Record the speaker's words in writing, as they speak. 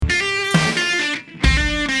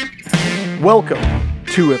Welcome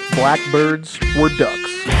to If Blackbirds Were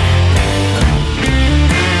Ducks.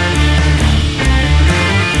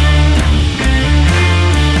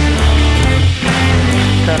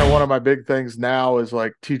 Kind of one of my big things now is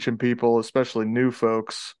like teaching people, especially new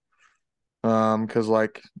folks, because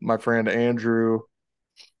like my friend Andrew,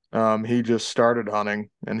 he just started hunting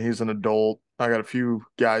and he's an adult. I got a few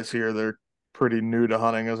guys here that are pretty new to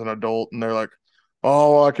hunting as an adult, and they're like,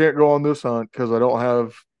 "Oh, well, I can't go on this hunt because I don't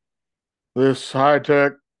have this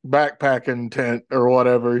high-tech backpacking tent or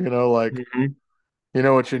whatever." Like, Mhm.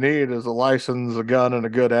 what you need is a license, a gun, and a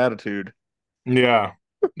good attitude. Yeah.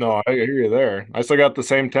 No, I hear you there. I still got the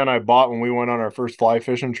same tent I bought when we went on our first fly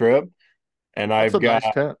fishing trip. And That's a nice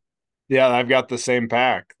tent. I've got the same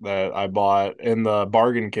pack that I bought in the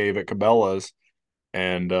bargain cave at Cabela's.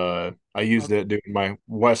 And I I used it doing my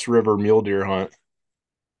West River mule deer hunt.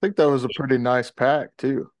 think that was a pretty nice pack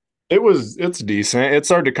too. It's decent. It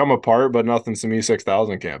started to come apart, but nothing some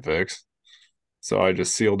E6000 can't fix. So I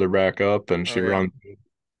just sealed her back up and Oh she yeah. runs.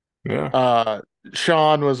 Yeah. Uh,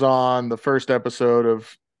 Sean was on the first episode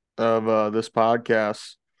of this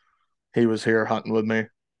podcast. He was here hunting with me,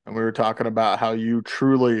 and we were talking about how you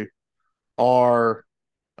truly are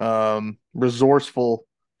resourceful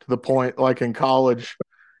to the point, like in college,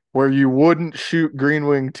 where you wouldn't shoot green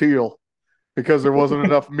wing teal because there wasn't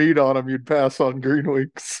enough meat on them. You'd pass on green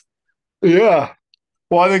wings. Yeah.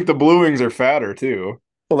 Well, I think the blue wings are fatter too.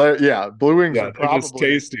 Well, yeah, blue wings are Yeah, they're just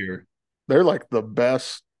probably tastier. they're like the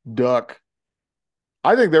best duck.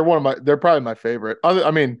 I think they're probably my favorite.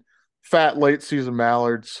 I mean, fat late season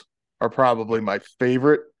mallards are probably my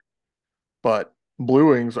favorite, but blue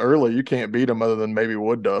wings early, you can't beat them other than maybe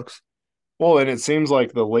wood ducks. Well, and it seems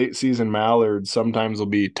like the late season mallards sometimes will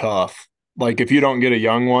be tough. Like if you don't get a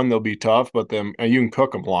young one, they'll be tough, but then and you can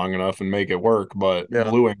cook them long enough and make it work. But Yeah,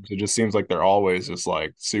 blue wings, it just seems like they're always just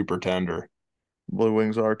like super tender blue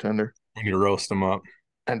wings are tender when you roast them up.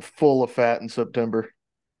 and full of fat in September.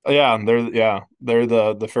 They're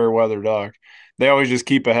the fair weather duck. They always just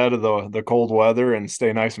keep ahead of the cold weather and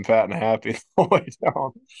stay nice and fat and happy the way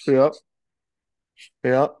down. Yep,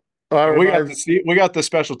 yep. That And reminds. we got the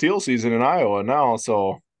special teal season in Iowa now,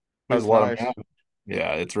 so we just That's let them nice. have it.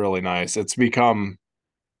 Yeah, it's really nice. It's become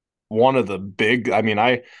one of the big, I mean,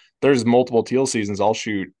 there's multiple teal seasons. I'll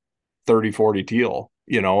shoot 30, 40 teal.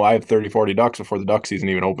 I have 30, 40 ducks before the duck season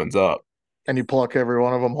even opens up. And you pluck every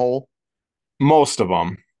one of them whole. Most of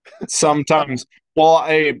them. Sometimes, well,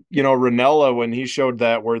 Ranella, when he showed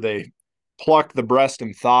that where they pluck the breast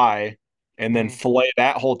and thigh and then Mhm. fillet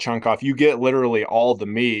that whole chunk off, you get literally all the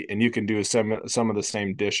meat and you can do some of the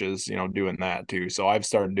same dishes, doing that too. So I've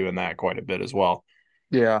started doing that quite a bit as well.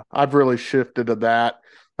 Yeah, I've really shifted to that.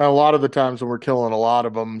 And a lot of the times when we're killing a lot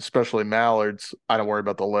of them, especially mallards, I don't worry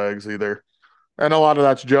about the legs either. And a lot of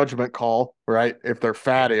that's judgment call, right? If they're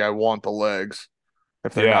fatty, I want the legs.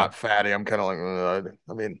 If they're Yeah. not fatty, I'm kind of like,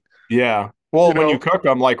 I mean, Yeah. you Well, when you know, cook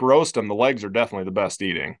them, like roast them, the legs are definitely the best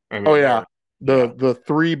eating. I oh mean, yeah, yeah. the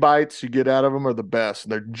three bites you get out of them are the best.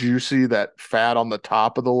 They're juicy. That fat on the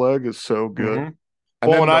top of the leg is so good, hmm and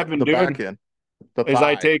Well, then what the I've been the back doing end, the is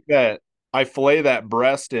thigh. I fillet that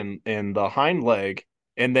breast and the hind leg,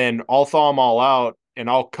 and then I'll thaw them all out and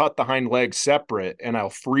I'll cut the hind leg separate and I'll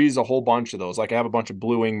freeze a whole bunch of those. Like I have a bunch of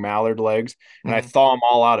blue wing mallard legs and I Mhm. thaw them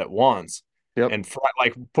all out at once Yep. and fry,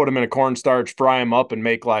 like put them in a cornstarch, fry them up and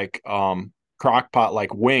make like crock pot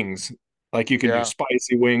like wings. Like you can do Yeah.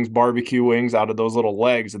 spicy wings, barbecue wings out of those little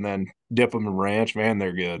legs and then dip them in ranch. Man,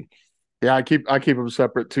 they're good. Yeah. I keep them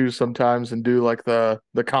separate too sometimes and do like the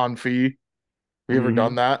confit. Have you ever Mm-hmm.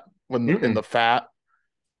 done that when in Mm-mm. the fat?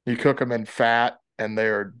 You cook them in fat and they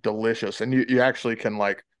are delicious. And you actually can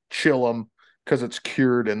like chill them because it's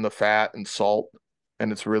cured in the fat and salt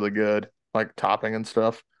and it's really good, like topping and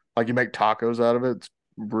stuff. Like you make tacos out of it. It's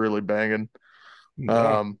really banging.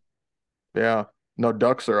 Yeah. Um, yeah. No,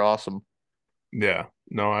 ducks are awesome. Yeah,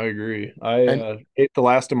 no, I agree. I And ate the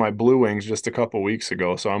last of my blue wings just a couple weeks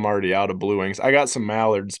ago, so I'm already out of blue wings. I got some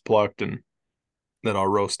mallards plucked and that I'll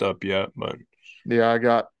roast up yet, but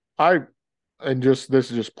yeah, I and just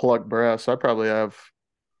this is just plucked breasts. I probably have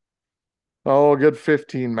a good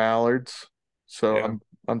 15 mallards. So yeah.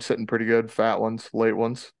 I'm sitting pretty good, fat ones, late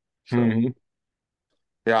ones. So hmm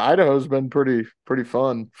yeah, Idaho's been pretty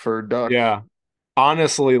fun for duck. Yeah.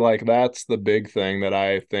 Honestly, like that's the big thing that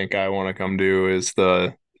I think I want to come do is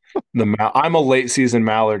I'm a late season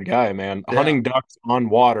mallard guy, man. Yeah. Hunting ducks on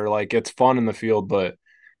water, like it's fun in the field, but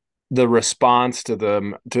the response to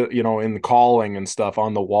them to in the calling and stuff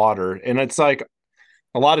on the water, and it's like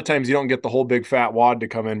a lot of times you don't get the whole big fat wad to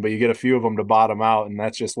come in, but you get a few of them to bottom out, and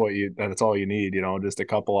that's all you need, just a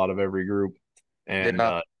couple out of every group. And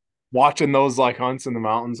Yeah. watching those like hunts in the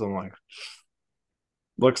mountains. I'm like,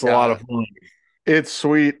 looks a lot Yeah, of fun. it's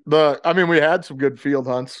sweet. I mean, we had some good field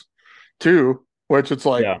hunts too, which it's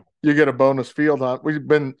like Yeah. you get a bonus field hunt.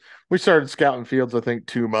 We started scouting fields, I think,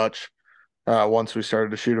 too much. Once we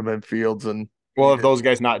started to shoot them in fields, and Well, you have get those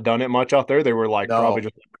guys not done it much out there? They were like probably no.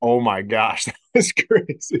 just like, oh my gosh, that was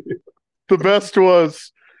crazy. The best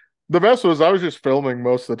was the best was I was just filming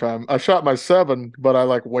most of the time. I shot my seven, but I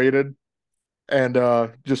like waited and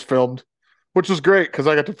just filmed, which was great because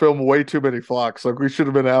I got to film way too many flocks. Like we should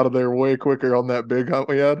have been out of there way quicker on that big hunt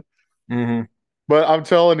we had. Hmm. But I'm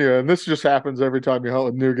telling you, and this just happens every time you hunt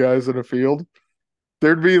with new guys in a field.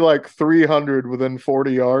 There'd be like 300 within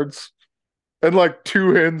 40 yards, and like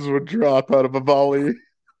two hens would drop out of a volley.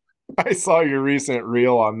 I saw your recent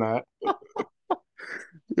reel on that.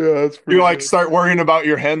 Yeah, that's You pretty like good. start worrying about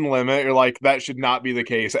your hen limit. You're like, that should not be the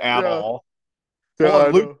case at Yeah, all. yeah, Well,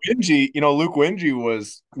 and I know. Luke Wingy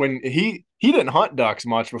was when he didn't hunt ducks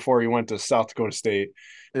much before he went to South Dakota State,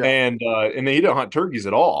 Yeah, and he didn't hunt turkeys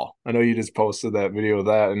at all. I know you just posted that video of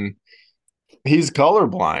that, and he's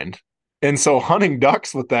colorblind. And so hunting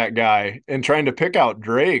ducks with that guy and trying to pick out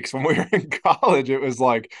drakes when we were in college, it was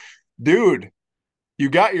like, dude, you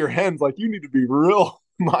got your hens, like you need to be real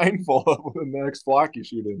mindful of the next flock you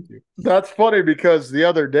shoot into. that's funny because the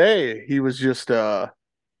other day he was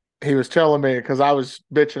telling me because I was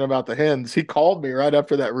bitching about the hens. He called me right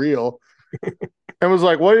after that reel and was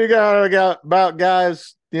like, "What do you got about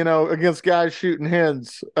guys, against guys shooting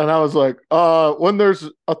hens?" And I was like, when there's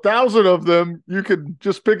 1,000 of them, you could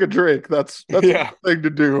just pick a drake. That's a Yeah. good thing to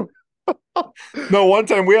do." No, one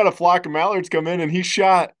time we had a flock of mallards come in and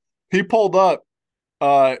he pulled up,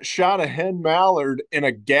 shot a hen mallard in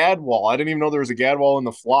a gadwall. I didn't even know there was a gadwall in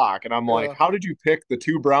the flock. And I'm like, Yeah, how did you pick the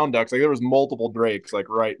two brown ducks? Like there was multiple drakes like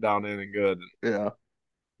right down in and good. yeah.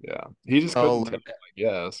 Yeah. He just Oh, couldn't tell, I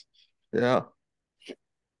guess. yeah,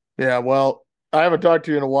 yeah. Well, I haven't talked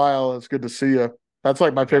to you in a while. It's good to see you. That's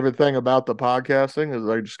like my Yeah. favorite thing about the podcasting is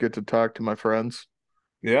I just get to talk to my friends.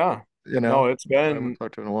 Yeah. You No, know, it's I haven't been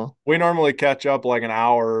talked to in a while. we normally catch up like an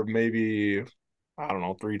hour, maybe I don't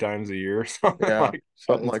know, 3 times a year, something Yeah, like that.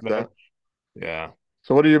 something It's like been that. yeah.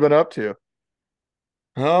 So what have you been up to?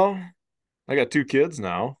 Oh, I got 2 kids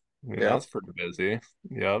now. I mean, Yeah, that's pretty busy.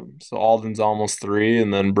 Yep. So Alden's almost 3,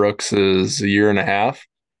 and then Brooks is a year and a half.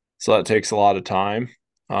 So that takes a lot of time.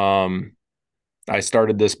 Um, I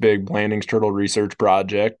started this big Blandings turtle research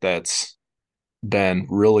project that's been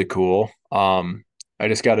really cool. I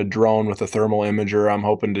just got a drone with a thermal imager. I'm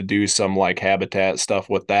hoping to do some like habitat stuff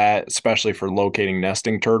with that, especially for locating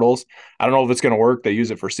nesting turtles. I don't know if it's going to work. They use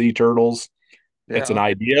it for sea turtles. It's an yeah.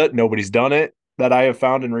 idea. Nobody's done it that I have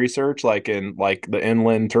found in research, like in like the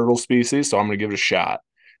inland turtle species. So I'm going to give it a shot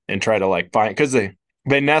and try to like find because they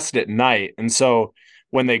nest at night, and so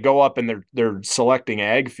when they go up and they're selecting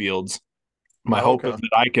ag fields, my Oh, hope is okay.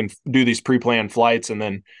 that I can do these pre-planned flights and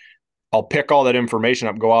then I'll pick all that information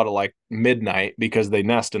up, go out at like midnight because they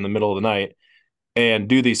nest in the middle of the night and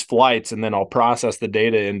do these flights. And then I'll process the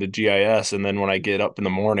data into GIS. And then when I get up in the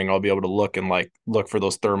morning, I'll be able to look and like look for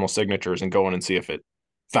those thermal signatures and go in and see if it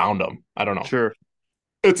found them. I don't know. Sure.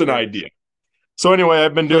 It's an Yeah. idea. So anyway,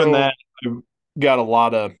 I've been doing that. So I've got a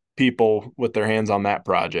lot of people with their hands on that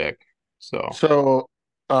project. So, so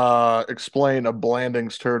explain a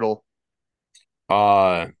Blandings turtle.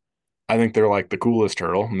 uh, I think they're like the coolest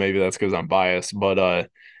turtle. Maybe that's because I'm biased, but I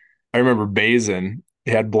remember Bazin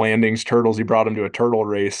he had Blandings turtles. He brought them to a turtle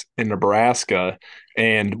race in Nebraska,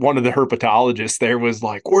 and one of the herpetologists there was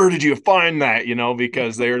like, "Where did you find that?"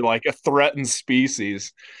 Because they're like a threatened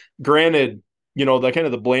species. Granted, the kind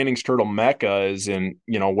of the Blandings turtle mecca is in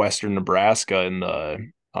western Nebraska in the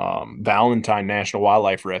Valentine National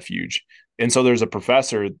Wildlife Refuge, and so there's a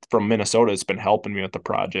professor from Minnesota that's been helping me with the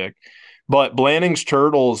project. But Blandings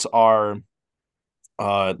turtles are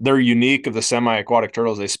they're unique of the semi-aquatic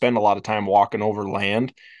turtles. They spend a lot of time walking over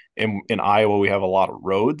land. In Iowa, we have a lot of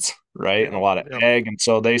roads, right, and Yeah. a lot of Yeah. ag, and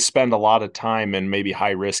so they spend a lot of time in maybe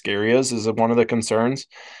high risk areas. Is one of the concerns,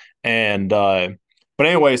 and but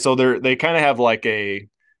anyway, so they kind of have like a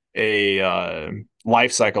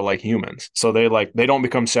life cycle like humans. So they don't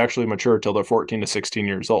become sexually mature till they're 14 to 16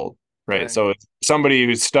 years old, right? Dang. So somebody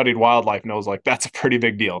who's studied wildlife knows like that's a pretty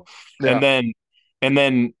big deal, and Yeah. then and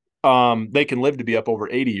then they can live to be up over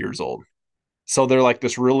 80 years old. So they're like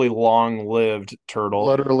this really long-lived turtle.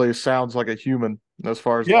 Literally sounds like a human as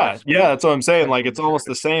far as Yeah, yeah, lifespan. that's what I'm saying. Thanks Like for it's almost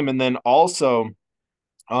sharing. the same. And then also,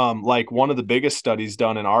 like one of the biggest studies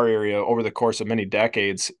done in our area over the course of many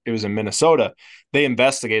decades, it was in Minnesota. They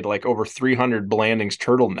investigated like over 300 Blandings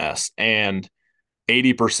turtle nests, and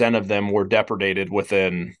 80% of them were depredated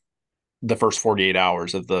within the first 48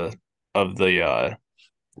 hours of of the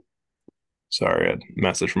sorry, a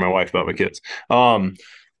message from my wife about my kids.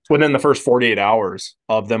 Within the first 48 hours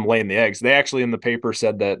of them laying the eggs, they actually in the paper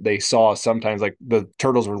said that they saw sometimes like the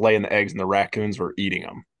turtles were laying the eggs and the raccoons were eating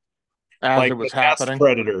them. As Like it the was best happening,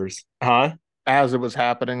 predators, huh? as it was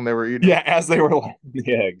happening, they were eating. Yeah, as they were laying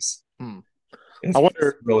the eggs. Hmm. I It's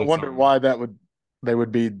wonder. I really wonder fun. why they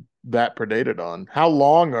would be that predated on. How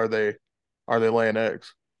long are they laying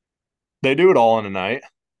eggs? They do it all in a night.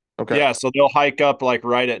 Okay. Yeah, so they'll hike up like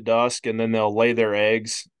right at dusk and then they'll lay their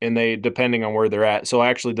eggs and they depending on where they're at. So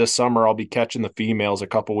actually this summer I'll be catching the females a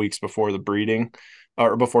couple weeks before the breeding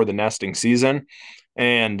or before the nesting season.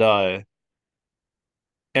 And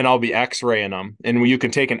and I'll be x-raying them. And you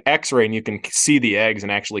can take an x-ray and you can see the eggs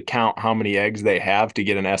and actually count how many eggs they have to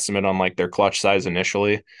get an estimate on like their clutch size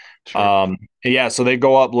initially. Sure. Yeah, so they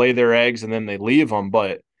go up, lay their eggs, and then they leave them.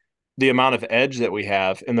 But the amount of edge that we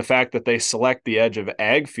have and the fact that they select the edge of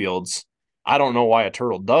ag fields, I don't know why a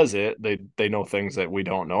turtle does it. They know things that we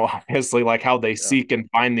don't know, obviously, like how they Yeah. seek and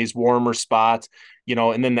find these warmer spots,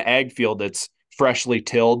 and then the ag field it's freshly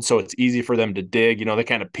tilled, so it's easy for them to dig. They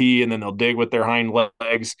kind of pee and then they'll dig with their hind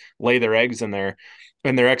legs, lay their eggs in there.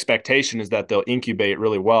 And their expectation is that they'll incubate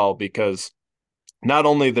really well because not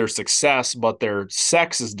only their success, but their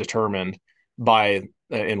sex is determined by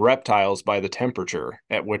in reptiles by the temperature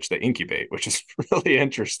at which they incubate, which is really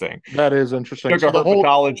interesting. That is interesting. Took a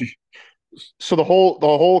herpetology. So the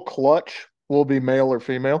whole clutch will be male or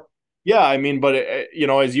female? Yeah, I mean, but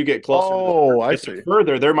as you get closer to Oh, I the see.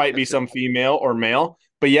 further, there might I be see. some female or male.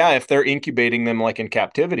 But yeah, if they're incubating them like in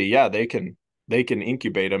captivity, yeah, they can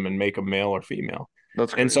incubate them and make them male or female.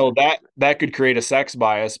 That's And crazy. so that could create a sex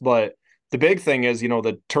bias. But the big thing is,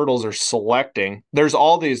 the turtles are selecting. There's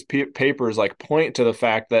all these papers like point to the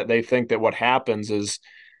fact that they think that what happens is,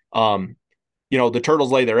 um, the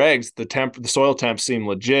turtles lay their eggs, the soil temps seem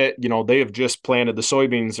legit. They have just planted the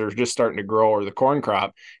soybeans are just starting to grow or the corn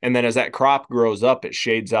crop. And then as that crop grows up, it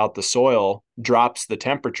shades out the soil, drops the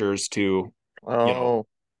temperatures you know, Oh.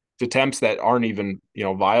 to temps that aren't even,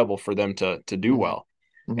 viable for them to do Hmm. well.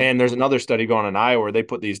 Hmm. And there's another study going on in Iowa where they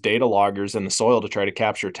put these data loggers in the soil to try to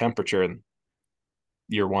capture temperature. And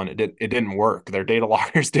year one, it didn't work. Their data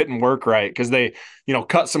loggers didn't work right because they,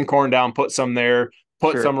 cut some corn down, put some there,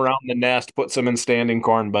 put Sure. some around the nest, put some in standing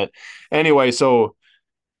corn. But anyway, so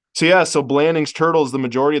yeah, so Blanding's turtles, the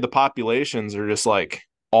majority of the populations are just like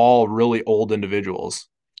all really old individuals.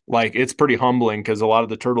 Like it's pretty humbling because a lot of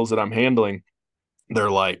the turtles that I'm handling,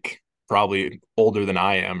 they're like probably older than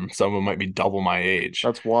I am. Some of them might be double my age.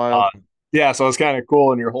 That's wild. Uh, yeah, so it's kind of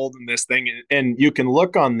cool. And you're holding this thing, and you can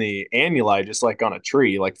look on the annuli just like on a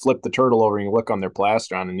tree. Like flip the turtle over and you look on their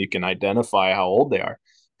plastron, and you can identify how old they are.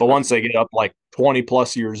 But That's once they get up like 20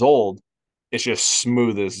 plus years old, it's just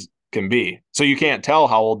smooth as can be. So you can't tell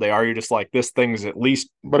how old they are. You're just like this thing's at least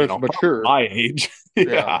but it's probably mature. my age. Yeah,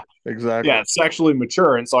 Yeah, yeah, exactly. it's sexually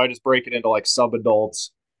mature, and so I just break it into like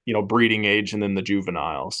subadults, breeding age, and then the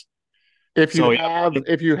juveniles. If you So have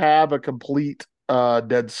if you have a complete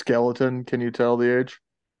dead skeleton, can you tell the age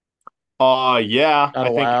yeah, at I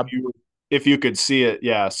a think lab? if you could see it,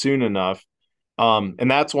 yeah, soon enough. And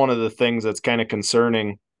that's one of the things that's kind of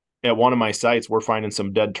concerning. At one of my sites, we're finding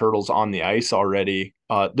some dead turtles on the ice already.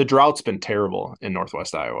 The drought's been terrible in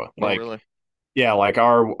Northwest Iowa. Oh, Like, really? yeah, like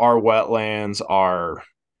our wetlands are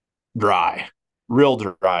dry, real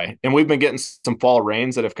dry. And we've been getting some fall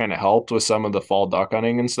rains that have kind of helped with some of the fall duck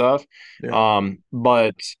hunting and stuff. Yeah.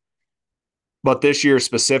 But this year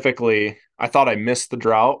specifically, I thought I missed the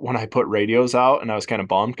drought when I put radios out, and I was kind of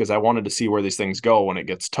bummed because I wanted to see where these things go when it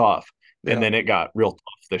gets tough. And Yeah. then it got real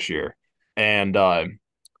tough this year. And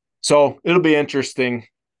so it'll be interesting.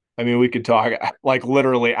 I mean, we could talk like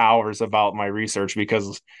literally hours about my research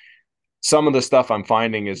because some of the stuff I'm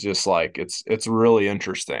finding is just like it's really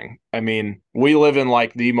interesting. I mean, we live in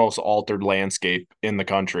like the most altered landscape in the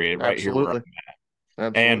country right here where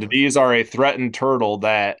Absolutely. and Absolutely. these are a threatened turtle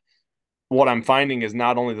that what I'm finding is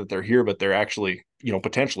not only that they're here, but they're actually,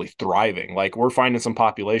 potentially thriving. Like we're finding some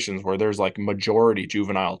populations where there's like majority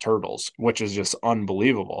juvenile turtles, which is just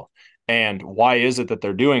unbelievable. And why is it that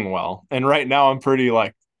they're doing well? And right now I'm pretty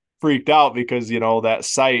like freaked out because, that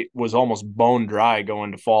site was almost bone dry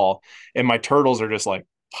going to fall. And my turtles are just like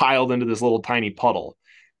piled into this little tiny puddle.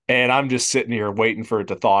 And I'm just sitting here waiting for it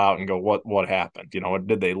to thaw out and go, what happened?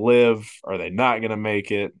 Did they live? Are they not going to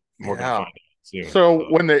make it? We're going to Yeah. find out soon. So So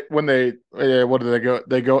when they what do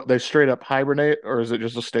they go? They straight up hibernate, or is it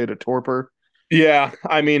just a state of torpor yeah,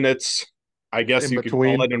 I mean I guess in you could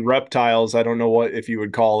call between? it in reptiles. I don't know what if you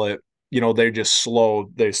would call it.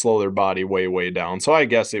 They slow their body way, way down. So I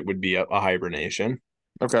guess it would be a hibernation.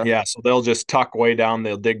 Okay. Yeah, so they'll just tuck way down.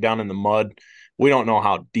 They'll dig down in the mud. We don't know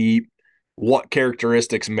how deep, what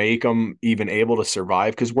characteristics make them even able to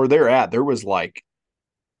survive. Because where they're at, there was like,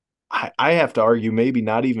 I have to argue, maybe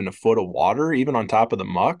not even a foot of water, even on top of the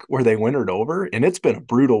muck where they wintered over. And it's been a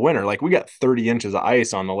brutal winter. Like we got 30 inches of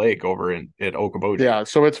ice on the lake over in at Okoboji. Yeah,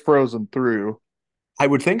 so it's frozen I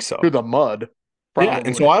would think through so. the mud, Yeah,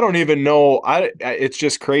 and so probably. I don't even know. It's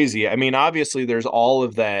just crazy. I mean, obviously there's all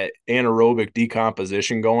of that anaerobic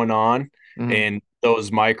decomposition going on, Hmm. and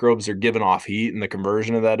those microbes are giving off heat and the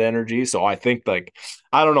conversion of that energy. So I think like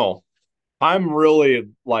I don't know. I'm really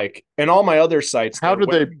like, and all my other sites How there, do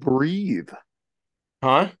where, they breathe?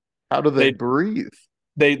 huh? How do they They breathe?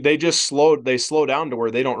 they just slow down to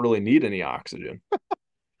where they don't really need any oxygen.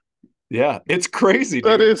 Yeah, it's crazy,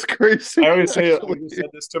 That dude. is crazy, I always say I actually. just said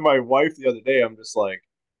this to my wife the other day. I'm just like,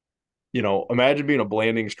 imagine being a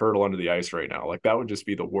Blandings turtle under the ice right now. Like that would just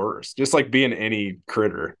be the worst. Just like being any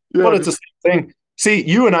critter. Yeah, But it's the just same thing. See,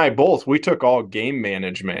 you and I both, we took all game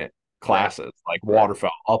management right, classes, like right.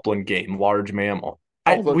 waterfowl, upland game, large mammal.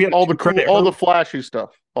 We had a All the two cool, credit all the herp. flashy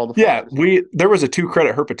stuff, all the Yeah, flashy stuff. we there was a 2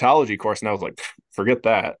 credit herpetology course, and I was like, forget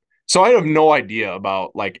that. So I have no idea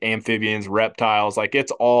about like amphibians, reptiles. Like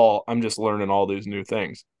it's all I'm just learning all these new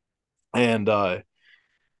things. And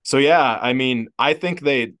so yeah, I mean, I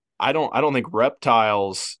don't think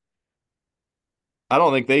reptiles, I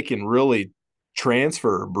don't think they can really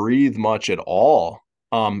transfer or breathe much at all.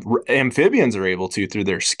 Amphibians are able to through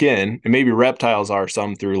their skin, and maybe reptiles are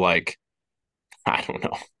some through like I don't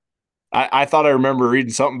know. I thought I remember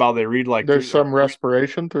reading something about they read like There's through or some breathe.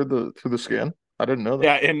 respiration through the skin. I didn't know that.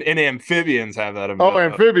 Yeah, and amphibians have that. Oh,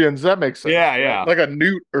 amphibians, that makes sense, Yeah, right? yeah, Like a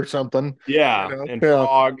newt or something, yeah, and Yeah,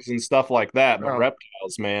 frogs and stuff like that. But yeah.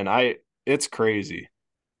 reptiles, man, it's crazy.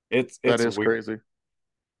 That It's is weird. crazy.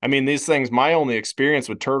 I mean, these things, my only experience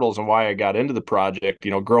with turtles and why I got into the project,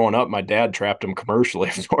 growing up, my dad trapped them commercially,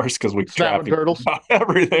 of course, because we Snapping trapped turtles.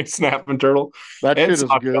 everything, snapping turtle That and shit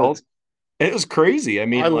is good. softbells. It was crazy. I I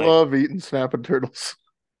mean, like love eating snapping turtles.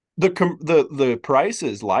 the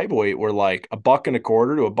prices live weight were like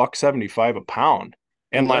 $1.25 to $1.75 a pound.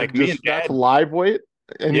 And like me and That's dad, live weight,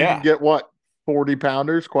 and you can yeah. get what, 40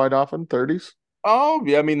 pounders quite often, 30s. Oh,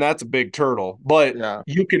 yeah, I mean, that's a big turtle, but Yeah,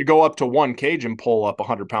 you could go up to one cage and pull up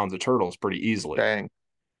 100 pounds of turtles pretty easily. dang.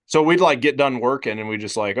 So we'd like get done working and we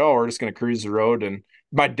just like, oh, we're just gonna cruise the road. And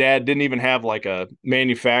my dad didn't even have like a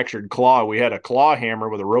manufactured claw. We had a claw hammer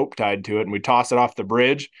with a rope tied to it, and we toss it off the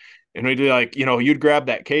bridge. And we'd be like, you'd grab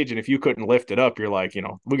that cage, and if you couldn't lift it up, you're like,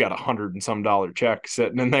 we got $100 and some check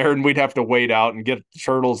sitting in there, and we'd have to wait out and get the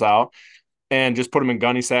turtles out and just put them in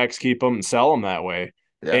gunny sacks, keep them, and sell them that way.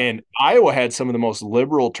 Yeah, And Iowa had some of the most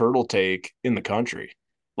liberal turtle take in the country.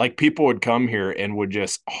 Like people would come here and would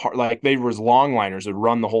just like they was longliners would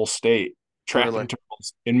run the whole state really. trapping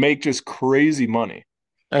turtles and make just crazy money.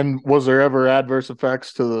 And was there ever adverse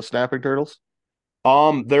effects to the snapping turtles?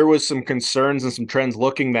 There was some concerns and some trends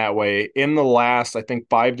looking that way in the last, I think,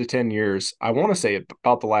 5 to 10 years. I want to say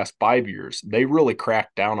about the last 5 years, they really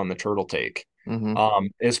cracked down on the turtle take. Hmm.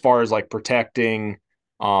 As far as like protecting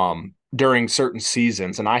during certain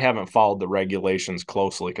seasons. And I haven't followed the regulations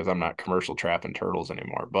closely because I'm not commercial trapping turtles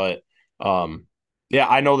anymore. But yeah,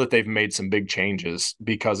 I know that they've made some big changes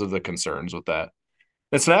because of the concerns with that.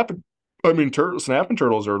 And snapping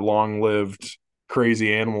turtles are long-lived,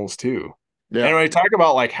 crazy animals too. Yeah, And when I talk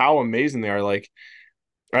about like how amazing they are, like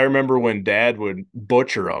I remember when Dad would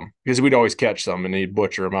butcher them because we'd always catch some and he'd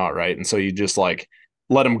butcher them out, right? And so you just like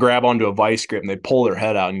let them grab onto a vice grip and they pull their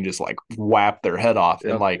head out and you just like whap their head off.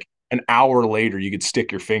 And yeah. like an hour later, you could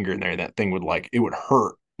stick your finger in there and that thing would like it would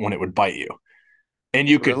hurt when it would bite you. And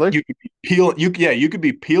you could Really? you could be peel you yeah you could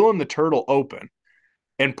be peeling the turtle open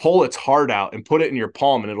and pull its heart out and put it in your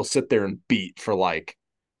palm and it'll sit there and beat for like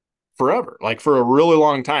forever, like for a really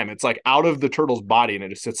long time. It's like out of the turtle's body and it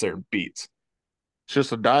just sits there and beats. It's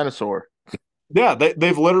just a dinosaur. Yeah,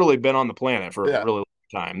 they've literally been on the planet for a Yeah, really long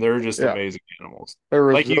time. They're just yeah. amazing animals.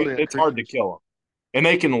 They're Like resilient it's hard to creatures. kill them, and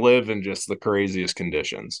they can live in just the craziest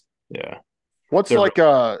conditions. Yeah, What's they're like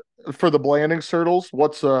for the Blandings turtles,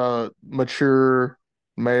 what's a mature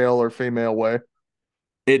male or female weigh?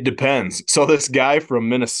 it depends. So this guy from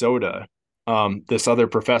Minnesota, this other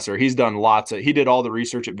professor, he did all the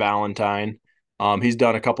research at Valentine. He's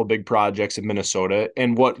done a couple big projects in Minnesota.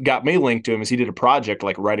 And what got me linked to him is he did a project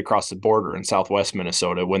like right across the border in Southwest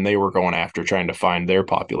Minnesota when they were going after trying to find their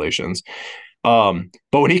populations. But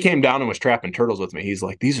when he came down and was trapping turtles with me, he's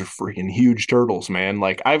like, these are freaking huge turtles, man.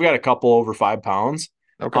 Like I've got a couple over 5 pounds.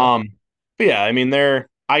 Okay. Um, but yeah, I mean,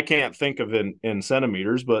 I can't think of in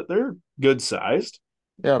centimeters, but they're good sized.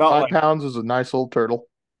 Yeah, About five like, pounds is a nice old turtle.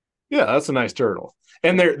 yeah, that's a nice turtle.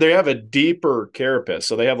 And they have a deeper carapace,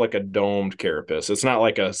 so they have like a domed carapace. It's not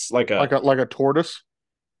like a Like a tortoise,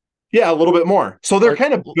 yeah, a little bit more. So they're like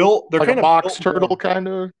kind of built. They're like a kind of box built more. turtle kind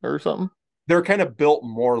of or something. They're kind of built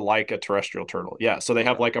more like a terrestrial turtle. Yeah. So they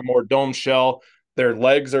have Okay. like a more domed shell. Their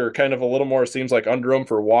legs are kind of a little more, seems like under them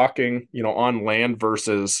for walking, on land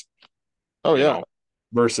versus, Oh you yeah. know,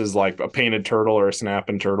 versus like a painted turtle or a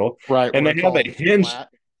snapping turtle. Right, And where they it's have a all hinged, flat.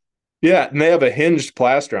 yeah, and they have a hinged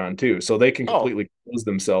plastron too. So they can Oh, completely close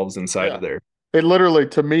themselves inside yeah. of there. It literally,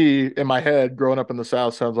 to me, in my head, growing up in the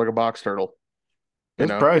South, sounds like a box turtle. You It's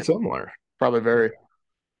know, probably similar. probably Yeah. very.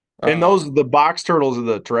 And Um, the box turtles are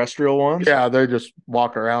the terrestrial ones. yeah, they just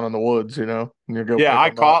walk around in the woods, and you go Yeah, pick I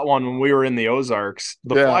them up. caught one when we were in the Ozarks.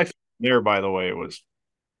 The Yeah, fly there, by the way, was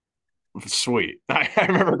sweet. I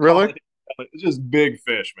remember really? calling it just big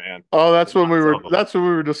fish, man. Oh, Lots of them. that's when we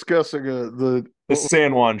were discussing the The what was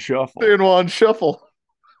San Juan shuffle. San Juan shuffle.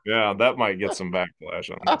 Yeah, that might get some backlash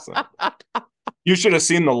on this thing. You should have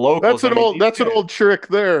seen the locals. I mean, That's an old trick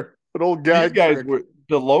there, an old these guide guys trick. were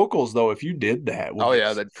the locals though. If you did that, would Oh get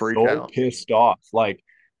yeah, they'd freak so out. pissed off. Like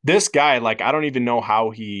this guy, like I don't even know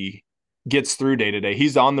how he gets through day to day.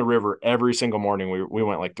 He's on the river every single morning. We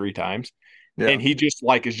went like 3 times, Yeah, and he just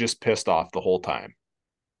like is just pissed off the whole time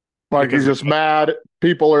like he's because just mad.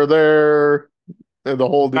 People are there, and the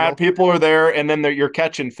whole mad deal. people are there, and then you're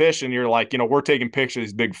catching fish, and you're like, we're taking pictures of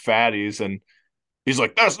these big fatties, and he's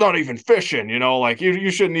like, that's not even fishing, like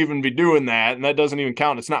you shouldn't even be doing that, and that doesn't even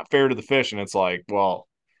count. It's not fair to the fish, and it's like, well,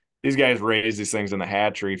 these guys raise these things in the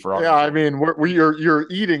hatchery for our Yeah, I enjoyment. mean, you're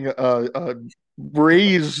eating a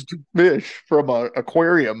raised fish from a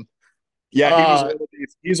aquarium. Yeah, he was Uh, one of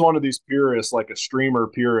these. He's one of these purists, like a streamer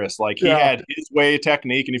purist. Like he yeah, had his way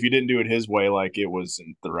technique, and if you didn't do it his way, like it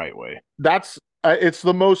wasn't the right way. that's it's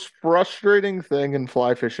the most frustrating thing in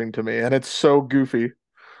fly fishing to me, and it's so goofy.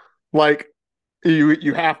 Like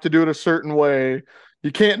you have to do it a certain way.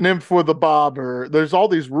 You can't nymph with a bobber. There's all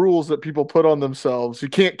these rules that people put on themselves. You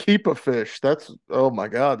can't keep a fish. That's oh my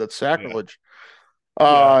God, that's Yeah, sacrilege.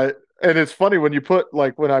 yeah, Uh, and it's funny when you put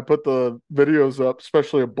like when I put the videos up,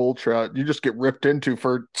 especially a bull trout, you just get ripped into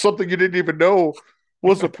for something you didn't even know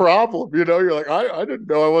was a problem. You're like, I didn't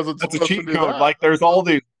know I wasn't that's a supposed to cheat do code. that. Like there's all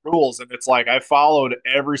these rules, and it's like I followed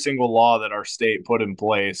every single law that our state put in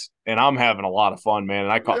place, and I'm having a lot of fun, man.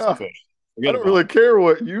 And I caught some Yeah, fish. I Forget don't about really it. care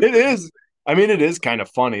what you It think. is. I mean, it is kind of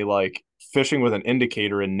funny. Like fishing with an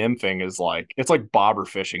indicator and nymphing is like it's like bobber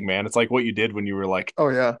fishing, man. It's like what you did when you were like Oh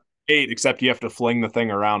yeah, 8, except you have to fling the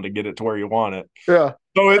thing around to get it to where you want it. yeah,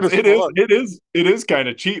 So and it's it's it is fun. it is it is kind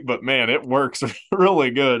of cheap, but man, it works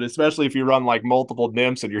really good, especially if you run like multiple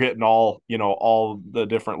nymphs and you're hitting all the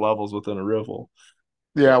different levels within a riffle.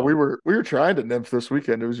 Yeah, So we were trying to nymph this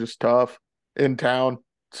weekend. It was just tough in town.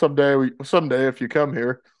 Someday if you come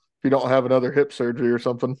here, if you don't have another hip surgery or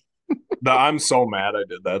something. I'm so mad I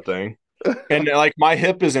did that thing. And like my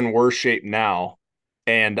hip is in worse shape now.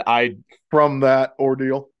 And I From that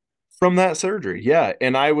ordeal. from that surgery, yeah.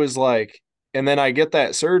 And I was like, and then I get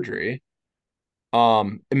that surgery,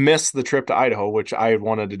 missed the trip to Idaho, which I had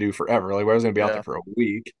wanted to do forever. Like I was gonna be out there Yeah, for a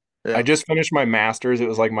week. I yeah, just finished my master's. It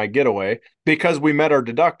was like my getaway because we met our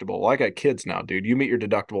deductible. Well, I got kids now, dude. You meet your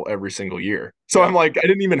deductible every single year. So yeah. I'm like, I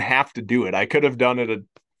didn't even have to do it. I could have done it.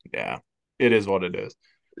 Yeah, it is what it is.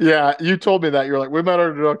 Yeah, you told me that. You're like, we met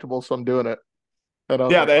our deductible, so I'm doing it. And I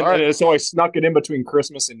was Yeah, like, all right. and so I snuck it in between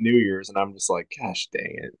Christmas and New Year's, and I'm just like, gosh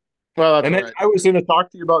dang it. Well, that's And all then right. I was going to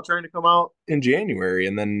talk to you about trying to come out in January,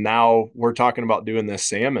 and then now we're talking about doing this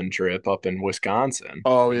salmon trip up in Wisconsin.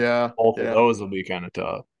 Oh yeah, Both of yeah, those will be kind of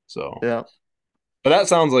tough. So, yeah. but that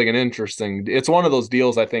sounds like an interesting. It's one of those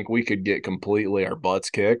deals I think we could get completely our butts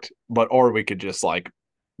kicked, but or we could just like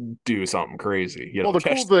do something crazy, Well, the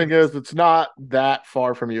cool catch. thing is it's not that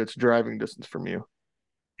far from you. It's driving distance from you.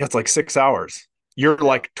 It's like 6 hours. You're Yeah,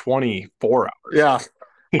 like 24 hours. yeah.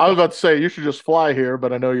 I was about to say you should just fly here,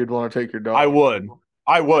 but I know you'd want to take your I dog. would.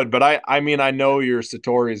 I would, but I mean I know your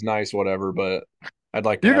Satori is nice, whatever, but I'd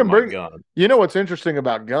like to You have can my bring. gun. You know what's interesting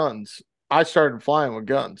about guns? I started flying with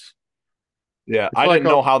guns. Yeah, It's I like didn't a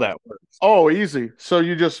know how that works. oh, easy. So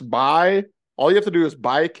you just buy. All you have to do is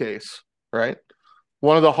buy a case, right?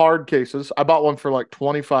 One of the hard cases. I bought one for like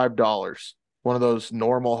 $25. One of those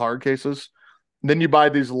normal hard cases. Then you buy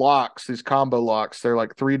these locks, these combo locks. They're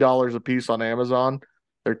like $3 a piece on Amazon.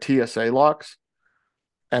 They're TSA locks.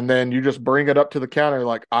 And then you just bring it up to the counter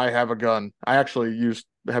like I have a gun. I actually used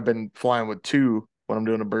have been flying with two when I'm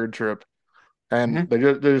doing a bird trip. And Mhm. they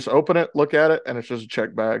just open it, look at it, and it's just a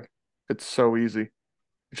check bag. It's so easy.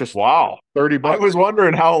 Just Wow. 30 I bucks. was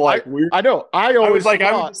wondering how I like weird. I know. I I was always like,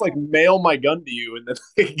 I would thought just like mail my gun to you and then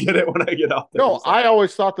I could get it when I get out there no, or something. I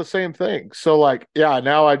always thought the same thing. So like, yeah,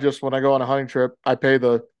 now I just when I go on a hunting trip, I pay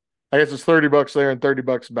the I guess it's 30 bucks there and 30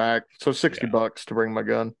 bucks back. So 60 Yeah. bucks to bring my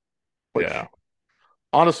gun, Yeah. which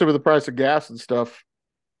honestly with the price of gas and stuff,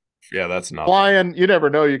 Yeah. That's nothing. flying, you never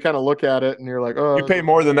know. You kind of look at it and you're like, You oh, pay this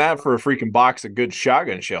more is than that for a freaking box of good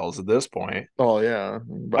shotgun shells at this point. oh yeah, I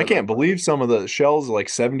buy that. can't believe some of the shells are like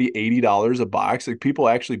 70, $80 a box. Like people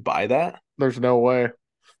actually buy that. There's no way.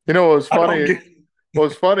 You know what was I don't funny? get What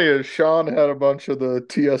was funny is Sean had a bunch of the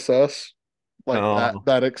TSS, like no.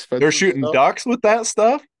 that They're expensive shooting stuff. ducks with that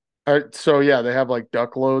stuff. So yeah, they have like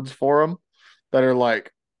duck loads for them that are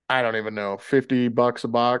like I don't even know, 50 bucks a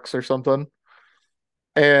box or something.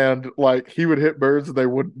 And like he would hit birds and they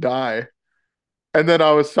wouldn't die. And then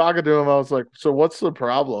I was talking to him, I was like, "So what's the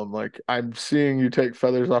problem? Like I'm seeing you take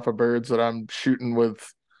feathers off of birds that I'm shooting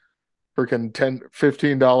with freaking 10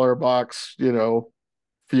 $15 a box, I just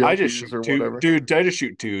fiocchi's shoot or two, whatever. dude. I just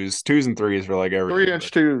shoot twos and threes for like Three everything. inch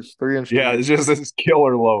But twos, 3 inch yeah, twos. it's just this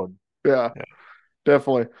killer load. Yeah, Yeah.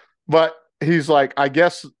 definitely. But he's like, I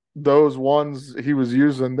guess those ones he was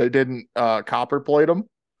using, they didn't copper plate them.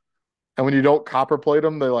 And when you don't copper plate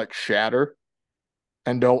them, they like shatter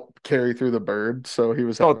and don't carry through the bird. So he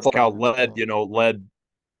was So having it's like how problems with lead, those. lead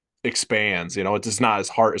expands. It's just not as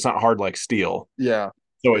hard. It's not hard like steel. Yeah.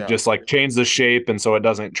 So it Yeah. just like changes the shape, and so it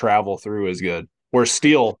doesn't travel through as good. Where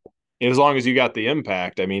steel, as long as you got the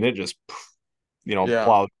impact, I mean, it just Yeah.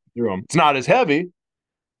 plows through them. It's not as heavy,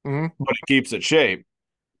 Hmm. but it keeps its shape.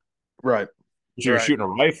 Right. If you're Right. shooting a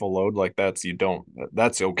rifle load like that's you don't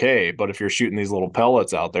that's okay. But if you're shooting these little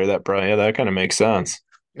pellets out there, that probably that kind of makes sense.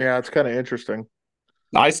 Yeah. It's kind of interesting.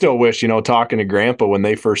 I still wish, talking to Grandpa when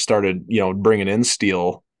they first started, bringing in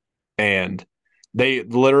steel, and they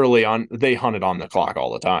hunted on the clock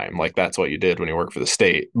all the time. Like that's what you did when you worked for the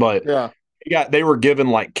state. But Yeah. they were given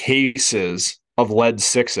like cases of lead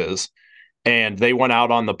sixes, and they went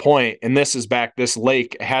out on the point, and this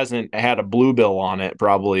lake hasn't had a bluebill on it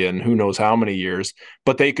probably in who knows how many years,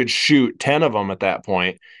 but they could shoot 10 of them at that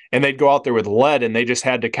point, and they'd go out there with lead, and they just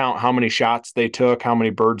had to count how many shots they took, how many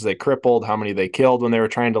birds they crippled, how many they killed when they were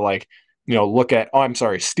trying to like look at, oh I'm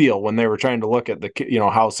sorry, steel, when they were trying to look at the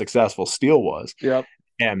how successful steel was. Yep.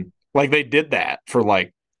 And like they did that for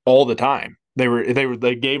like all the time. They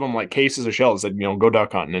gave them like cases of shells, said go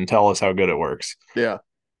duck hunting and tell us how good it works. Yeah.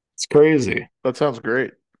 It's crazy. That sounds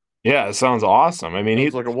great. Yeah, it sounds awesome. I mean,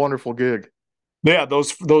 Sounds like a wonderful gig. yeah,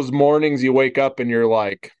 those mornings you wake up and you're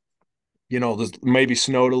like, there's maybe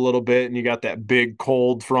snowed a little bit and you got that big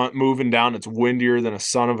cold front moving down. It's windier than a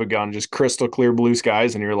son of a gun, just crystal clear blue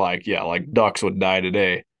skies, and you're like, yeah, like ducks would die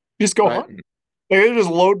today. Just go Right. hunting. Like, they just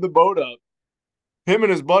load the boat up, him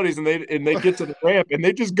and his buddies, and they'd get to the ramp and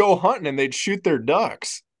they'd just go hunting and they'd shoot their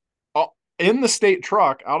ducks in the state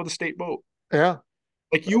truck out of the state boat. Yeah.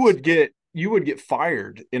 Like That's you would get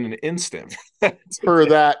fired in an instant. for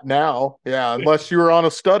that now. Yeah. Unless you were on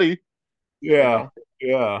a study, you Yeah, know.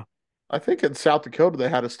 yeah, I think in South Dakota they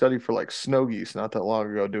had a study for like snow geese not that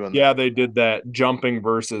long ago doing yeah. that. They did that jumping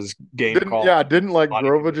versus game Didn't call yeah, didn't like body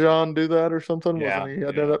condition. Grovajon do that or something? Wasn't Yeah, he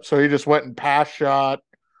had that yeah. up? So he just went and pass shot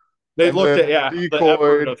They and looked at then the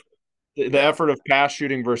effort decoyed. of the Yeah. effort of pass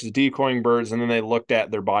shooting versus decoying birds, and then they looked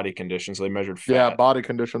at their body condition. So they measured Yeah, fat, body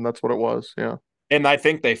condition, that's what it was. Yeah. and I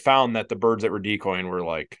think they found that the birds that were decoying were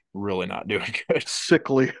like really not doing good.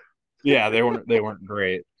 Sickly. Yeah, they weren't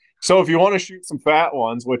great. So if you want to shoot some fat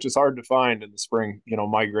ones, which is hard to find in the spring,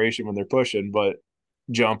 migration when they're pushing, but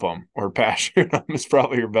jump them or pass shoot them is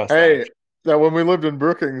probably your best Hey, option. that when we lived in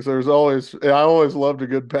Brookings, I always loved a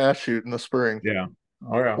good pass shoot in the spring. Yeah.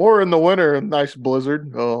 Oh yeah. Or in the winter, a nice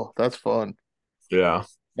blizzard. Oh, that's fun. Yeah.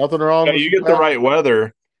 Nothing wrong Yeah, with you some get the pass. right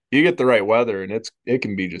weather. You get the right weather, and it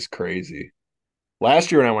can be just crazy.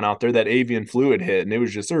 Last year when I went out there, that avian fluid hit, and it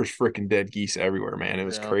was just there was freaking dead geese everywhere, man. It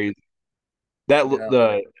was Yeah. crazy. That Yeah.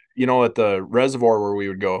 the at the reservoir where we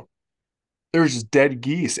would go, there's just dead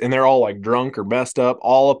geese, and they're all like drunk or messed up,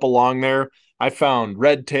 all up along there. I found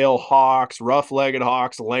red-tailed hawks, rough-legged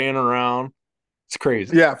hawks laying around. It's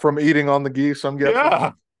crazy. Yeah, from eating on the geese, I'm guessing.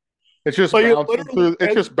 Yeah, It's just like it bouncing literally through.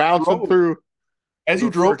 It's just bouncing through as you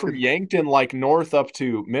the drove from freaking. Yankton like north up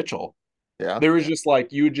to Mitchell, Yeah, there was just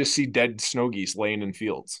like you would just see dead snow geese laying in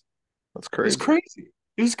fields. that's It was crazy. crazy.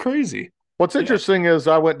 It was crazy. What's Yeah. interesting is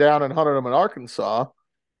I went down and hunted them in Arkansas,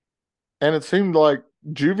 and it seemed like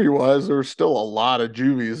juvie wise, there was still a lot of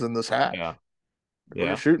juvies in this hatch. Yeah. We were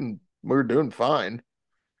Yeah. shooting, we were doing fine.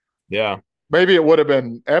 Yeah. Maybe it would have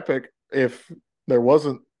been epic if there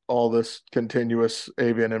wasn't all this continuous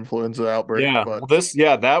avian influenza outbreak, Yeah. but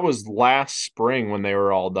Well, that was last spring when they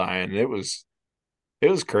were all dying. It was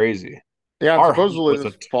crazy. yeah, and Our hunt supposedly was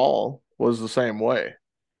this fall was the same way.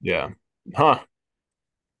 yeah. Huh.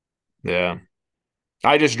 Yeah.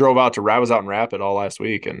 I just drove out to, I was out in Rapid all last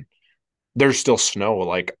week and there's still snow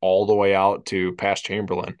like all the way out to past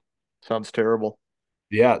Chamberlain. Sounds terrible.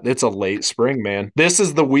 Yeah, it's a late spring, man.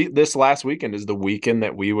 This last weekend is the weekend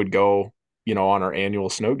that we would go, on our annual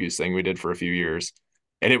snow goose thing we did for a few years.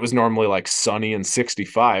 And it was normally like sunny and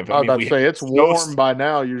 65. I I was mean, about we to had say it's snow. warm by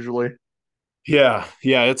now usually, Yeah,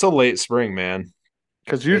 yeah, it's a late spring, man.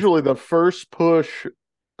 because It's usually the first push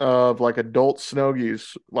of like adult snow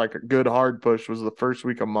geese, like a good hard push, was the first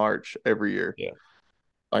week of March every year. yeah,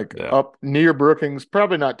 Like yeah. up near Brookings,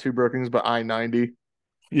 probably not to Brookings, but I-90,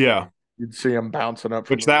 Yeah. you'd see them bouncing up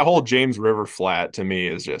from Which the that whole river. James River flat to me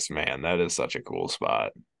is just, man, that is such a cool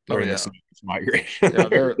spot Oh during the yeah, snow goose migration.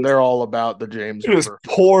 yeah, they're all about the James They just River.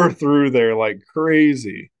 pour through there like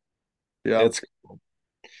crazy. Yeah, It's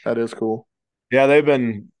that is cool. Yeah,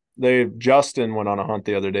 Justin went on a hunt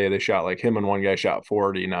the other day. They shot like him and one guy shot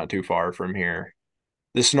 40 not too far from here.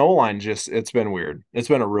 The snow line it's been weird. It's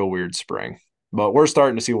been a real weird spring. But we're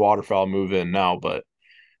starting to see waterfowl move in now, but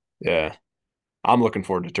yeah, I'm looking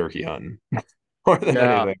forward to turkey hunting more than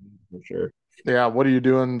Yeah, anything for sure. yeah. What are you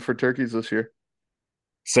doing for turkeys this year?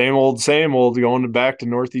 Same old, going back to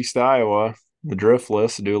Northeast Iowa, the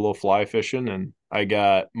driftless, to do a little fly fishing. And I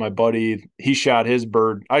got my buddy, he shot his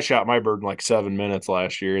bird. I shot my bird in like 7 minutes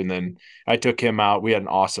last year. And then I took him out. We had an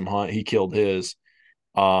awesome hunt. He killed his.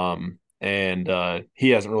 And he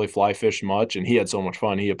hasn't really fly fished much. And he had so much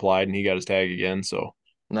fun. He applied and he got his tag again. So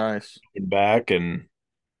Nice. back and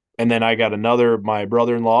then I got my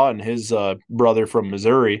brother-in-law and his brother from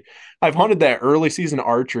Missouri. I've hunted that early season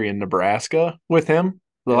archery in Nebraska with him.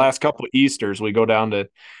 The Yeah. last couple of Easters, we go down to,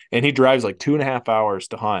 and he drives like 2.5 hours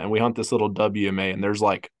to hunt. And we hunt this little WMA, and there's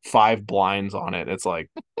like 5 blinds on it. It's like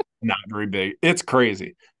not very big. It's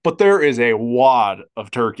crazy. But there is a wad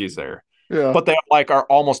of turkeys there. Yeah. But they like are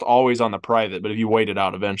almost always on the private. But if you wait it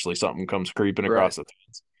out, eventually something comes creeping Right. across the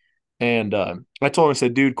fence. And I told him, I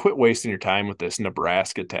said, dude, quit wasting your time with this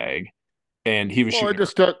Nebraska tag. And he was Well, it shooting.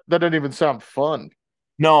 just that didn't even sound fun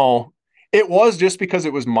No, it was just because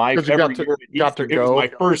it was my because you every year at got to Easter. It was my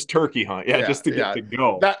go. first turkey hunt. Yeah, Yeah, just to get yeah. to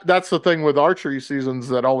go. That's the thing with archery seasons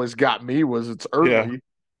that always got me was it's Yeah, early.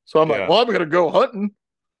 So I'm like, yeah, well, I'm gonna go hunting.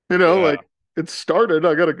 yeah. Like it's started.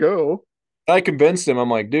 I gotta go. I convinced him. I'm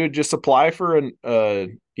like, dude, just apply for a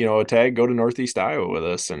tag. Go to Northeast Iowa with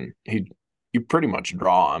us, and you pretty much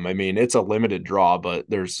draw them. I mean, it's a limited draw, but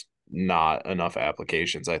there's not enough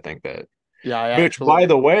applications. I think that. Yeah, I Which, by actually.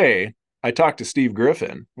 the way, I talked to Steve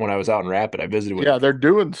Griffin when I was out in Rapid. I visited with Yeah, him. they're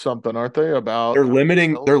doing something, aren't they? About They're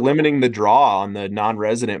limiting selling they're limiting the draw on the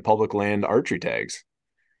non-resident public land archery tags.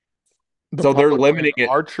 the So they're public land limiting it.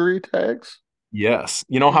 archery tags. Yes.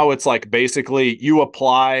 You know how it's like basically you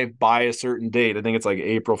apply by a certain date. I think it's like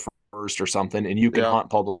April 1st or something, and you can Yeah. hunt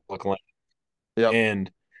public land Yep.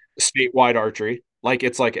 and statewide archery. Like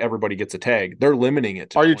it's like everybody gets a tag. They're limiting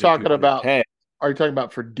it to Are you talking 2,200 about? tags. Are you talking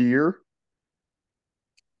about for deer?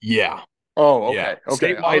 Yeah. Oh, Yeah. okay, okay. I was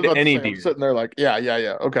Statewide about to any say, I'm deer. sitting there like, yeah, yeah,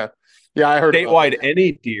 yeah. Okay, yeah, I heard about Statewide this.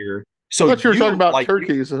 any deer. I So thought you were talking you about like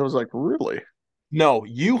turkeys, and I was like, really? No,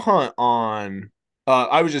 you hunt on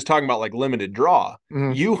I was just talking about like limited draw.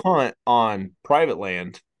 Mhm. You hunt on private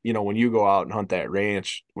land, when you go out and hunt that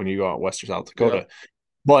ranch, when you go out west or South Yep. Dakota.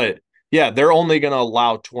 But yeah, they're only going to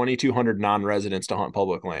allow 2,200 non-residents to hunt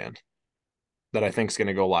public land. That I think is going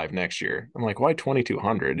to go live next year. I'm like, why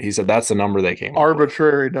 2,200? He said that's the number they came up with.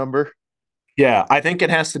 Arbitrary number. Yeah, I think it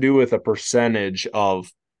has to do with a percentage of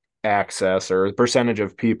access or a percentage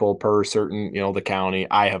of people per certain, the county.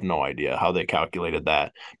 I have no idea how they calculated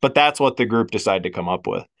that, but that's what the group decided to come up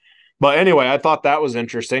with. But anyway, I thought that was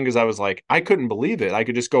interesting because I was like, I couldn't believe it. I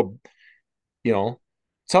could just go, you know,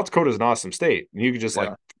 South Dakota is an awesome state. And you could just like,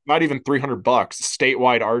 Yeah. not even $300,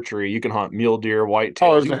 statewide archery. You can hunt mule deer, Oh,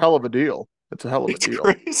 whitetail. it's a hell of a deal. It's a hell of a It's a deal.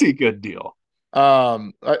 crazy good deal.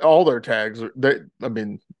 All their tags are they. I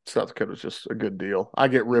mean, South Dakota's just a good deal. I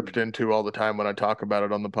get ripped into all the time when I talk about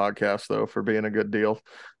it on the podcast, though, for being a good deal.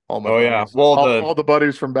 All my Oh yeah. buddies, Well, all the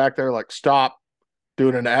buddies from back there, like, stop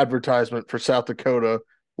doing an advertisement for South Dakota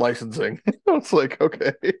licensing. It's like,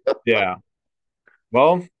 okay, yeah.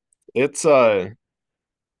 Well, it's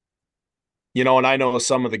and I know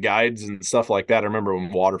some of the guides and stuff like that. I remember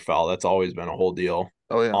when waterfowl, that's always been a whole deal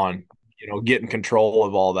oh yeah, on, getting control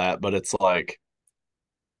of all that. But it's like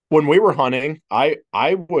when we were hunting, I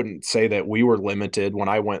wouldn't say that we were limited when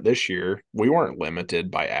I went this year. We weren't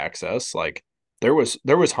limited by access. Like there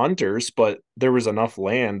was hunters, but there was enough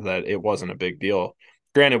land that it wasn't a big deal.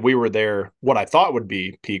 Granted, we were there what I thought would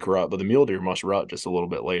be peak rut, but the mule deer must rut just a little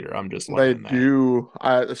bit later. I'm just They learning that. do,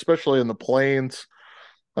 especially in the plains.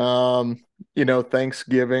 Um,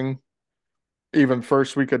 Thanksgiving, even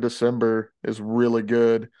first week of December is really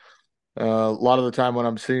good. A lot of the time when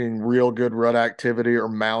I'm seeing real good rut activity or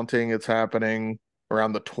mounting, it's happening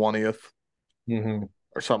around the 20th Mm-hmm.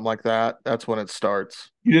 or something like that. That's when it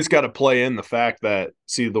starts. You just got to play in the fact that,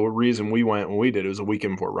 see, the reason we went when we did it was a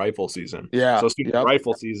weekend before rifle season. Yeah. So as soon as Yep.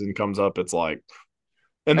 rifle season comes up, it's like,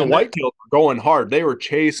 and the And that, whitetails were going hard. They were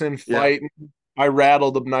chasing, yeah. fighting. I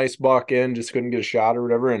rattled a nice buck in, just couldn't get a shot or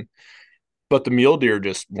whatever. But the mule deer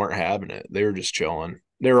just weren't having it. They were just chilling.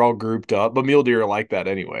 They were all grouped up. But mule deer are like that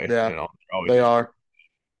anyway. Yeah. They're always They just. are.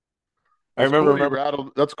 I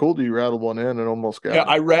remember. That's cool that you rattled one in and almost Yeah, got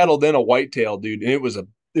it. I rattled in a whitetail, dude, and it was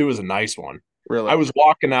a nice one. Really. I was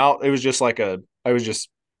walking out. It was just like I was just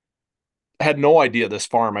had no idea this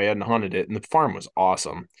farm. I hadn't hunted it, and the farm was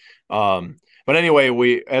awesome. But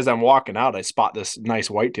anyway, as I'm walking out, I spot this nice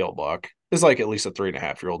whitetail buck. It's like at least a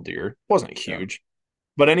 3.5-year-old deer. Wasn't Yeah. huge,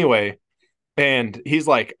 but anyway, and he's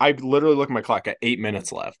like, I literally look at my clock at 8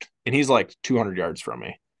 minutes left, and he's like 200 yards from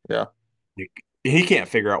me. Yeah. He can't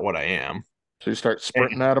figure out what I am. So you start And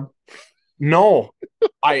sprinting at them. no,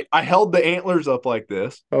 I held the antlers up like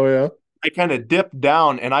this. Oh yeah. I kind of dipped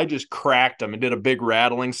down and I just cracked him and did a big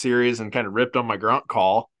rattling series and kind of ripped on my grunt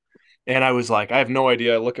call. And I was like, I have no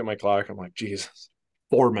idea. I look at my clock. I'm like, Jesus,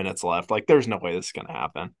 4 minutes left. Like, there's no way this is going to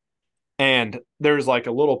happen. And there's like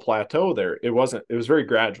a little plateau there. It was very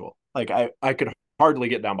gradual. Like, I could hardly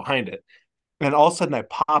get down behind it. And all of a sudden I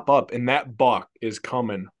pop up and that buck is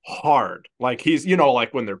coming hard. Like, he's,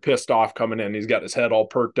 like when they're pissed off coming in, he's got his head all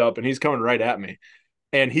perked up and he's coming right at me.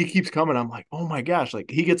 And he keeps coming. I'm like, oh my gosh,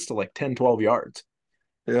 like he gets to like 10, 12 yards.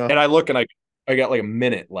 Yeah. And I look and I got like a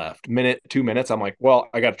minute left, minute, 2 minutes. I'm like, well,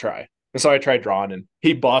 I got to try. And so I tried drawing and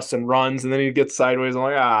he busts and runs and then he gets sideways. I'm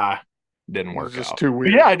like, didn't It was work just out. too But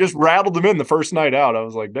weird. yeah, I just rattled him in the first night out. I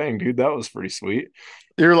was like, dang, dude, that was pretty sweet.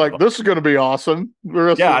 You're like, this is gonna be awesome. The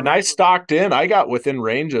rest Yeah, of and I stocked in. I got within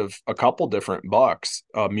range of a couple different bucks,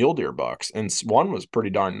 mule deer bucks, and one was pretty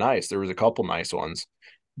darn nice. There was a couple nice ones,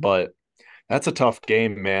 but that's a tough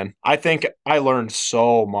game, man. I think I learned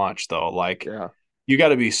so much though. Like yeah. you got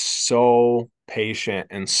to be so patient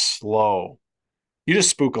and slow. You just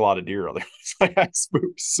spook a lot of deer. Otherwise, like I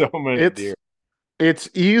spooked so many It's deer. it's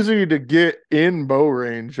easy to get in bow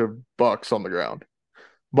range of bucks on the ground,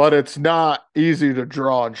 but it's not easy to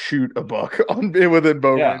draw and shoot a buck on within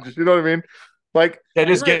bow Yeah, range. You know what I mean? Like yeah.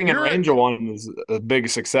 Just you're getting in you're range of one is a big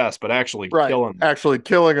success, but actually right. killing them. Actually,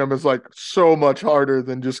 killing them is like so much harder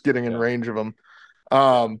than just getting in Yeah, range of them.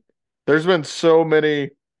 yeah. Um, there's been so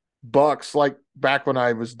many bucks, like back when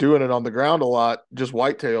I was doing it on the ground a lot, just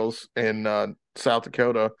whitetails in South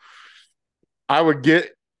Dakota. I would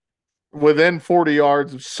get within 40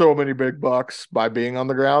 yards of so many big bucks by being on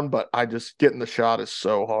the ground, but I just getting the shot is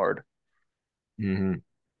so hard. Mm-hmm.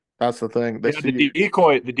 That's the thing. They Yeah, see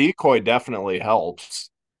you. the decoy definitely helps.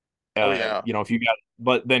 Oh yeah. If you got,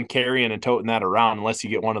 but then carrying and toting that around, unless you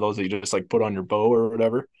get one of those that you just like put on your bow or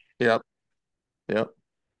whatever. Yep. Yep.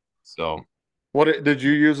 So Did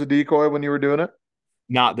you use a decoy when you were doing it?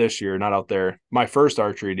 not this year, not out there. My first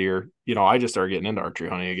archery deer, I just started getting into archery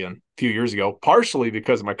hunting again a few years ago, partially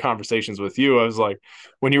because of my conversations with you. I was like,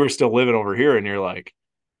 when you were still living over here, and you're like,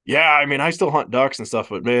 yeah, I mean, I still hunt ducks and stuff,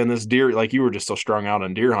 but man, this deer, like you were just so strung out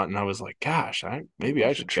on deer hunting. I was like, gosh, maybe I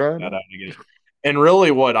I should should check try that it. out again. And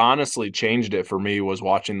really, what honestly changed it for me was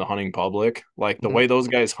watching the hunting public, like the Mhm. way those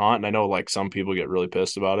guys hunt. And I know like some people get really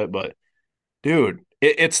pissed about it, but dude,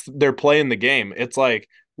 it's they're playing the game. It's like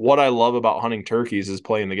what I love about hunting turkeys is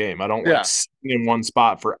playing the game. I don't like Yeah. sitting in one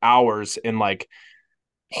spot for hours and like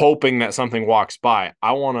hoping that something walks by.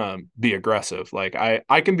 I want to be aggressive. Like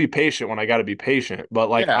I can be patient when I got to be patient, but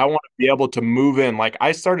like Yeah. I want to be able to move in. Like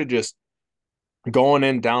I started just going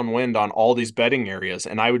in downwind on all these bedding areas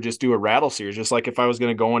and I would just do a rattle series just like if I was going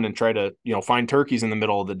to go in and try to, find turkeys in the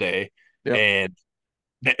middle of the day. Yep. And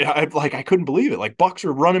I couldn't believe it. Like bucks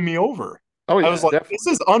are running me over. Oh I yeah, was like, this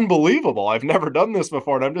definitely. is unbelievable. I've never done this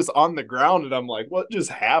before. And I'm just on the ground and I'm like, what just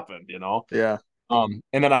happened? Yeah. And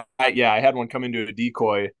then I had one come into a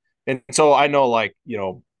decoy. And so I know like,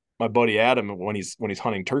 my buddy Adam, when he's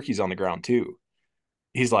hunting turkeys on the ground too,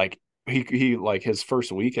 he's like, he like his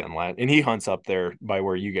first weekend lad, and he hunts up there by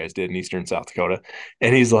where you guys did in eastern South Dakota.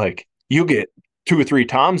 And he's like, you get two or three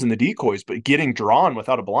toms in the decoys, but getting drawn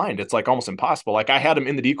without a blind, it's like almost impossible. Like I had him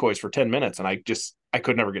in the decoys for 10 minutes and I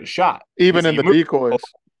could never get a shot. Even He's in like, the you move. decoys.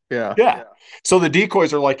 Yeah. Yeah. So the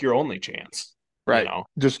decoys are like your only chance. you Right. know.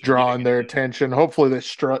 Just You're getting drawing their attention. Hopefully they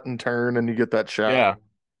strut and turn and you get that shot. yeah.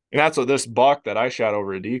 And that's what this buck that I shot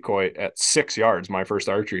over a decoy at 6 yards, my first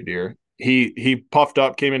archery deer. He puffed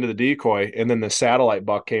up, came into the decoy, and then the satellite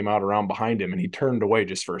buck came out around behind him and he turned away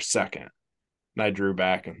just for a second. And I drew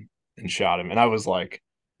back and shot him. And I was like,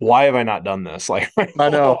 why have I not done this? Like I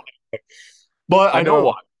know. but I I know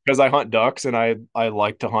why. know. Because I hunt ducks and I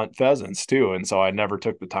like to hunt pheasants too. And so I never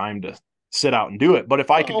took the time to sit out and do it. But if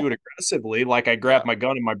I can do Well, it aggressively, like I yeah. grab my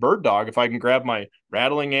gun and my bird dog, if I can grab my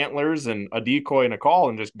rattling antlers and a decoy and a call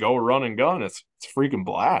and just go run and gun, it's a freaking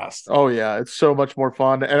blast. Oh yeah, it's so much more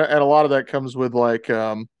fun. And a lot of that comes with like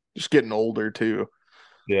just getting older too.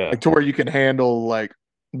 Yeah. Like to where you can handle like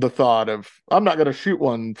the thought of I'm not gonna shoot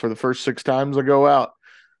one for the first 6 times I go out.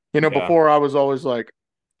 Yeah. Before I was always like,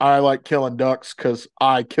 I like killing ducks because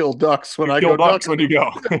I kill ducks when You I kill go duck ducks when you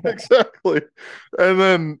go. exactly. And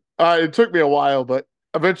then it took me a while, but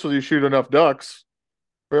eventually you shoot enough ducks.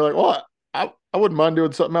 We're like, well, I wouldn't mind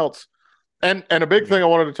doing something else. And a big thing I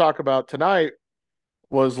wanted to talk about tonight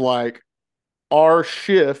was like our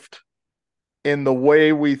shift in the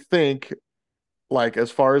way we think, like as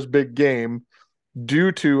far as big game,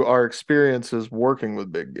 due to our experiences working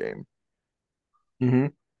with big game. Mm-hmm.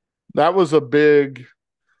 That was a big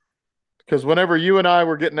because whenever you and I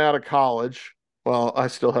were getting out of college, well, I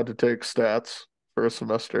still had to take stats for a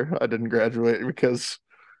semester. I didn't graduate because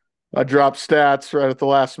I dropped stats right at the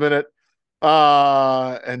last minute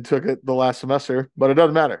and took it the last semester, but it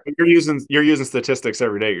doesn't matter. You're using statistics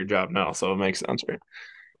every day at your job now, so it makes sense, right?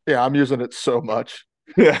 Yeah, I'm using it so much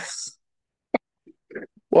Yeah.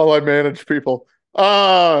 while I manage people.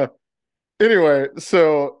 Uh anyway,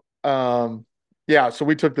 so yeah, so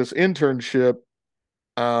we took this internship.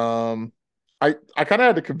 Um I kind of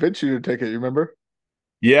had to convince you to take it, you remember?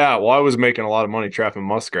 Yeah, well, I was making a lot of money trapping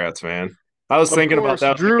muskrats, man. I was Of thinking about course,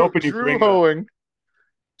 that. Like, hoping you Drew bring the Hoeing.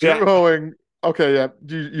 Drew yeah, Hoeing. Okay, yeah,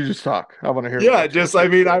 you just talk. I want to hear what you yeah. have to Just say. I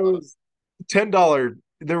mean, I was $10.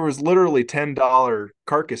 There was literally $10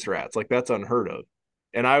 carcass rats. Like that's unheard of.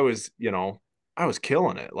 And I was, I was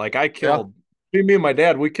killing it. Like I Yeah, killed me and my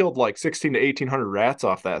dad. We killed like 16 to 1800 rats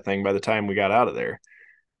off that thing by the time we got out of there.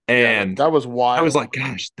 yeah, And that was I was wild. like,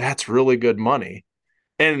 gosh, that's really good money.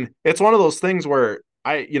 And it's one of those things where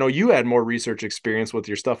you had more research experience with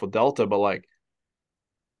your stuff with Delta, but like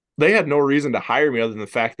they had no reason to hire me other than the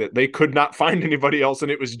fact that they could not find anybody else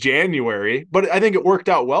and it was January. But I think it worked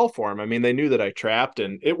out well for them. I mean, they knew that I trapped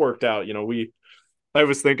and it worked out. I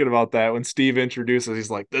was thinking about that when Steve introduces, he's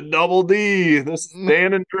like, the double D, this is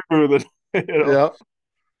Dan and Drew, Yeah,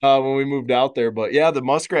 when we moved out there. But yeah, the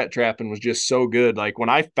muskrat trapping was just so good. Like when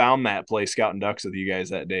I found that place scouting ducks with you guys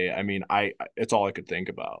that day, I mean, it's all I could think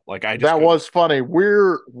about. Like I just that couldn't. was funny.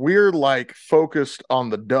 We're like focused on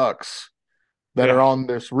the ducks that are Yeah. on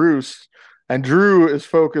this roost, and Drew is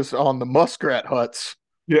focused on the muskrat huts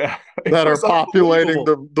Yeah. It that are was populating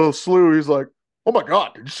unbelievable. the slough. He's like, "Oh my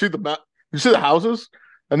God, did you see the map? Did you see the houses?"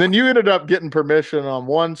 And then you ended up getting permission on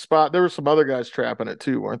one spot. There were some other guys trapping it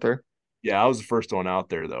too, weren't there? Yeah, I was the first one out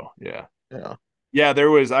there though. Yeah. Yeah, Yeah,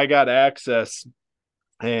 I got access.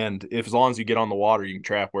 And if as long as you get on the water, you can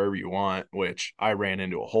trap wherever you want, which I ran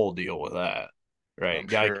into a whole deal with that. Right. I'm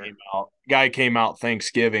Guy sure. came out guy came out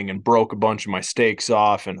Thanksgiving and broke a bunch of my stakes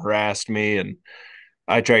off and harassed me. And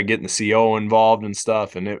I tried getting the CO involved and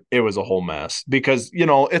stuff, and it was a whole mess. Because,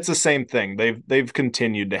 it's the same thing. They've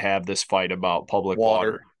continued to have this fight about public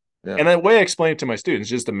water. Water. Yeah. And the way I explain it to my students,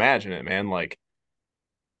 just imagine it, man. Like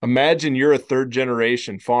imagine you're a third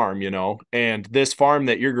generation farm, and this farm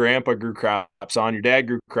that your grandpa grew crops on, your dad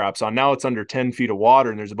grew crops on, now it's under 10 feet of water,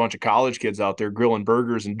 and there's a bunch of college kids out there grilling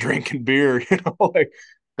burgers and drinking beer. Like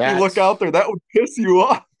you look That's out there, that would piss you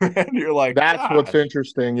off, man. You're like, That's what's gosh.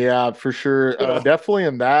 interesting. Yeah, for sure. Yeah. Definitely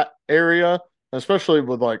in that area, especially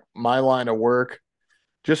with like my line of work,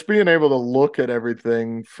 just being able to look at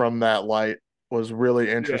everything from that light was really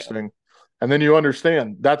Yeah. interesting. And then you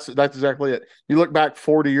understand that's exactly it. You look back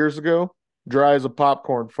 40 years ago, dry as a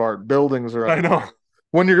popcorn fart, buildings are I know.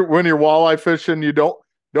 underneath. When you're walleye fishing, you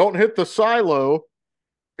don't hit the silo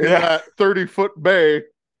in Yeah. that 30-foot bay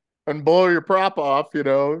and blow your prop off, that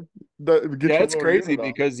get Yeah, your it's lower crazy unit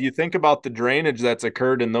off. because you think about the drainage that's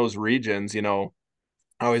occurred in those regions. I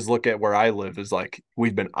always look at where I live as like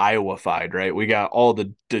we've been Iowa-fied, right? We got all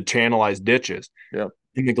the channelized ditches. Yeah.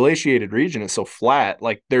 In the glaciated region, it's so flat,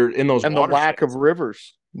 like they're in those And the lack of watersheds.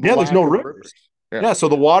 rivers. The Yeah, there's no lack of rivers. rivers. Yeah. Yeah, so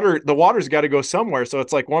the water's got to go somewhere. So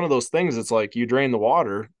it's like one of those things. It's like you drain the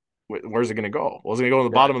water, where's it going to go? Well, it's going to go to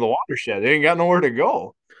the Yeah. bottom of the watershed. It ain't got nowhere to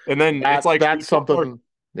go. And then it's That like that's something.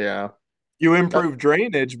 Yeah. you That, improve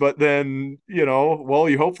drainage, but then, well,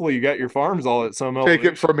 you hopefully you got your farms all at some take it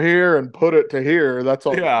elevation. from here and put it to here. That's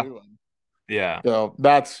all you're Yeah. doing. Yeah. So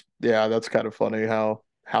that's yeah, that's kind of funny how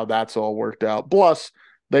that's all worked out. Plus,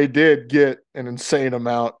 they did get an insane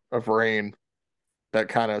amount of rain that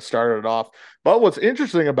kind of started it off. But what's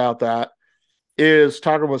interesting about that is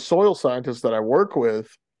talking with soil scientists that I work with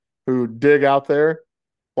who dig out there,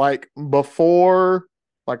 like before,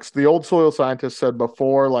 like the old soil scientists said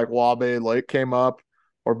before, like Wabae Lake came up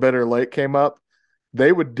or Bitter Lake came up,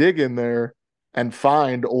 they would dig in there and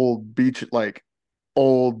find old beach, like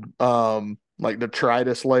old, like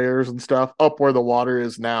detritus layers and stuff up where the water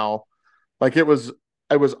is now. Like it was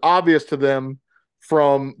obvious to them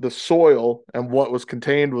from the soil and what was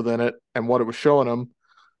contained within it and what it was showing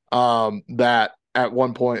them, that at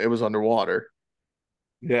one point it was underwater.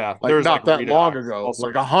 Yeah. Like There's like not that long redox, ago, all like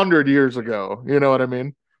sorts. 100 years ago. You know what I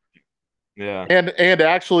mean? Yeah. And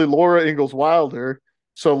actually Laura Ingalls Wilder.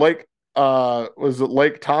 So Lake was it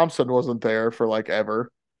Lake Thompson wasn't there for like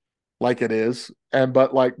ever, like it is. And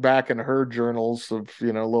but like back in her journals of,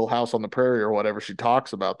 Little House on the Prairie or whatever, she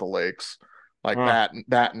talks about the lakes like Huh.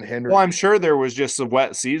 that and Well, Henry. I'm sure there was just some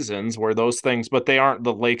wet seasons where those things, but they aren't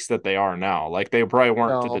the lakes that they are now. Like they probably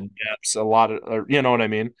weren't to the No. depths a lot of, or, you know what I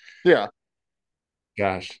mean? Yeah.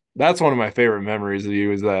 Gosh, that's one of my favorite memories of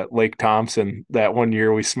you is that Lake Thompson. That one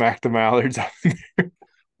year we smacked the mallards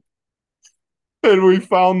and we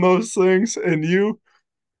found those things. And you,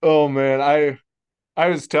 oh man, I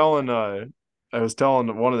was telling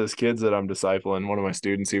one of those kids that I'm discipling, one of my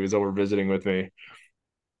students. He was over visiting with me,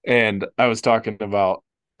 and I was talking about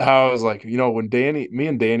how I was like, when me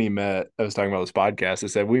and Danny met, I was talking about this podcast. I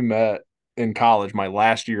said we met in college, my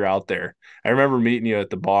last year out there. I remember meeting you at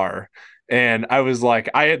the bar, and I was like,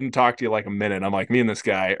 I hadn't talked to you like a minute. I'm like, me and this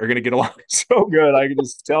guy are gonna get along so good. I could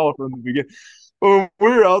just tell from the beginning. When we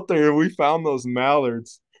were out there, we found those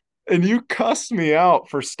mallards. And you cussed me out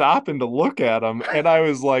for stopping to look at them. And I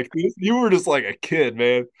was like, you were just like a kid,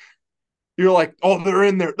 man. You're like, oh, they're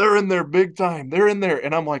in there. They're in there big time. They're in there.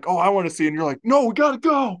 And I'm like, oh, I want to see. And you're like, no, we got to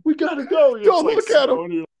go. We got to go. It's Don't like, look at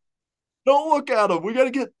him. don't look at them. We got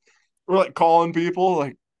to get, we're like calling people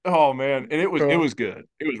like, oh man. And it Uh, was good.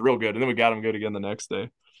 It was real good. And then we got them good again the next day.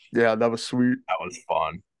 yeah, that was sweet. That was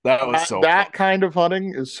fun. That was That so fun. that kind of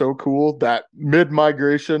hunting is so cool. That mid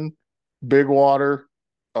migration, big water.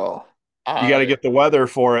 Oh, You got to I get the weather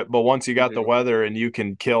for it. But once you you got the do. weather and you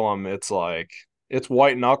can kill them, it's like, it's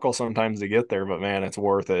white knuckle sometimes to get there, but man, it's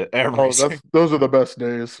worth it every Oh, single. those are the best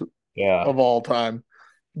days Yeah. of all time.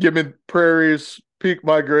 Give me prairies, peak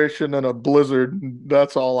migration, and a blizzard.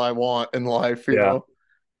 That's all I want in life. Yeah.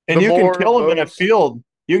 The And you can more of kill them in a those, field.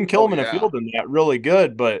 You can kill oh them in a yeah. field in that really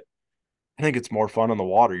good, but I think it's more fun on the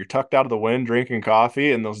water. You're tucked out of the wind, drinking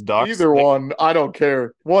coffee, and those ducks, Either one, I don't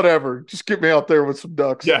care. Whatever. Just get me out there with some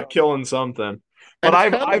ducks. yeah, killing something. And But it's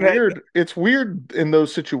I've kind of I've had weird. It's weird in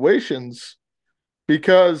those situations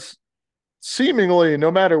because seemingly no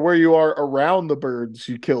matter where you are around the birds,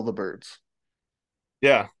 you kill the birds.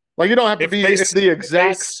 yeah. Like you don't have to If be they in the if they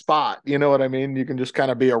exact spot. You know what I mean? You can just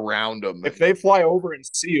kind of be around them. if And they fly over and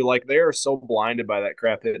see you, like they are so blinded by that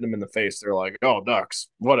crap hitting them in the face, they're like, "Oh, ducks,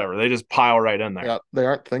 whatever." They just pile right in there. yeah, they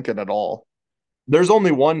aren't thinking at all. There's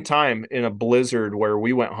only one time in a blizzard where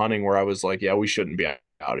we went hunting where I was like, "Yeah, we shouldn't be out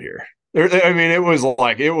of here." I mean, it was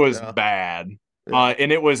like it was Yeah, bad. yeah.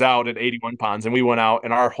 And it was out at 81 ponds, and we went out,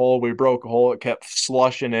 and our hole, we broke a hole. It kept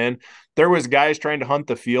slushing in. There was guys trying to hunt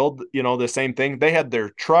the field, the same thing. They had their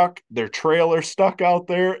truck, their trailer stuck out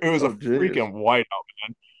there. It was a Oh, geez. freaking whiteout,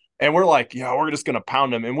 man. And we're like, yeah, we're just gonna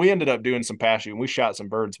pound them. And we ended up doing some pass shooting. We shot some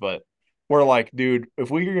birds, but we're like, dude,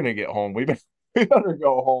 if we're gonna get home, we better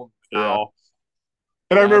go home Yeah. now.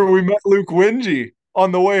 And I Yeah. remember we met Luke Wingy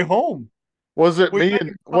on the way home. Was it We me met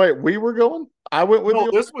and wait, we were going? I went with No,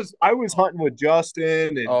 you? this was I was Oh, hunting with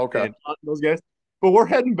Justin oh, and okay. and hunting those guys, but we're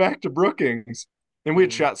heading back to Brookings, and we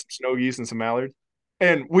had Mhm. shot some snow geese and some mallards,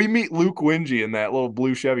 and we meet Luke Wingy in that little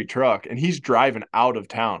blue Chevy truck, and he's driving out of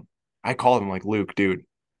town. I called him like, Luke, dude,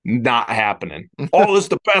 not happening. Oh, this is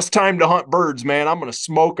the best time to hunt birds, man. I'm gonna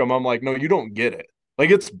smoke them. I'm like, no, you don't get it.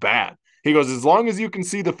 Like it's bad. He goes, as long as you can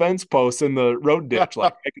see the fence posts in the road ditch,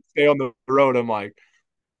 like I can stay on the road. I'm like,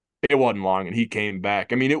 it wasn't long, and he came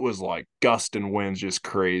back. I mean, it was like gust and winds, just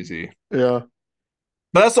crazy. Yeah.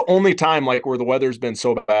 But that's the only time like where the weather's been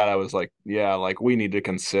so bad. I was like, yeah, like we need to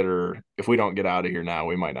consider if we don't get out of here now,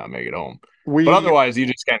 we might not make it home. But We otherwise, you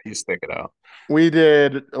just can't stick it out. we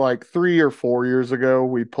did like 3 or 4 years ago,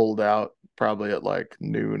 we pulled out probably at like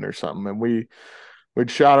noon or something, and we'd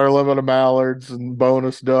shot our limit of mallards and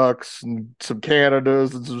bonus ducks and some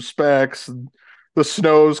Canadas and some specks and the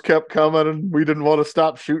snows kept coming and we didn't want to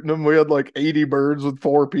stop shooting them. We had like 80 birds with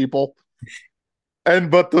 4 people.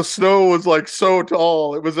 And but the snow was like so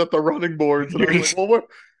tall, it was at the running boards, and I You're was like, just "Well, what?"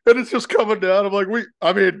 And it's just coming down. I'm like,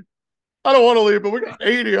 I mean, I don't want to leave, but we got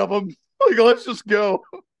 80 of them. Like, let's just go.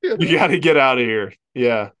 You you know? got to get out of here.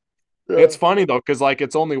 Yeah. Yeah. It's funny though, because like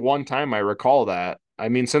it's only one time I recall that. I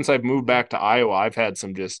mean, since I've moved Mhm. back to Iowa, I've had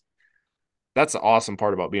some just that's the awesome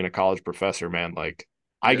part about being a college professor, man. Like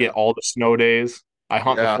I get Yeah. all the snow days. I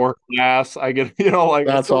hunt Yeah. before class. I get, like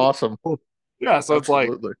it's That's so awesome. cool. Yeah. So it's like,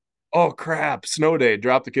 Absolutely. oh crap, snow day.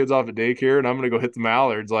 Drop the kids off at daycare and I'm gonna go hit the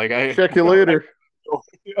mallards. Like Check you later.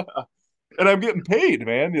 yeah. And I'm getting paid,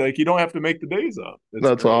 man. Like you don't have to make the days up. It's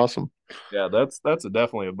That's great. awesome. Yeah, that's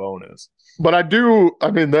definitely a bonus. But I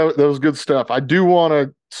mean, that was good stuff. I do want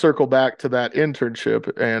to circle back to that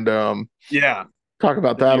internship and Yeah, talk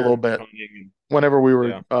about the that a deer little bit. hunting and Whenever we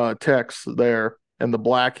were yeah, techs there in the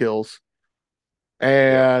Black Hills, yeah.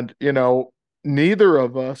 and neither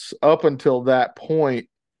of us up until that point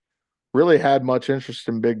really had much interest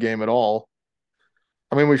in big game at all.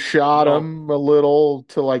 I mean, we shot No, them a little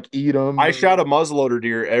to like eat them I or shot a muzzleloader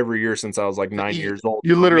deer every year since I was like to 9 eat. years old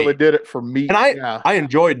You for literally me. did it for And meat. I Yeah, I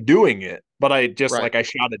enjoyed doing it, but I just right. like I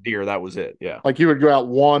shot a deer. That was it. Yeah. Like you would go out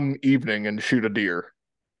one evening and shoot a deer,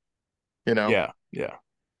 you know? Yeah. Yeah.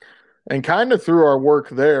 And kind of through our work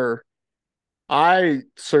there, I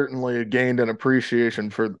certainly gained an appreciation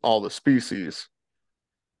for all the species.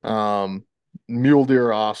 Um, Mule deer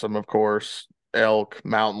are awesome, of course. Elk,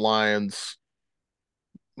 mountain lions.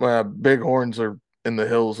 Bighorns are in the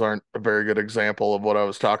hills aren't a very good example of what I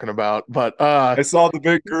was talking about, but I saw the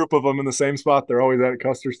big group of them in the same spot they're always at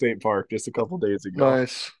Custer State Park just a couple days ago.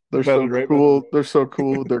 nice. They're I'm so headed right by the cool. road. They're so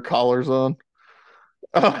cool with their collars on.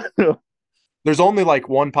 Uh, There's only like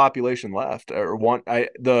one population left, or one.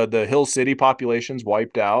 The Hill City population's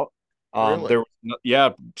wiped out. really? There, yeah.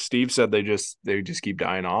 Steve said they just keep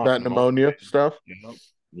dying off That in most pneumonia places. stuff? Yep.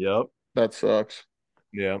 Yep. That sucks.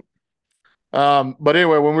 Yep. But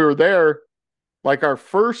anyway, when we were there, like our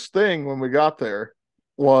first thing when we got there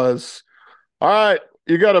was, all right,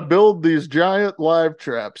 you got to build these giant live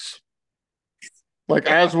traps. Like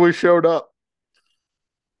as we showed up,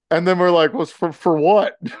 and then we're like, was for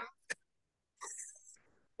what?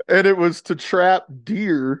 And it was to trap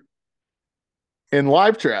deer in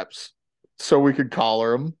live traps, so we could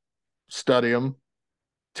collar them, study them,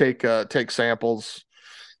 take samples,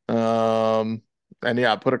 um, and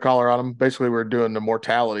yeah, put a collar on them. Basically, we are doing the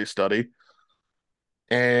mortality study,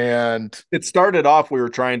 and It started off we were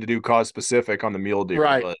trying to do cause specific on the mule deer,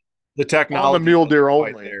 right but the on the technology mule wasn't deer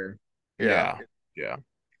quite only. there. Yeah, Yeah. Yeah.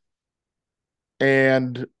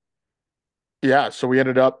 and yeah, so we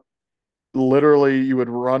ended up literally you would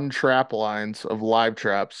run trap lines of live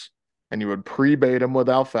traps, and you would pre-bait them with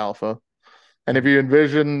alfalfa. And if Mhm. you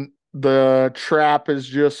envision the trap is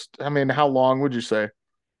just, I mean, how long would you say?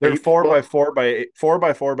 They're 8 foot, 4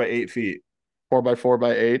 by 4 by 8 feet. 4 by 4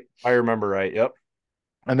 by 8. I remember right. Yep.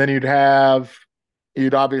 And then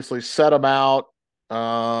you'd obviously set them out,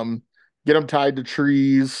 um, get them tied to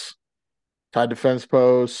trees, tied to fence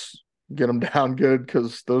posts, get them down good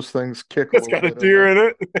because those things kick a It's little got a bit in deer there.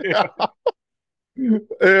 in it.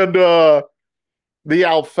 And the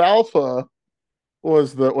alfalfa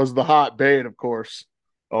was the hot bait, of course.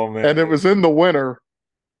 Oh And man. it was in the winter,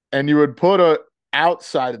 and you would put it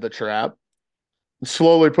outside of the trap,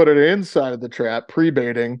 slowly put it inside of the trap,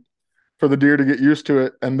 pre-baiting for the deer to get used to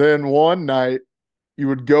it. And then one night you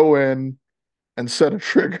would go in and set a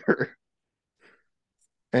trigger,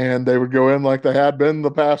 and they would go in like they had been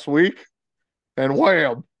the past week, and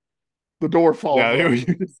wham, the door falls Yeah, off.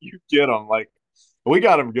 you get them. Like we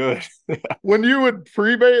got them good. When you would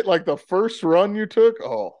pre-bait, like the first run you took,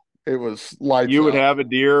 oh, it was lights You would out. have a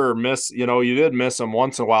deer or miss, you did miss them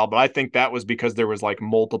once in a while, but I think that was because there was like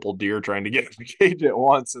multiple deer trying to get in the cage at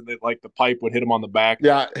once, and then like the pipe would hit them on the back.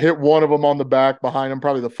 Yeah, hit one of them on the back behind him,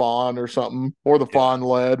 probably the fawn or something, or the Yeah, fawn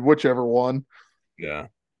led, whichever one. yeah,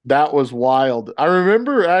 That was wild. I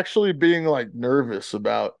remember actually being like nervous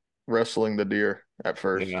about wrestling the deer at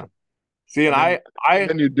first. yeah. See, and And then and I,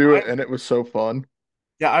 then you do I, it and it was so fun.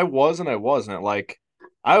 yeah, I was and I wasn't. Like,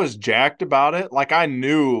 I was jacked about it. Like, I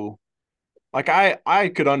knew, like, I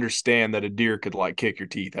could understand that a deer could like kick your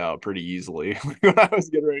teeth out pretty easily. When I was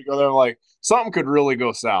getting ready to go there, I'm like, something could really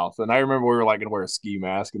go south. And I remember we were like gonna wear a ski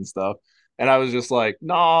mask and stuff, and I was just like,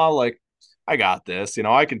 nah, like, I got this.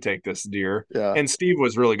 I can take this deer. Yeah. And Steve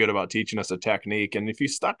was really good about teaching us a technique, and if you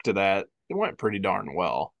stuck to that, it went pretty darn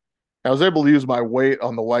well. I was able to use my weight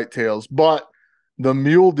on the whitetails, but the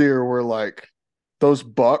mule deer were like those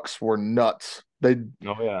bucks were nuts. They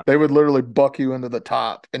Oh yeah. they would literally buck you into the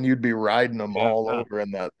top, and you'd be riding them Yeah. all Yeah. over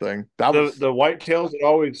in that thing. That The was the whitetails would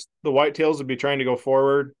always the whitetails would be trying to go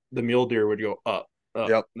forward. The mule deer would go up, up.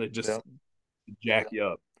 yep, They just yep, jack you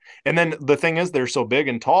up. And then the thing is, they're so big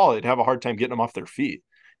and tall, they'd have a hard time getting them off their feet.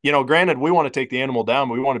 Granted, we want to take the animal down,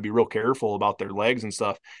 but we want to be real careful about their legs and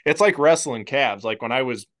stuff. It's like wrestling calves. Like when I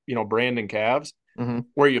was, branding calves, hmm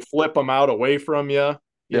where you flip them out away from you,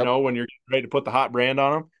 yep, when you're ready to put the hot brand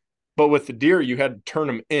on them. But with the deer, you had to turn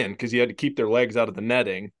them in because you had to keep their legs out of the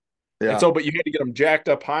netting. And yeah, so, but you had to get them jacked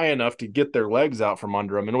up high enough to get their legs out from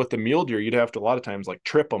under them. And with the mule deer, you'd have to a lot of times like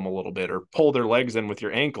trip them a little bit or pull their legs in with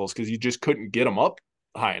your ankles because you just couldn't get them up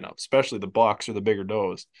high enough, especially the bucks or the bigger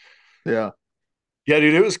does. yeah. Yeah,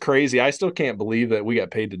 dude, it was crazy. I still can't believe that we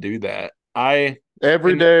got paid to do that.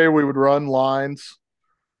 Every And, day we would run lines,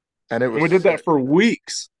 and it and was we did that sick. for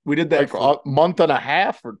weeks. We did that Like for a month and a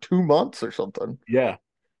half or 2 months or something. yeah,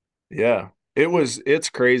 yeah. It's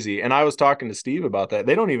crazy. And I was talking to Steve about that.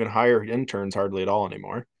 They don't even hire interns hardly at all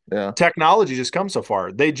anymore. Yeah. Technology just comes so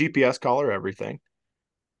far. They GPS color everything.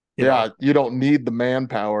 You Yeah. know, You don't need the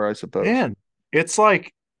manpower, I suppose. man, it's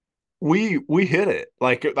like we hit it.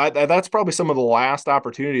 Like that's probably some of the last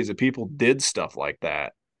opportunities that people did stuff like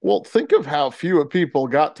that. Well, think of how few people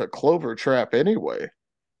got to clover trap anyway.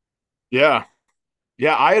 Yeah.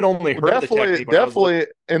 Yeah, I had only Well, heard the definitely, technique when I was looking.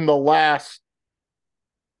 definitely in the last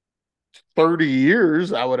 30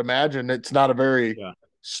 years, I would imagine it's not a very Yeah.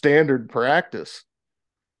 standard practice.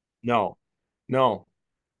 No. No.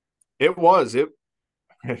 It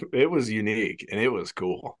it was unique and it was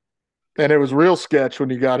cool. And it was real sketch when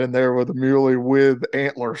you got in there with a muley with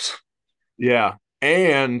antlers. Yeah.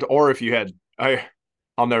 And or if you had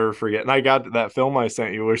I'll never forget. And I got that film I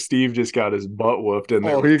sent you where Steve just got his butt whooped in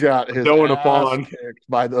there Oh, with he got his doing a ass fawn. kicked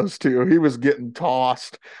by those two. He was getting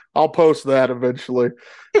tossed. I'll post that eventually.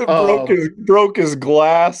 broke Um, his broke his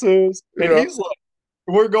glasses. And yeah, he's like,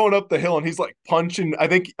 we're going up the hill and he's like punching. I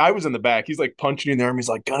think I was in the back. He's like punching in the arm. He's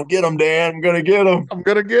like, gonna get him, Dan. I'm gonna get him. I'm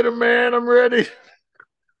gonna get him, man. I'm ready.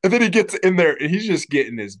 And then he gets in there and he's just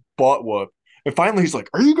getting his butt whooped. And finally he's like,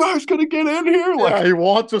 are you guys gonna get in here? Yeah, Like, he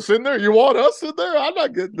wants us in there. You want us in there? I'm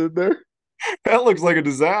not getting in there. that looks like a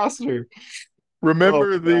disaster. Oh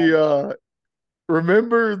Remember my God.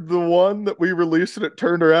 remember the one that we released and it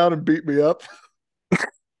turned around and beat me up?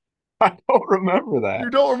 I don't remember You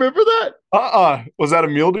that. don't remember that? Was that a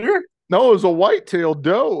mule deer? No, it was a white-tailed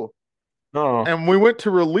doe. No. And we went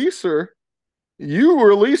to release her. You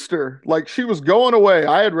released her like she was going away.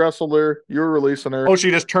 I had wrestled her. You were releasing her. Oh, she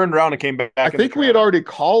just turned around and came I back in the think we had trap. already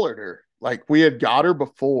collared her. Like we had got her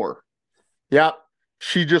before. Yeah.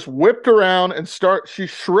 She just whipped around and she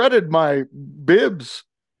shredded my bibs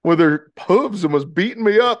with her hooves and was beating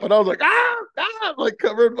me up. And I was like, like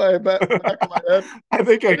covering my back of my head. I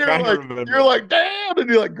think I And kind of remember you're like, that. damn. And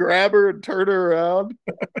you like grab her and turn her around.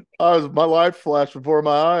 My life flashed before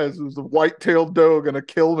my eyes. It was a white-tailed doe gonna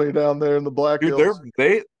kill me down there in the Black Dude, Hills.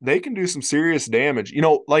 they can do some serious damage.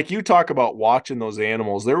 Like you talk about watching those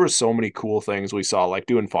animals, there were so many cool things we saw, like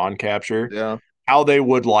doing fawn capture, Yeah. how they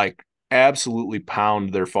would like absolutely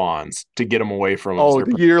pound their fawns to get them away from us. Oh,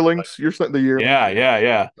 They're the yearlings. You're saying the yearlings. yeah, yeah,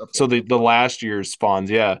 yeah. Stuff So like the last year's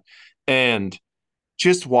fawns, yeah. And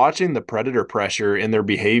just watching the predator pressure and their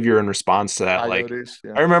behavior in response to that, like coyotes.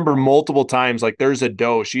 Yeah. I remember multiple times, like there's a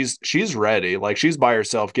doe, she's ready, like she's by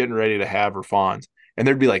herself, getting ready to have her fawns, and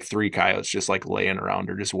there'd be like three coyotes just like laying around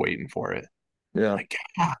her, just waiting for it. Yeah. Like,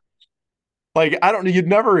 God. Like I don't, you'd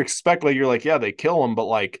never expect, like you're like, yeah, they kill them, but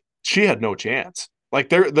like she had no chance. Like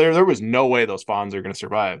there was no way those fawns are going to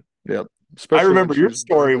survive. Yeah. I Especially when remember your she's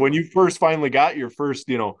story burning when them. you first finally got your first,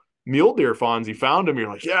 mule deer fawns. You found them. You're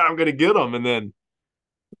like, yeah, I'm gonna get them, and then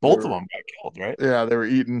They both of were, them got killed, right? yeah, they were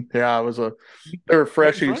eating. Yeah, they were Right in front of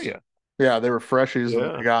freshies. you. Yeah, they were freshies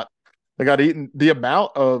and Yeah, they got eaten. The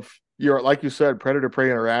amount of your, like you said, predator prey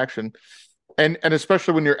interaction, and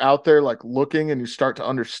especially when you're out there like looking and you start to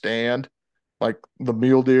understand like the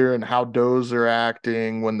mule deer and how does are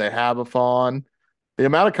acting when they have a fawn. The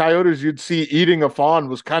amount of coyotes you'd see eating a fawn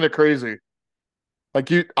was kind of crazy. Like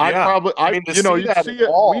yeah. I mean, to see you'd that at see it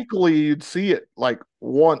all. weekly. You'd see it like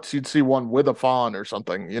once. You'd see one with a fawn or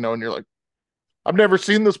something, and you're like, I've never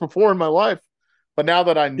seen this before in my life. But now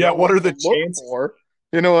that I Yeah, know what what are to the look chances? for,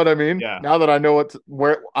 you know what I mean? Yeah, Now that I know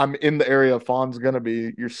where I'm in the area of fawn's gonna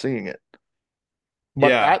be, you're seeing it. But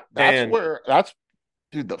yeah, that's and where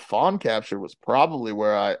dude, the fawn capture was probably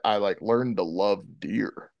where I like learned to love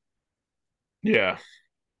deer yeah,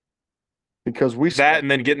 because we that, spent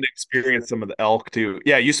and then getting to experience some of the elk too.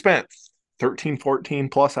 Yeah, you spent 13, 14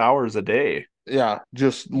 plus hours a day yeah,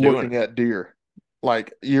 just doing looking at deer.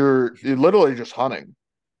 Like you're literally just hunting.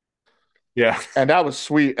 Yeah. And that was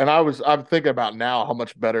sweet. And I'm thinking about now how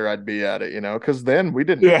much better I'd be at it, because then we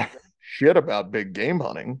didn't Yeah. know shit about big game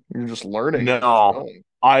hunting. You're just learning as you're No, going.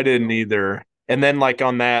 I didn't either. And then like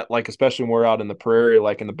on that, like especially when we're out in the prairie,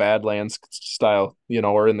 like in the Badlands style,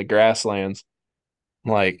 or in the grasslands,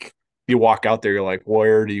 like you walk out there, you're like,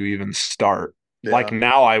 where do you even start? Like Yeah.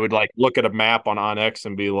 now I would like look at a map on Onyx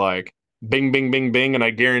and be like, bing, bing, bing, bing, and I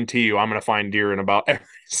guarantee you I'm gonna find deer in about every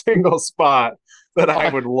single spot that I I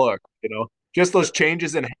would look. Just those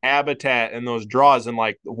changes in habitat and those draws and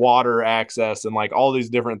like water access and like all these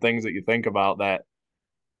different things that you think about that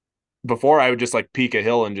before I would just like peek a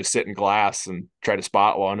hill and just sit in glass and try to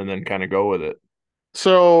spot one and then kind of go with it.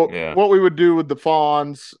 So Yeah. what we would do with the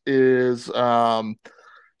fawns is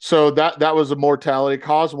so that was a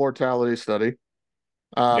cause mortality study,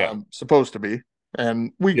 Yeah. supposed to be.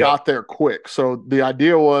 And we Yep. got there quick. So the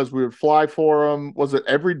idea was we would fly for them. Was it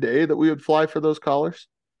every day that we would fly for those collars?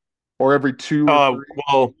 Or every 2 or 3?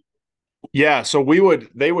 Well, yeah, so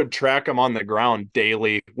they would track them on the ground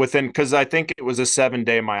daily within because I think it was a 7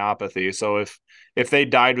 day myopathy. So if they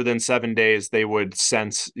died within 7 days, they would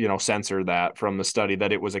censor that from the study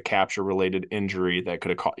that it was a capture related injury that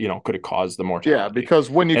could have caused the Yeah, mortality. because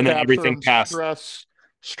when you And then capture everything them, past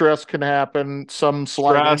stress can happen, some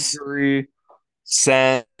slight stress, injury.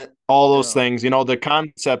 scent, all those Yeah, things. The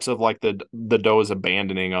concepts of like the does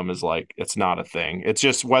abandoning them is like it's not a thing. It's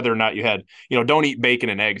just whether or not you had, don't eat bacon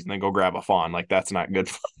and eggs and then go grab a fawn. Like that's not good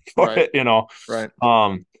for right, it. right.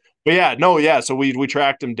 But yeah, no, yeah. So we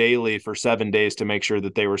tracked them daily for 7 days to make sure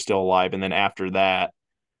that they were still alive, and then after that,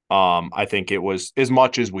 I think it was as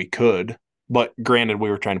much as we could. But granted, we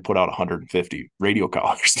were trying to put out 150 radio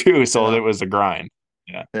collars too, so Yeah, it was a grind.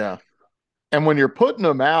 Yeah, yeah. And when you're putting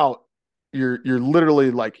them out, you're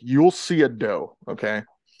literally like you'll see a doe, okay?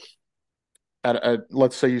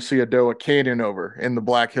 Let's say you see a doe a canyon over in the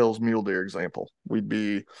Black Hills mule deer example. We'd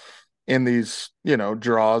be in these,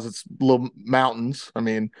 draws. It's little mountains. I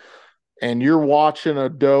mean, and you're watching a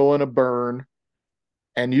doe in a burn,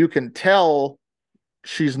 and you can tell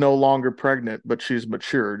she's no longer pregnant, but she's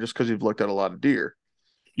mature just because you've looked at a lot of deer.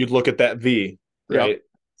 you'd look at that V, Yep. right?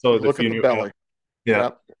 So You look if at you the knew, yeah, belly. yeah,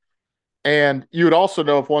 Yep. And you would also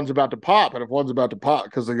know if one's about to pop, and if one's about to pop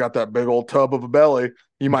because they got that big old tub of a belly,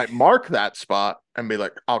 you might mark that spot and be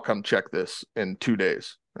like, I'll come check this in 2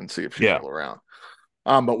 days and see if she's yeah, still around.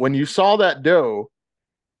 But when you saw that doe,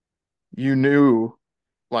 you knew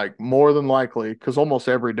like more than likely, because almost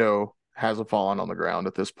every doe has a fawn on the ground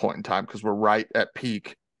at this point in time, because we're right at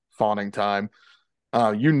peak fawning time.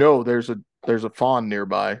 There's a fawn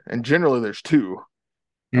nearby, and generally there's two.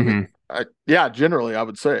 I mean, hmm yeah, generally I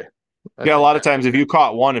would say. I yeah. A think lot of that, times, if you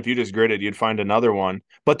caught one, if you just gridded, you'd find another one.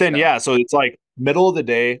 But then, yeah, yeah, so it's like middle of the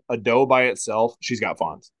day, a doe by itself, she's got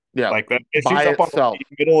fawns. yeah, Like that, if by she's up on the itself.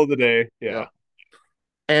 middle of the day, yeah, Yeah.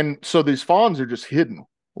 And so these fawns are just hidden.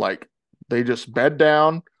 Like they just bed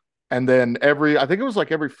down, and then I think it was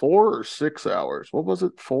like every 4 or 6 hours. What was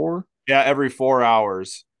it? 4? yeah. Every 4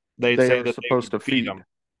 hours, they'd They say are that they supposed would to feed feed, them.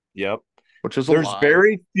 Yep. which is a There's lie.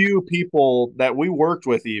 very few people that we worked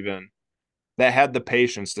with even that had the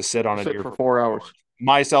patience to sit on a Sit deer for for 4 hours. 4 hours,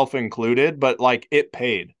 myself included. But like it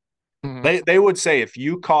paid. Mm-hmm. They would say if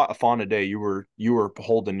you caught a fawn a day, you were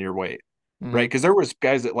holding your weight, right? Mm-hmm. Because there was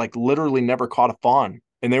guys that like literally never caught a fawn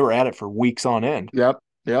and they were at it for weeks on end. Yep.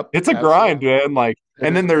 Yep. It's a grind, Absolutely. man. Like, It and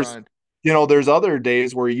is then a there's grind. there's other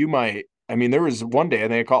days where you might. I mean, there was one day I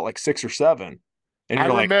think I caught like 6 or 7, and I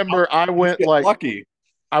you're like, oh, remember I you just went get like lucky.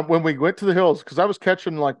 when we went to the hills, because I was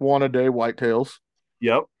catching like one a day whitetails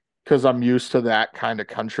Yep, because I'm used to that kind of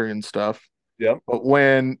country and stuff. yep. But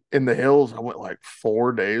when in the hills, I went like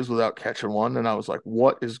 4 days without catching one, and I was like,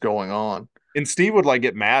 "What is going on?" And Steve would like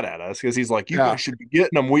get mad at us because he's like, "You Yeah, guys should be getting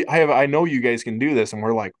them. I know you guys can do this." And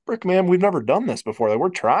we're like, "Frick, man, we've never done this before. Like, we're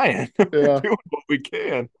trying. We're yeah. doing what we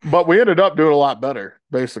can." But we ended up doing a lot better,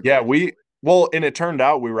 Yeah, basically. well, and it turned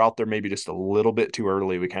out we were out there maybe just a little bit too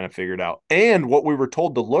early. We kind of figured out, and what we were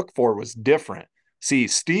told to look for was different. See,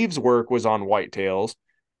 Steve's work was on whitetails.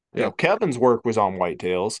 Yep, Kevin's work was on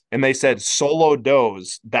whitetails, and they yep. said solo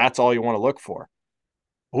does. That's all you want to look for.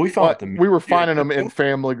 Well, we found But out the we were deer. finding them in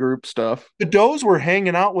family group stuff. The does were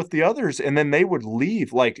hanging out with the others, and then they would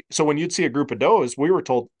leave. Like, so when you'd see a group of does, we were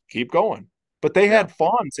told keep going, but they Yeah, had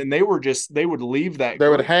fawns, and they would leave that they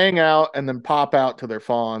would group. hang out and then pop out to their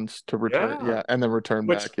fawns to return. Yeah, Yeah, and then return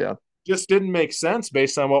which back. Yeah, just didn't make sense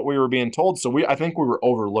based on what we were being told. So I think we were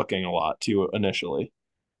overlooking a lot too initially.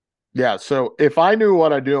 yeah. So if I knew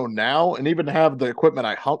what I do now, and even have the equipment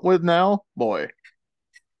I hunt with now, boy,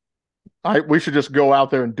 we should just go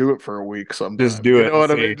out there and do it for a week Just sometime. do You it know and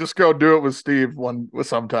what I mean? see. Just go do it with Steve one with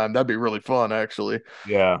sometime. That'd be really fun, actually.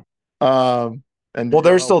 Yeah. Um, and Well, you know,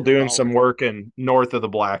 they're help still your doing some college. work in north of the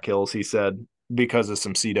Black Hills, he said, because of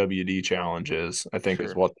some CWD challenges, I think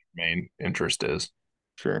is Sure, what their main interest is.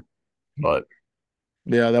 sure. But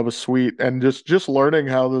Yeah, that was sweet. And just learning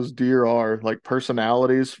how those deer are, like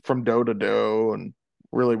personalities from doe to doe, and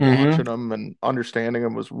really Mhm. watching them and understanding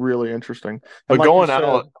them was really interesting. And But like you going said,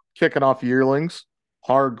 out, kicking off yearlings,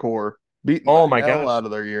 hardcore, beating the oh my hell gosh, out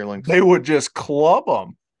of their yearlings. they would just club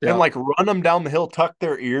them and Yeah. like run them down the hill, tuck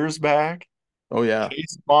their ears back, Oh yeah.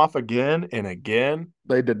 chase them off again and again.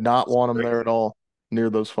 They did not It's want them there at crazy. all near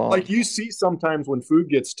those Like fawns. you see sometimes when food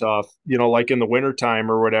gets tough, like in the wintertime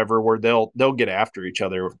or whatever, where they'll get after each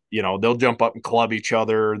other, they'll jump up and club each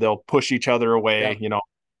other, they'll push each other Yeah. away,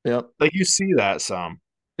 Yep. like you see that some.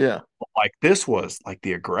 Yeah. Like this was like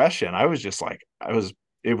the aggression. I was just like,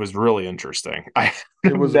 it was really interesting. I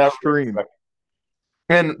It was never extreme. expected.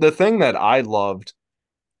 And the thing that I loved,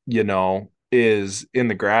 is in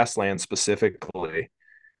the grassland specifically,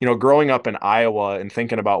 growing up in Iowa and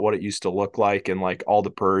thinking about what it used to look like and like all the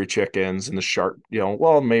prairie chickens and the sharp,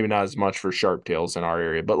 well, maybe not as much for sharp tails in our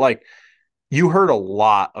area, but like you heard a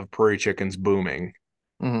lot of prairie chickens booming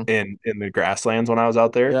Hmm. in the grasslands when I was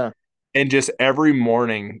out there. Yeah. And just every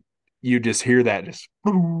morning you just hear that just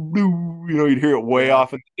you'd hear it way Yeah.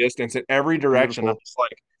 off in the distance in every It's direction. I'm beautiful. just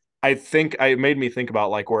like, I think it made me think about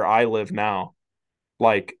like where I live now.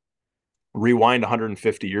 Like rewind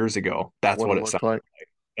 150 years ago. That's What it what it looked sounded. like.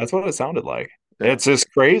 That's what it sounded like. Yeah. It's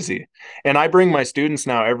just crazy. And I bring my students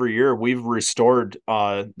now every year. We've restored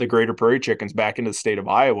the greater prairie chickens back into the state of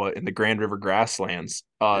Iowa in the Grand River grasslands,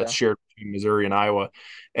 Yeah. shared between Missouri and Iowa.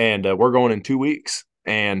 And we're going in 2 weeks.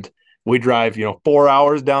 And we drive, 4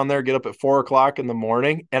 hours down there, get up at 4 o'clock in the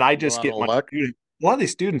morning. And I Go just out get of my luck. students, a lot of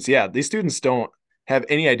these students, yeah, these students don't have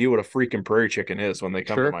any idea what a freaking prairie chicken is when they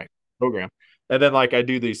come to Sure. my program. And then like I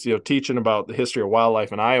do these, teaching about the history of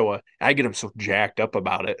wildlife in Iowa. I get them so jacked up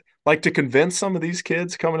about it. Like to convince some of these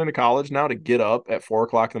kids coming into college now to get up at 4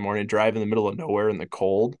 o'clock in the morning, drive in the middle of nowhere in the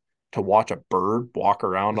cold to watch a bird walk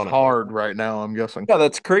around It's on a hill. hard right now, I'm guessing. Yeah,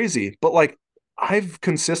 that's crazy. But like I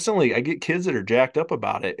get kids that are jacked up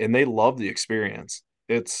about it and they love the experience.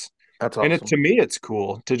 That's And it awesome. to me, it's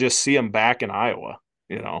cool to just see them back in Iowa,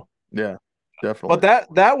 you know. Yeah, But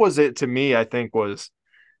definitely. that was it to me, I think was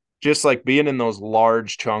just like being in those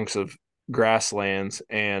large chunks of grasslands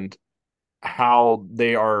and how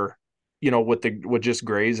they are, with just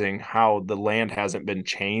grazing, how the land hasn't been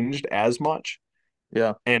changed as much,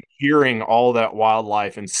 Yeah. and hearing all that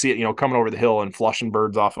wildlife and see it, coming over the hill and flushing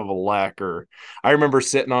birds off of a lek. Or I remember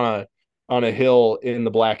sitting on a hill in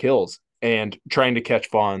the Black Hills and trying to catch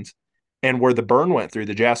fawns, and where the burn went through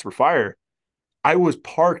the Jasper fire, I was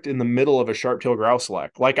parked in the middle of a sharp-tailed grouse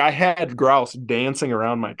lek. Like I had grouse dancing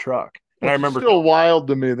around my truck. And I That's remember still wild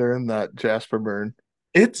to me they're in that Jasper burn.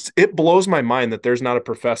 it blows my mind that there's not a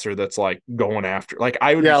professor that's like going after. Like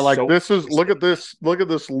I would be Yeah, like so this is interested. look at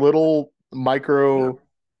this little Yeah. micro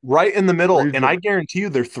Right in the middle. And I region. guarantee you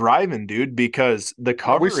they're thriving, dude, because the We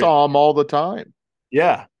cover is, saw them all the time.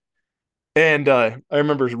 yeah. And I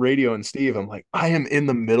remember radio and Steve, I'm like, I am in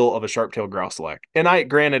the middle of a sharp-tailed grouse lek. And I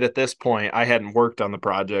granted at this point I hadn't worked on the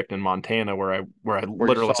project in Montana where I Where you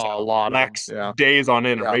literally saw a saw lot of them. leks Yeah. days on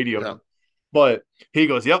end and Yeah. radioed Yeah. them. But he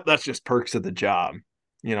goes, yep, that's just perks of the job.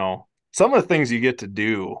 Some of the things you get to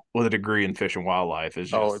do with a degree in fish and wildlife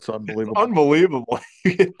is Oh, just, it's it's unbelievable. unbelievable.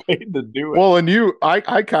 You get paid to do it. Well, and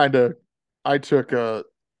I kind of, I took a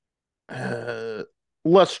uh,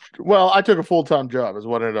 I took a full-time job is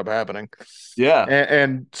what ended up happening, Yeah.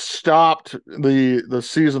 and stopped the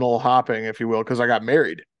seasonal hopping, if you will, because I got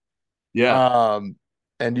married. Yeah. Um,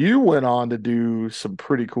 and you went on to do some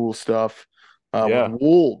pretty cool stuff, with Yeah.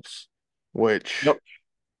 wolves, which Yep.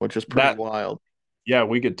 which is pretty That, wild. yeah,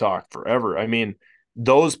 we could talk forever. I mean,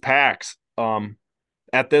 those packs,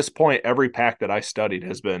 at this point, every pack that I studied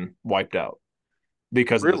has been wiped out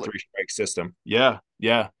because of the Really? three strike system. Yeah.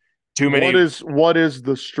 Yeah. Too What many. is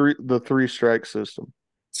the three strike system?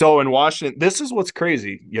 So in Washington, this is what's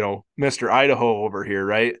crazy, Mr. Idaho over here,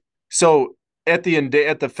 right? So at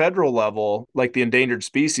the federal level, like the Endangered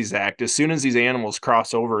Species Act, as soon as these animals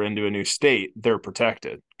cross over into a new state, they're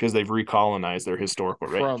protected because they've recolonized their historical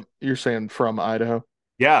range. From you're saying from Idaho,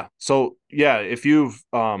 Yeah. So yeah, if you've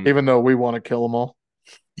even though we want to kill them all.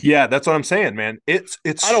 yeah, that's what I'm saying, man. It's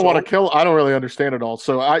I don't want to so kill. I don't really understand it all.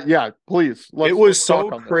 So yeah, please it let's was talk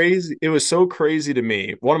so on this. crazy. It was so crazy to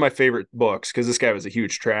me. One of my favorite books, because this guy was a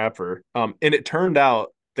huge trapper. And it turned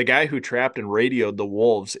out the guy who trapped and radioed the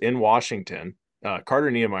wolves in Washington, Carter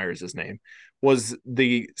Niemeyer is his name, was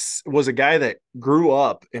a guy that grew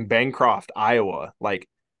up in Bancroft, Iowa, like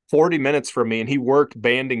 40 minutes from me, and he worked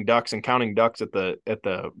banding ducks and counting ducks at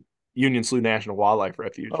the Union Slough National Wildlife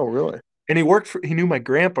Refuge. Oh, really? And he knew my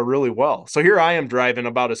grandpa really well. So here I am driving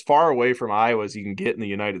about as far away from Iowa as you can get in the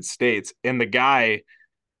United States. And the guy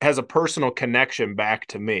has a personal connection back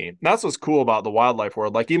to me. And that's what's cool about the wildlife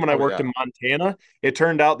world. Like even when I Oh, worked yeah. in Montana, it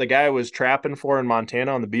turned out the guy I was trapping for in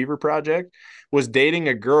Montana on the Beaver Project was dating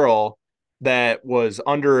a girl that was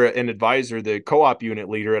under an advisor, the co-op unit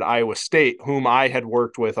leader at Iowa State, whom I had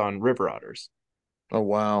worked with on river otters. Oh,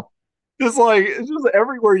 wow. It's just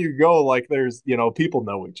everywhere you go, like there's, people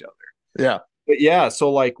know each other. Yeah. But yeah,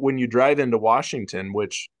 so like when you drive into Washington,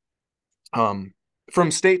 which um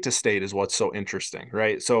from state to state is what's so interesting,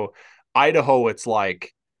 right? So Idaho, it's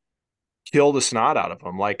like kill the snot out of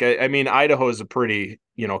them. Like I mean, Idaho is a pretty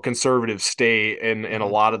conservative state in a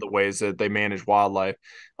Mhm. lot of the ways that they manage wildlife.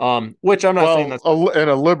 Which I'm not saying Well, that's in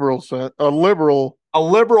a liberal sense, a liberal a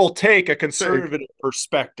liberal take, a take. conservative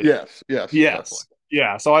perspective. Yes, yes, definitely. Yes.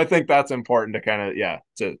 Yeah. So I think that's important to kind of, yeah.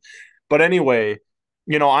 But anyway,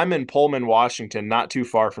 I'm in Pullman, Washington, not too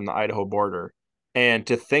far from the Idaho border. And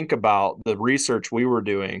to think about the research we were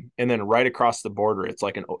doing, and then right across the border, it's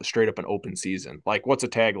like straight up an open season. Like, what's a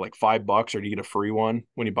tag? Like $5, or do you get a free one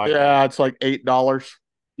when you buy? Yeah, it's like $8,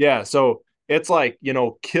 Yeah. So it's like, you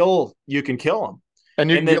can kill them. and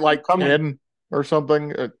you And can then get you like come in, 10 or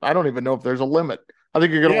something. I don't even know if there's a limit. I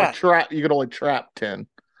think you can only yeah. trap. You can only trap 10.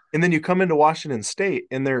 And then you come into Washington State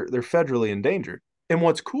and they're federally endangered. And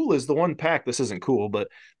what's cool is the one pack, this isn't cool, but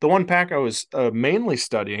the one pack I was mainly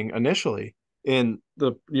studying initially in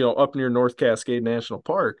the, up near North Cascade National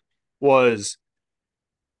Park was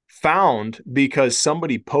found because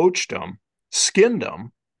somebody poached them, skinned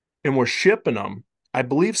them, and were shipping them, I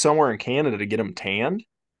believe, somewhere in Canada to get them tanned.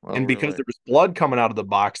 Oh, And because really? there was blood coming out of the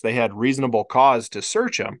box, they had reasonable cause to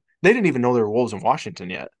search them. They didn't even know there were wolves in Washington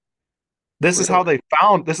yet. Really? This is how they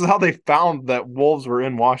found that wolves were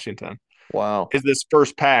in Washington. Wow. Is this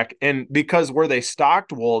first pack. And because where they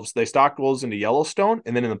stocked wolves into Yellowstone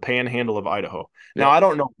and then in the panhandle of Idaho. Now Yeah, I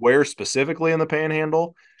don't know where specifically in the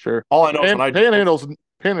panhandle. sure. All I know is when I drove,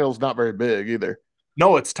 Panhandle's not very big either.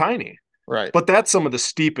 no, it's tiny. Right. But that's some of the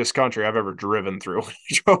steepest country I've ever driven through. When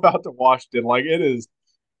I drove out to Washington, like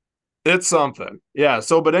it's something. Yeah.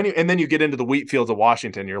 So, but and then you get into the wheat fields of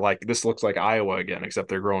Washington. You're like, this looks like Iowa again, except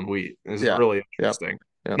they're growing wheat. This is Yeah. really Yep. interesting.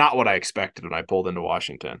 Yep. Not what I expected when I pulled into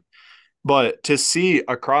Washington. But to see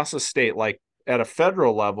across the state, like at a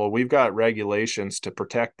federal level, we've got regulations to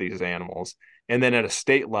protect these animals. And then at a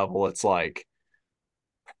state level, it's like,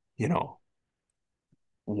 you know,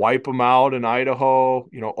 wipe them out in Idaho,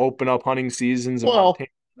 open up hunting seasons in Well, Montana,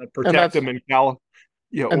 and protect them in we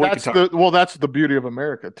could talk. that's the beauty of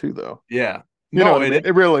America too, though. Yeah. You know No, what I mean?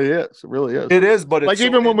 It really is. It really is. it is, but Like it's so,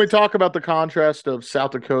 even when we talk about the contrast of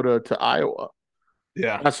South Dakota to Iowa,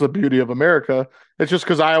 yeah. that's the beauty of America. It's just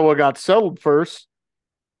because Iowa got settled first.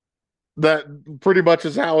 That pretty much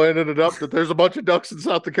is how it ended up. That there's a bunch of ducks in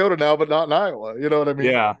South Dakota now, but not in Iowa. You know what I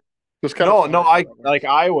mean? Yeah. Just kind of No, funny how I that like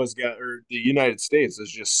works. Iowa's got, or the United States,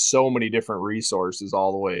 there's just so many different resources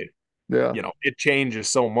all the way. Yeah. It changes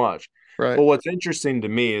so much. Right. But what's interesting to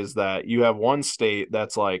me is that you have one state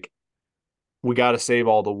that's like, we got to save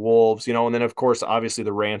all the wolves, and then of course, obviously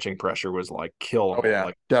the ranching pressure was like kill Oh them all, yeah.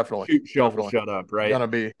 like Definitely. shoot, shovel, Definitely. shut up, right? Gonna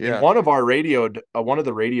be. And Yeah. one of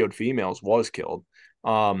the radioed females was killed.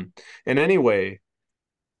 And anyway,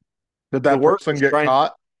 Did the that person workers get trying,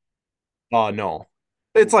 caught? no,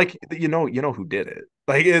 it's Ooh. like who did it.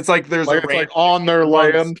 Like it's like there's a Like it's ranch like that on their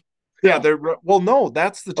runs. land. Yeah, Yeah. they're well, no,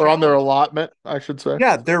 that's the Or on their challenge. allotment, I should say.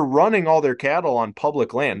 Yeah, they're running all their cattle on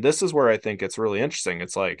public land. This is where I think it's really interesting.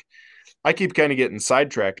 It's like I keep kind of getting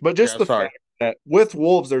sidetracked, but just Yeah. the Sorry. fact that with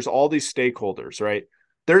wolves, there's all these stakeholders, right?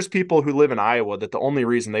 There's people who live in Iowa that the only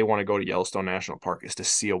reason they want to go to Yellowstone National Park is to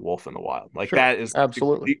see a wolf in the wild. Like Sure. that is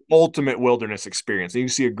Absolutely. the ultimate wilderness experience. And you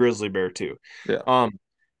can see a grizzly bear too. Yeah. Um,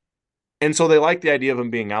 and so they like the idea of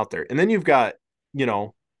them being out there. And then you've got, you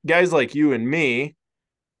know, guys like you and me,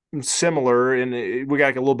 similar, and we got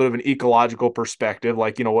like a little bit of an ecological perspective,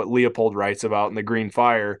 like, what Leopold writes about in The Green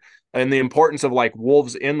Fire and the importance of like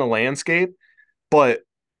wolves in the landscape. But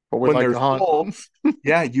But we when like to there's hunt. wolves,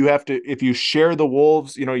 yeah, you have to, if you share the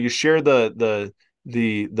wolves, you share the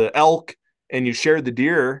elk and you share the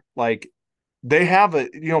deer, like they have a,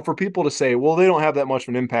 for people to say, well, they don't have that much of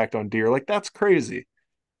an impact on deer, like that's crazy.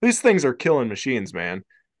 These things are killing machines, man.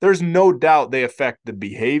 There's no doubt they affect the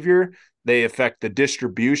behavior, they affect the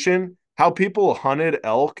distribution, how people hunted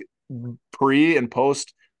elk pre and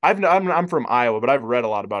post. I'm from Iowa, but I've read a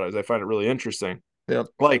lot about it. I find it really interesting. Yep.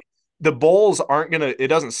 Like the bulls aren't gonna. It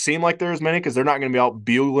doesn't seem like there's many because they're not gonna be out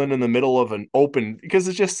bugling in the middle of an open because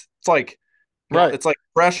it's like Right. it's like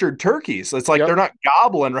pressured turkeys. It's like they're Yep. not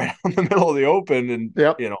gobbling right out in the middle of the open, and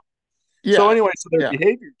Yep. So Yeah. anyway, so their Yeah.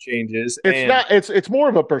 behavior changes, It's and not it's more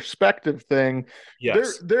of a perspective thing.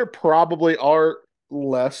 yes, There probably are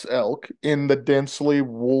less elk in the densely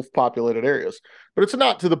wolf populated areas, but it's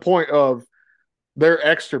not to the point of they're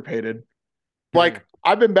extirpated. Mhm. Like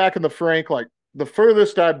I've been back in the Frank, like the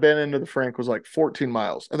furthest I've been into the Frank was like 14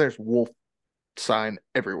 miles, and there's wolf sign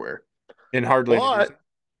everywhere. And hardly any deer. But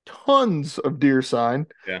tons of deer sign.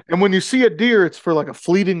 Yeah. And when you see a deer, it's for like a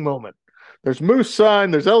fleeting moment. There's moose sign,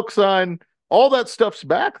 there's elk sign, all that stuff's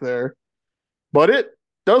back there, but it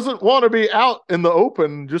doesn't want to be out in the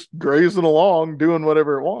open, just grazing along, doing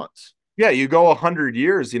whatever it wants. Yeah, you go 100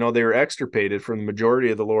 years, they were extirpated from the majority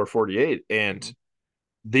of the lower 48, and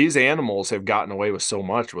these animals have gotten away with so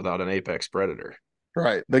much without an apex predator.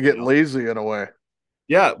 Right. They You get know? lazy in a way.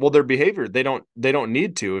 Yeah, well, their behavior, they don't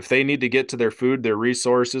need to. If they need to get to their food, their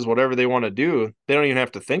resources, whatever they want to do, they don't even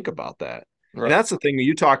have to think about that. And Right. that's the thing that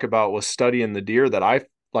you talk about with studying the deer that I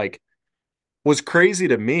like was crazy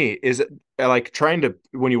to me is like trying to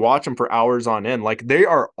when you watch them for hours on end, like they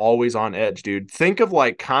are always on edge, dude. Think of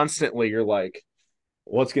like constantly you're like,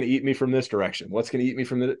 what's going to eat me from this direction? What's going to eat me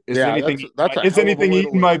from the Yeah, that's a is hell of a anything way to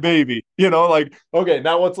eating live. my baby? Like, okay,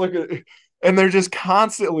 now what's looking and they're just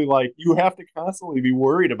constantly like you have to constantly be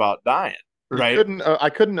worried about dying, right? I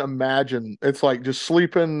couldn't imagine. It's like just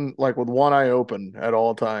sleeping like with one eye open at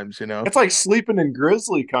all times, you know? It's like sleeping in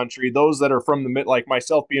grizzly country. Those that are from the mid, like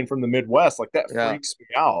myself being from the Midwest, like that Yeah. freaks me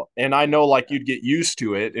out. And I know like you'd get used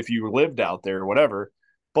to it if you lived out there or whatever.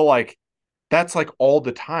 But like that's like all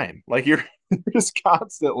the time. Like you're just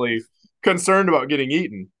constantly concerned about getting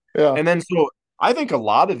eaten. Yeah. And then so I think a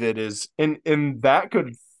lot of it is and that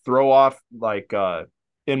could throw off like I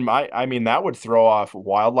mean that would throw off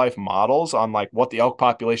wildlife models on like what the elk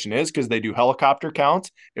population is because they do helicopter counts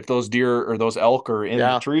if those deer or those elk are in the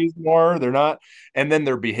Yeah. trees more, they're not. And then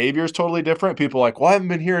their behavior is totally different. People are like, well, I haven't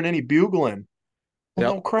been hearing any bugling. Well,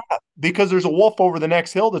 Yep. no crap, because there's a wolf over the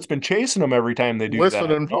next hill that's been chasing them every time they do that.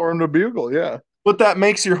 Listening for him to bugle. Yeah. But that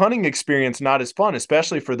makes your hunting experience not as fun,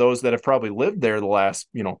 especially for those that have probably lived there the last,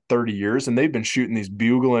 30 years and they've been shooting these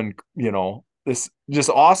bugling, this just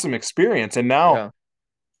awesome experience. And now, Yeah.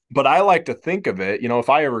 but I like to think of it, if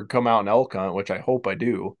I ever come out and elk hunt, which I hope I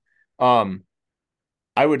do, um,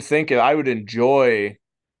 I would think I would enjoy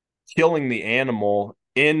killing the animal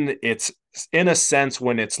in a sense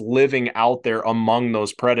when it's living out there among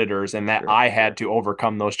those predators and that Sure. I had to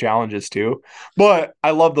overcome those challenges too. But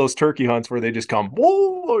I love those turkey hunts where they just come,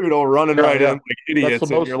 whoa, running Yeah. right in Yeah. like idiots.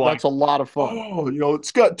 And you're like, That's a lot of fun. oh,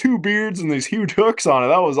 it's got two beards and these huge hooks on it.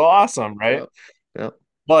 That was awesome, right? Yeah. Yeah.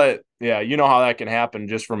 But yeah, you know how that can happen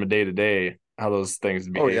just from a day to day, how those things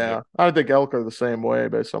Oh behave there. yeah. I think elk are the same way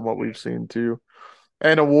based on what we've seen too.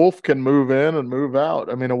 And a wolf can move in and move out.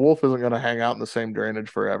 I mean, a wolf isn't going to hang out in the same drainage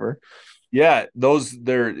forever. Yeah,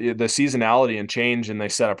 they're the seasonality and change, and they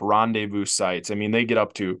set up rendezvous sites. I mean, they get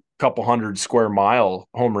up to a couple hundred square mile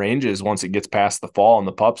home ranges once it gets past the fall and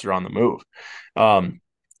the pups are on the move. Um,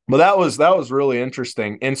 but that was really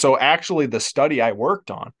interesting. And so actually the study I worked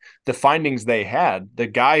on, the findings they had, the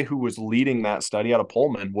guy who was leading that study out of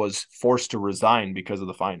Pullman was forced to resign because of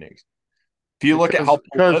the findings. If you look at how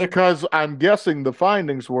political, Because I'm guessing the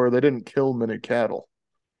findings were they didn't kill many cattle.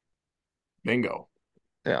 bingo.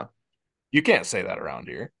 Yeah. You can't say that around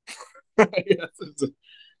here. Yes,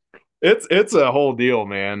 it's a whole deal,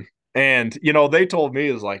 man. And they told me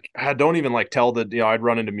is like, don't even like tell I'd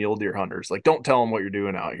run into mule deer hunters. Like, don't tell them what you're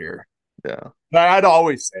doing out here. Yeah. I'd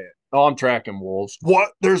always say it. Oh, I'm tracking wolves.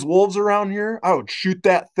 What? There's wolves around here? I would shoot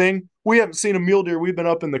that thing. We haven't seen a mule deer. We've been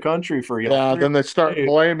up in the country for Yeah. 3 Then they start days.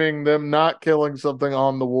 blaming them not killing something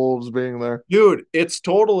on the wolves being there. Dude, it's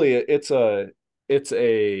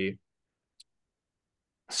a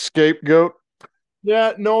Scapegoat.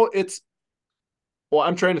 yeah, no, well,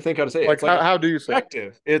 I'm trying to think how to say it. Like It's like a how do you say it?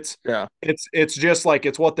 perspective. It's Yeah. it's it's just like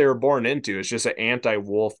it's what they were born into. It's just an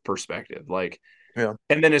anti-wolf perspective. Like, Yeah.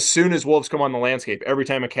 and then as soon as wolves come on the landscape, every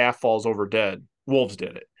time a calf falls over dead, wolves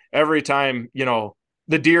did it. Every time,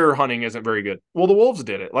 the deer hunting isn't very good. Well, the wolves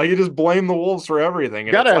did it. Like you just blame the wolves for everything.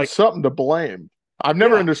 And Got to it's have like, something to blame. I've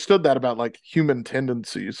never yeah, understood that about like human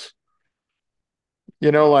tendencies.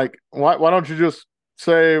 Like why don't you just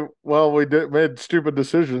say, well, we did made stupid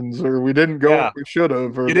decisions or we didn't go when yeah. we should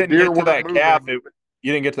have or You the didn't deer get to weren't that calf. moving.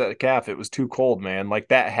 You didn't get to that calf. It was too cold, man. Like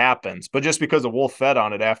that happens. But just because a wolf fed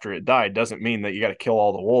on it after it died doesn't mean that you got to kill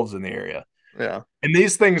all the wolves in the area. Yeah. And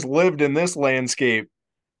these things lived in this landscape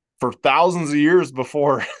for thousands of years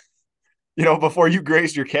before, before you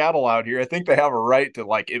grazed your cattle out here. I think they have a right to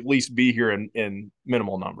like at least be here in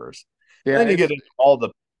minimal numbers. And Yeah, then you get into all the I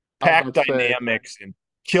was pack about to say, dynamics and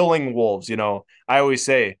killing wolves. I always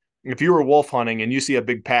say if you were wolf hunting and you see a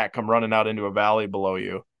big pack come running out into a valley below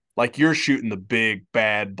you, like you're shooting the big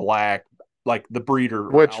bad black, like the breeder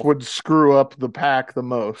or Which alpha. would screw up the pack the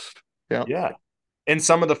most. Yeah. Yeah. And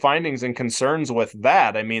some of the findings and concerns with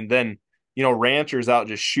that, I mean, then, ranchers out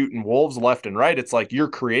just shooting wolves left and right. It's like you're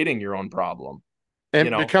creating your own problem, you And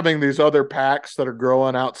know? becoming these other packs that are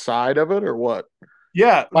growing outside of it, or what?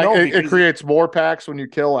 Yeah, Like no, it because creates more packs when you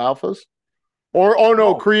kill alphas? Or oh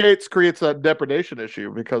no, no, creates that depredation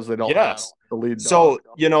issue because they don't have yes. the lead dog. So,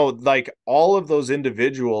 like all of those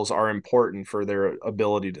individuals are important for their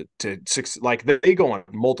ability like they go on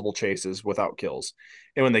multiple chases without kills.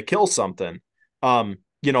 And when they kill something,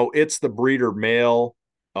 it's the breeder male,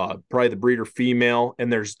 probably the breeder female,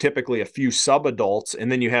 and there's typically a few sub-adults, and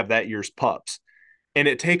then you have that year's pups. And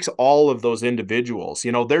it takes all of those individuals.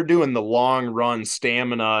 They're doing the long run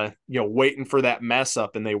stamina, waiting for that mess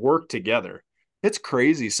up, and they work together. It's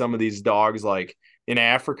crazy. Some of these dogs, like in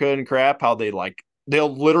Africa and crap, how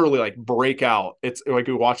they'll literally like break out. It's like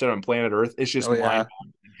we watch it on Planet Earth. It's just Oh yeah. mind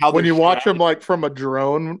how When they're you watch them strategy. like from a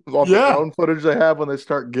drone, off the Yeah. drone footage they have when they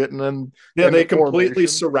start getting Yeah, into they completely formation,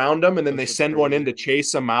 surround them and then that they shit's send one in crazy. to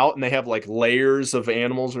chase them out and they have like layers of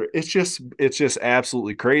animals. It's just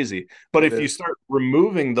absolutely crazy. But It if you is. start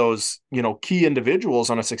removing those, key individuals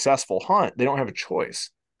on a successful hunt, they don't have a choice.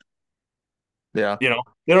 Yeah. They don't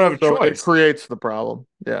have a So it choice. creates the problem.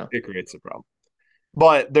 Yeah. It creates a problem.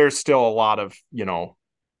 But there's still a lot of,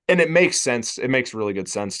 and it makes sense. It makes really good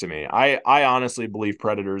sense to me. I honestly believe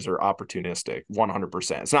predators are opportunistic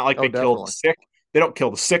 100%. It's not like Oh, they kill the definitely. sick. They don't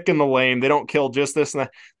kill the sick and the lame. They don't kill just this and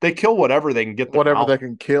that. They kill whatever they can get their Whatever mouth. they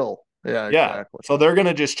can kill. Yeah, Yeah. exactly. So they're going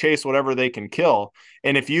to just chase whatever they can kill.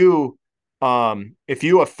 And if you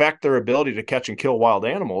affect their ability to catch and kill wild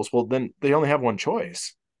animals, well, then they only have one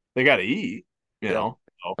choice. They got to eat, you Yep. know?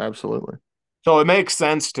 So Absolutely. so it makes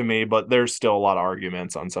sense to me, but there's still a lot of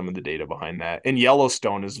arguments on some of the data behind that. And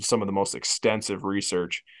Yellowstone is some of the most extensive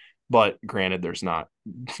research, but granted, there's not,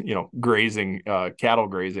 grazing, cattle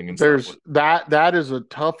grazing and stuff. There's that is a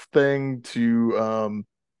tough thing to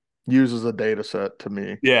use as a data set to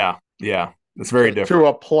me Yeah, yeah, it's very to different.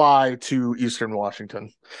 apply to Eastern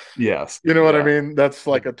Washington. Yes, You know what I yeah, mean? That's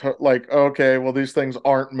like like okay, well these things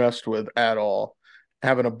aren't messed with at all.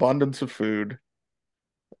 Have an abundance of food,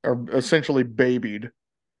 are essentially babied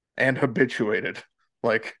and habituated.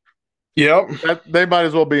 Like yep, that they might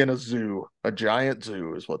as well be in a zoo. A giant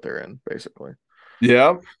zoo is what they're in, basically.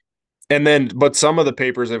 yep. And then, but some of the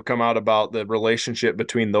papers have come out about the relationship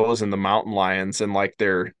between those and the mountain lions and like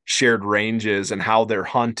their shared ranges and how they're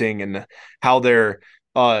hunting and how they're,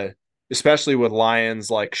 uh, especially with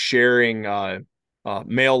lions, like sharing,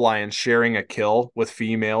 male lions sharing a kill with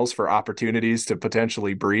females for opportunities to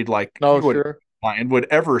potentially breed. Like No, you would sure. lion would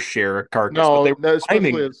ever share a carcass, but they No, were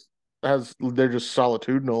especially finding. as they're just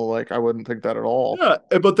solitudinal. Like I wouldn't think that at all. Yeah,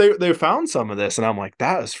 but they found some of this, and I'm like,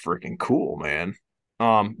 that is freaking cool, man.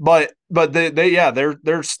 But they yeah,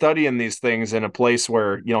 they're studying these things in a place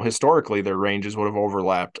where historically their ranges would have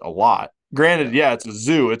overlapped a lot. Yeah. Granted, yeah, it's a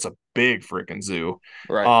zoo, it's a big freaking zoo,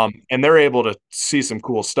 Right. and they're able to see some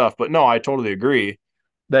cool stuff. But no, I totally agree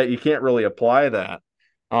that you can't really apply that.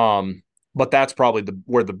 Um, but that's probably the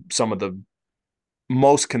where the some of the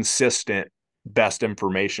most consistent best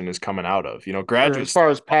information is coming out of. Sure. As Graduates. far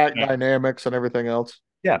as pack dynamics and everything else.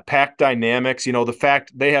 Yeah, pack dynamics. The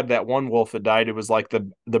fact they had that one wolf that died, it was like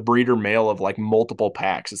the breeder male of like multiple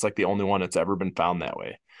packs. It's like the only one that's ever been found that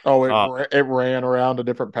way. Oh, Uh, it ran around to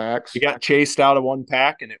different it packs. got chased out of one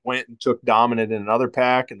pack and it went and took dominant in another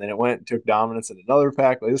pack, and then it went and took dominance in another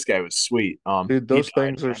pack. Like, this guy was sweet. Dude, He those died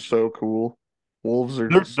things are eventually. so cool. Wolves are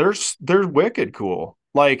They're just they're they're wicked cool.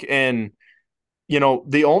 Like, and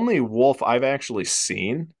the only wolf I've actually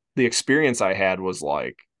seen, the experience I had was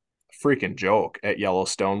like freaking joke at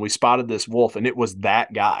Yellowstone. We spotted this wolf and it was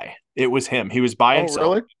that guy. It was him. He was by oh himself.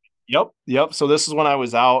 really? Yep. Yep. So this is when I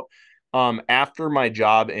was out after my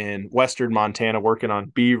job in Western Montana working on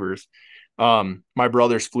beavers. My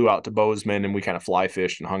brothers flew out to Bozeman and we kind of fly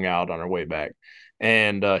fished and hung out on our way back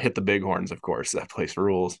and hit the bighorns, of course. That place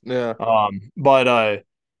rules. Yeah. But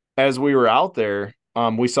as we were out there,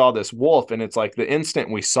 we saw this wolf, and it's like the instant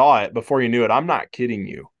we saw it, before you knew it, I'm not kidding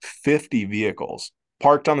you, 50 vehicles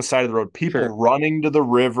parked on the side of the road, people Sure. running to the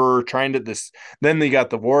river, trying to this. Then they got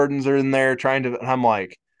the wardens are in there trying to. And I'm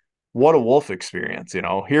like, what a wolf experience,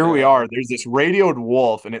 Here we Yeah. are. There's this radioed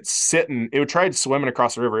wolf, and it's sitting. It tried swimming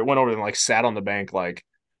across the river. It went over and like sat on the bank, like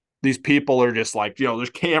these people are just like, there's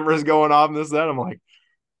cameras going off and this that. I'm like,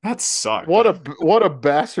 that sucked. What a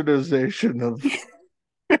bastardization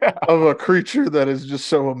of a creature that is just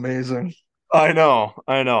so amazing. I know,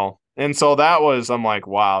 I know. And so that was, I'm like,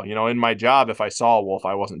 wow, in my job, if I saw a wolf,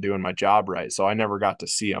 I wasn't doing my job right. So I never got to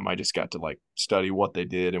see them. I just got to like study what they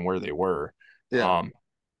did and where they were. Yeah. Um,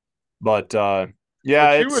 but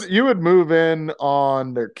yeah, But it's you would move in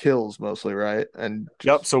on their kills mostly, right? And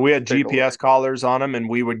yep. just So we had take a look. GPS collars on them, and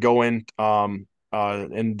we would go in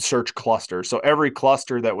and search clusters. So every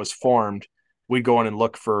cluster that was formed, we'd go in and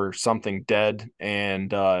look for something dead and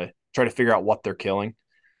try to figure out what they're killing.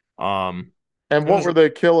 Um, And it what was were they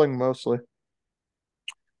killing mostly?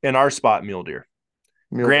 in our spot mule deer.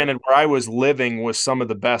 Mule deer. Granted, where I was living was some of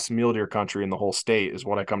the best mule deer country in the whole state, is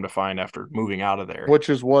what I come to find after moving out of there. Which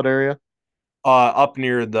is what area? Up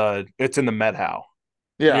near it's in the Medhow,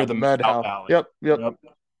 Yeah, near the Medhow Medhouse. Valley. Yep, yep. Yep.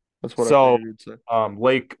 That's what I So, figured you'd say.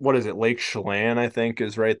 Lake, what is it? Lake Chelan, I think,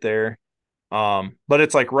 is right there. But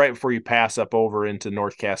it's like right before you pass up over into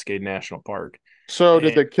North Cascade National Park. So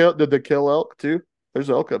And, did they kill elk too? There's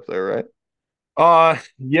elk up there, right?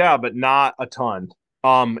 yeah, but not a ton.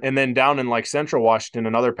 And then down in like Central Washington,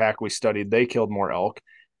 another pack we studied, they killed more elk.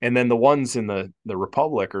 And then the ones in the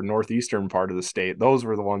Republic or northeastern part of the state, those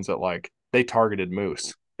were the ones that like they targeted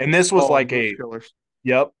moose. And this was Oh, like moose a killers.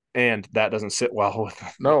 yep, and that doesn't sit well with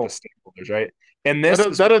the No. stakeholders, right? And this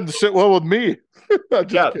is That doesn't sit well with me. I'm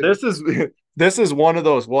just yeah, kidding. this is one of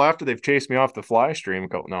those. Well, after they've chased me off the fly stream,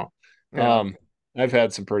 no, Yeah. um, I've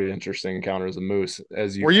had some pretty interesting encounters of moose,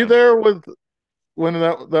 as you Were you have. there with when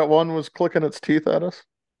that one was clicking its teeth at us?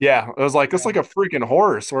 Yeah, it was like it's Yeah. like a freaking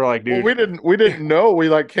horse. We're like, Well, dude, we didn't know. We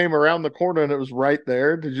like came around the corner and it was right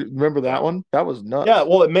there. Did you remember that yeah, one? That was yeah. nuts.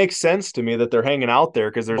 Well, it makes sense to me that they're hanging out there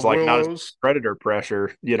because The there's like not as willows. predator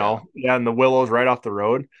pressure, Yeah. Yeah, and the willows right off the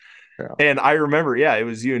road. Yeah. And I remember, yeah, it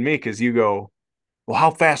was you and me because you go, well, how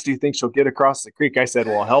fast do you think she'll get across the creek? I said,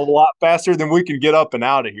 well, a hell of a lot faster than we can get up and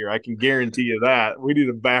out of here. I can guarantee you that. We need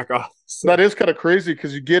to back off. That So is kind of crazy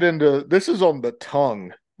because you get into this is on the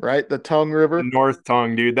Tongue, right? The Tongue the River. North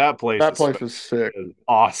Tongue, dude, that place That is, place is sick. is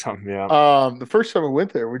awesome. Yeah. The first time we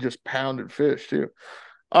went there, we just pounded fish too.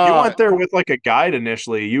 You Uh, went there with like a guide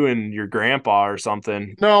initially, you and your grandpa or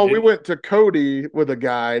something. no, we Didn't went to Cody with a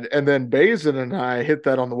guide, and then Bazin and I hit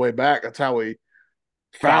that on the way back. That's how we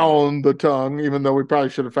found it. found the Tongue, even though we probably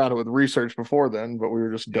should have found it with research before then, but we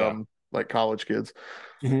were just Yeah. dumb, like college kids.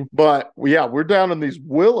 Mhm. But yeah, we're down in these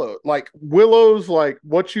willows, like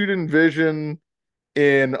what you'd envision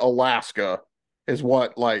in Alaska is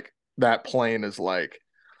what like that plain is like.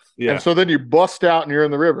 And Yeah. so then you bust out and you're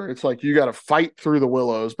in the river. It's like you got to fight through the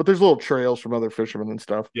willows, but there's little trails from other fishermen and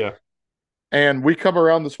stuff. Yeah. And we come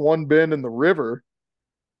around this one bend in the river,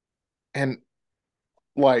 and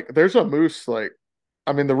like there's a moose, like,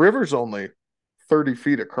 I mean, the river's only 30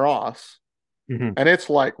 feet across, Mhm. and it's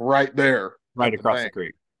like right there Right at the across the bank.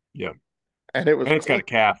 creek. Yeah. And it was And it's got a click.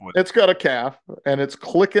 calf with it. It's got a calf, and it's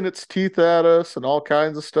clicking its teeth at us and all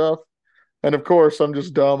kinds of stuff. And of course, I'm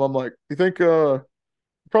just dumb. I'm like, you think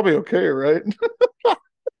probably okay, right?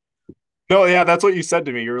 No, yeah, that's what you said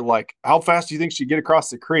to me. You're like, how fast do you think she'd get across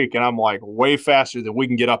the creek? And I'm like, way faster than we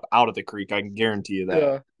can get up out of the creek. I can guarantee you that.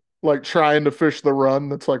 Yeah. Like trying to fish the run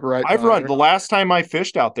that's like right I've by run her. the last time I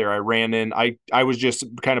fished out there, I ran in, I was just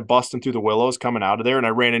kind of busting through the willows coming out of there, and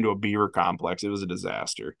I ran into a beaver complex. It was a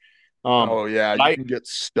disaster. Oh yeah, you I can get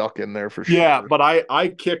stuck in there for yeah, sure. but I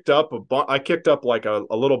kicked up I kicked up like a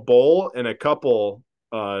little bull and a couple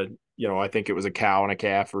I think it was a cow and a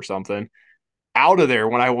calf or something out of there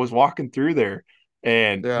when I was walking through there,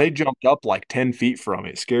 and Yeah, they jumped up like 10 feet from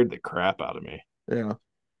me. It scared the crap out of me. yeah.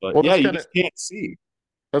 But Well, yeah, you just can't see.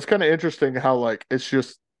 that's kind of interesting how like it's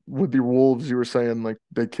just with the wolves you were saying like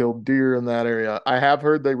they killed deer in that area. I have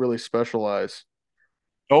heard they really specialize.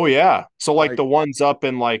 Oh yeah. So like Like the ones up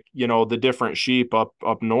in like, the different sheep up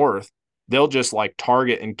north, they'll just like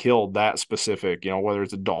target and kill that specific, whether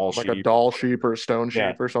it's a doll like a sheep. doll sheep or a stone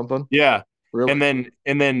Yeah. sheep or something. Yeah. And Really?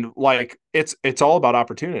 then like it's all about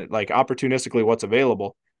opportunity, like opportunistically what's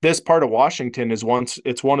available. This part of Washington it's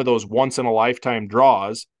one of those once in a lifetime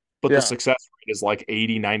draws, but the Yeah. success rate is like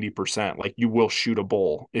 80-90%. Like you will shoot a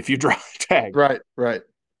bull if you draw a tag. Right, right.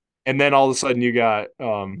 And then all of a sudden you got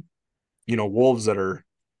wolves that are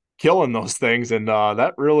killing those things, and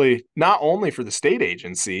that really, not only for the state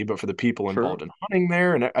agency but for the people True. involved in hunting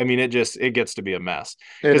there, and I mean it gets to be a mess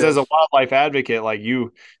It because as a is. wildlife advocate, like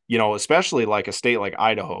especially like a state like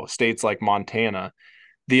Idaho, states like Montana,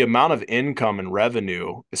 the amount of income and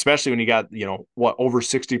revenue, especially when you got what, over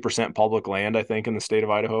 60% public land, I think, in the state of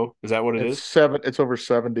Idaho. Is that what it is? It's over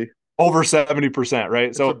 70. Over 70%, right?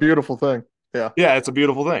 It's a So beautiful thing. Yeah. yeah, it's a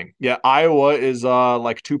beautiful thing. Yeah, Iowa is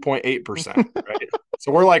like 2.8%, right?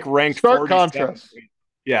 So we're like ranked Stark 47th. contrast.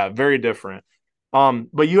 Yeah, very different.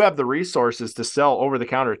 But you have the resources to sell over the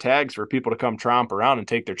counter tags for people to come tromp around and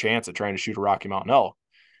take their chance at trying to shoot a Rocky Mountain elk.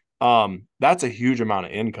 That's a huge amount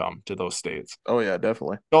of income to those states. Oh yeah,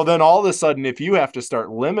 definitely. So then all of a sudden, if you have to start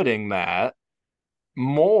limiting that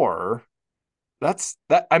more,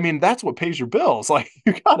 I mean, that's what pays your bills. Like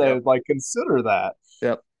you Yep. gotta like consider that.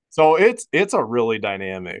 Yep. So it's a really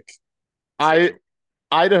dynamic I situation.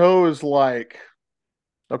 Idaho is like,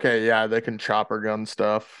 okay, yeah, they can chopper gun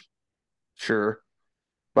stuff, sure.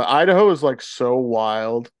 But Idaho is like so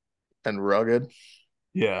wild and rugged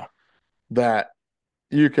Yeah. that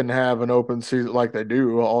you can have an open season like they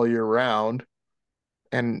do all year round,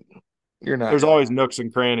 and you're not There's gonna. always nooks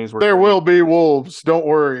and crannies where There you're able. will be wolves, don't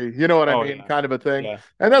worry. You know what I Oh mean? yeah. Kind of a thing. Yeah.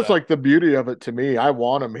 And that's Yeah. like the beauty of it to me. I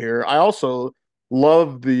want them here. I also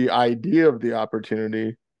love the idea of the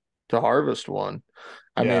opportunity to harvest one.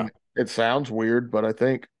 I Yeah. mean, it sounds weird, but I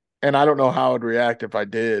think, and I don't know how I'd react if I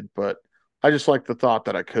did, but I just like the thought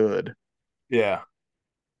that I could, Yeah.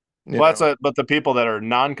 you Well, that's know? a, but the people that are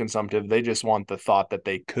non-consumptive, they just want the thought that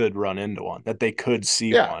they could run into one, that they could see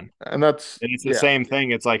Yeah. one. And that's, And it's the yeah. same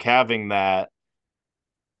thing. It's like having that,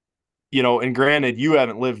 and granted, you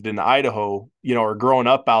haven't lived in Idaho, or grown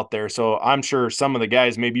up out there. So I'm sure some of the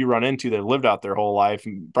guys maybe you run into that lived out their whole life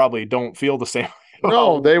and probably don't feel the same way about No,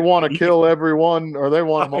 wolves they want that to you kill everyone or they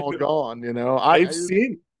want them I all know. gone, They've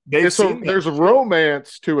seen they've It's a, seen that there's a shit.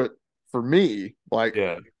 romance to it for me. Like,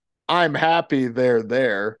 Yeah. I'm happy they're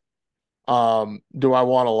there. Do I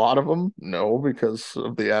want a lot of them? No, because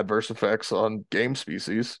of the adverse effects on game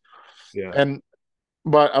species. Yeah. And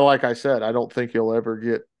but like I said, I don't think you'll ever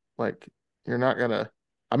get like you're not gonna.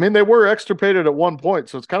 I mean, they were extirpated at one point,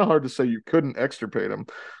 so it's kind of hard to say you couldn't extirpate them.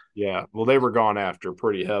 Yeah. Well, they were gone after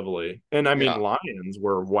pretty heavily. And I mean, Yeah, lions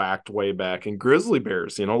were whacked way back and grizzly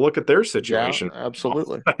bears, look at their yeah, situation.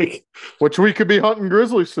 absolutely. Like, Which we could be hunting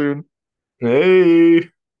grizzly soon. hey.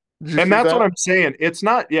 Did you And see that's what that? I'm saying. It's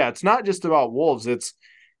not just about wolves.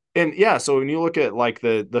 And yeah, so when you look at like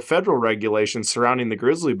the federal regulations surrounding the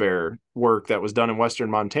grizzly bear work that was done in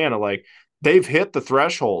western Montana, like they've hit the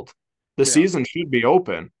threshold. The Yeah. season should be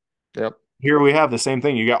open. Yep. Here we have the same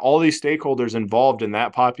thing. You got all these stakeholders involved in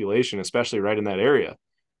that population, especially right in that area.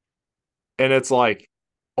 And it's like,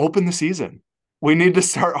 open the season. We need to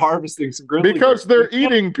start harvesting some grizzly bears. Because they're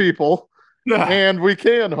eating people, Yeah. and we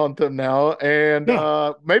can hunt them now. And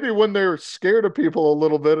Yeah. maybe when they're scared of people a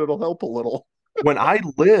little bit, it'll help a little. When I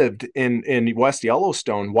lived in West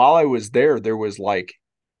Yellowstone, while I was there, there was like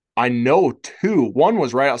I know two. One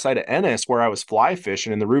was right outside of Ennis where I was fly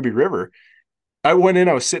fishing in the Ruby River. I went in,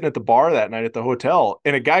 I was sitting at the bar that night at the hotel,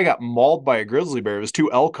 and a guy got mauled by a grizzly bear. It was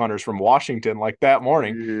two elk hunters from Washington, like that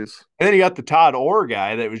morning. Jeez. And then you got the Todd Orr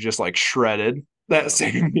guy that was just like shredded that Yeah.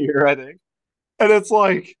 same year, I think. And it's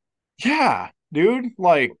like, yeah, dude,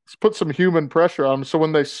 like, Let's put some human pressure on them so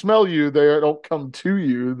when they smell you, they don't come to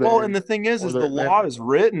you. well, and the thing Or is they the law is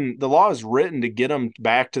written to get them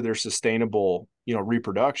back to their sustainable,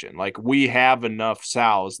 reproduction. Like we have enough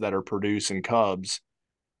sows that are producing cubs.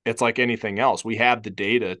 It's like anything else. We have the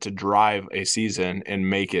data to drive a season and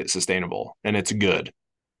make it sustainable, and it's good.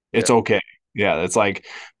 It's yeah. okay. Yeah, it's like,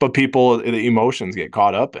 but people, the emotions get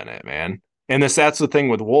caught up in it, man. And that's the thing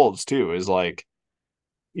with wolves too, is like,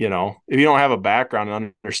 if you don't have a background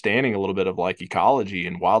and understanding a little bit of like ecology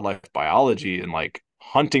and wildlife biology and like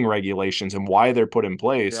hunting regulations and why they're put in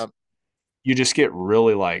place, Yeah. you just get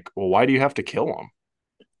really like, well, why do you have to kill them?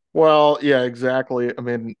 Well, yeah, exactly. I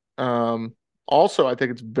mean, also, I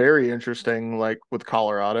think it's very interesting, like with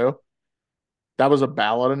Colorado, that was a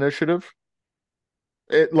ballot initiative.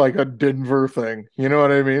 It like a Denver thing. You know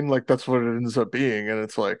what I mean? Like that's what it ends up being. And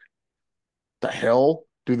it's like, the hell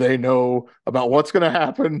do they know about what's going to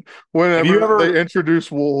happen Have you whenever they ever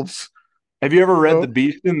introduce wolves? have you ever You read know?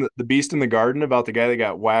 the Beast in the Garden about the guy that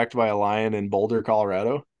got whacked by a lion in Boulder,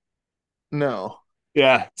 Colorado? No.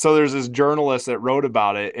 Yeah. So there's this journalist that wrote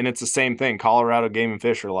about it, and it's the same thing. Colorado Game and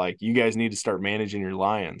Fish are like, you guys need to start managing your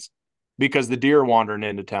lions because the deer are wandering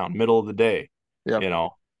into town middle of the day, Yep. you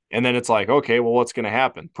know. And then it's like, okay, well, what's going to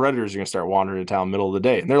happen? Predators are going to start wandering into town middle of the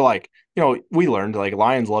day, and they're like, we learned like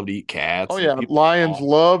lions love to eat Oh cats and yeah, people. lions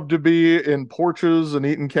love to be in porches and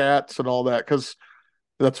eating cats and all that. Because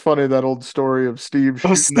that's funny, that old story of Steve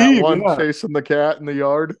Oh, shooting that Steve, one yeah. chasing the cat in the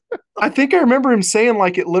yard I think I remember him saying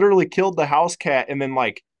like it literally killed the house cat and then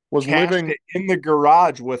like was cached living. it in the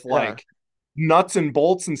garage with Yeah. like nuts and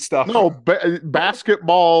bolts and stuff. No,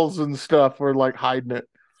 basketballs and stuff were like hiding it.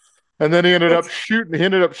 And then That's he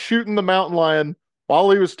ended up shooting the mountain lion while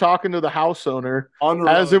he was talking to the house owner on the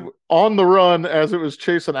as it run. on the run as it was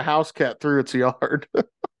chasing a house cat through its yard.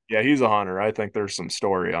 Yeah, he's a hunter. I think there's some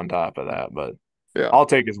story on top of that, but Yeah. I'll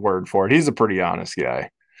take his word for it. He's a pretty honest guy.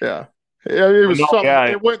 Yeah. Yeah, it But was no, some, yeah,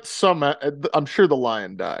 it went some, I'm sure the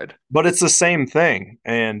lion died. but it's the same thing.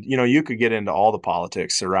 And you could get into all the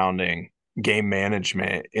politics surrounding game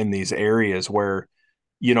management in these areas where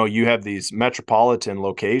you have these metropolitan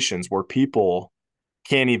locations where people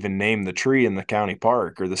can't even name the tree in the county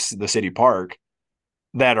park or the city park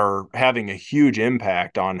that are having a huge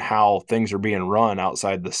impact on how things are being run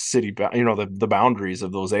outside the city, the boundaries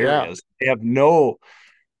of those Yeah. areas. They have no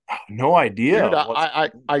Dude, idea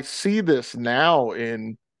what's I see this now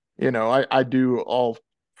in, I do all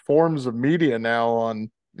forms of media now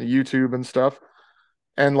on YouTube and stuff.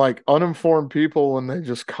 And like uninformed people, when they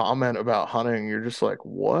just comment about hunting, you're just like,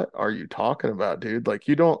 what are you talking about, dude? Like,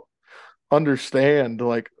 you don't understand.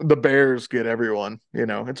 Like, the bears get everyone,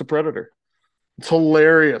 it's a predator. It's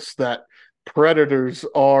hilarious that predators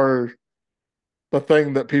are the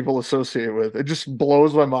thing that people associate with. It just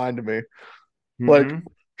blows my mind to me. Like, mm-hmm,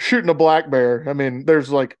 shooting a black bear, I mean, there's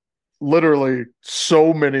like literally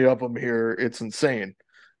so many of them here. It's insane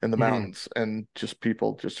in the mm-hmm. mountains. And just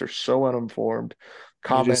people just are so uninformed,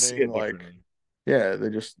 They just see commenting it like, differently. yeah, they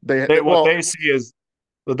just They, what well, they see is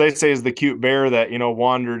what they say is the cute bear that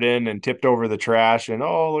wandered in and tipped over the trash, and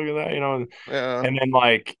oh, look at that, yeah. and then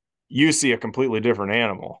like you see a completely different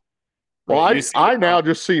animal, Well, right? You see I now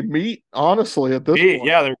just see meat, honestly, at this meat, point.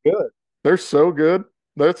 yeah, they're good. They're so good.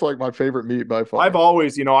 That's like my favorite meat by I've far.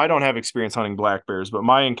 always, I don't have experience hunting black bears, but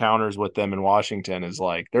my encounters with them in Washington is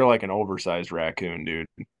like they're like an oversized raccoon, dude.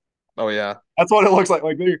 Oh yeah. That's what it looks like.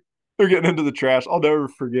 Like they're getting into the trash. I'll never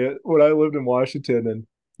forget when I lived in Washington and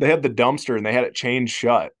they had the dumpster and they had it chained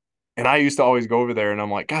shut. And I used to always go over there and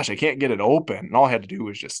I'm like, gosh, I can't get it open. And all I had to do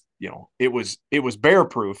was just, it was bear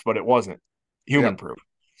proof, but it wasn't human Yep. proof.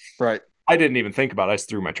 Right. I didn't even think about it. I just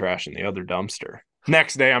threw my trash in the other dumpster.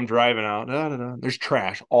 Next day I'm driving out. There's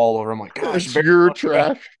trash all over. I'm like, gosh, It's bear, your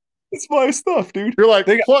trash. it's my stuff, dude. You're like,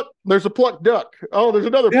 They got pluck, there's a plucked duck. Oh, there's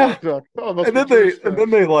another yeah. plucked duck. Oh, it must And be then Joe's they trash.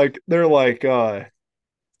 like they're like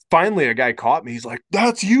finally a guy caught me. He's like,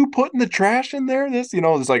 "That's you putting the trash in there?" It's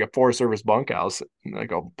like a Forest Service bunkhouse,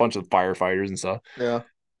 like a bunch of firefighters and stuff. Yeah.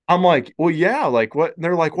 I'm like, "Well, yeah, like what?" And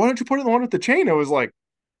they're like, "Why don't you put it in the one with the chain?" I was like,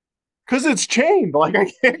 "Cause it's chained. Like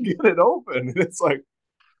I can't get it open." And it's like,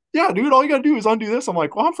 "Yeah, dude, all you gotta do is undo this." I'm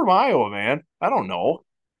like, "Well, I'm from Iowa, man. I don't know."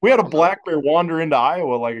 We I had a don't know. black bear wander into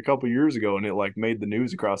Iowa like a couple years ago, and it like made the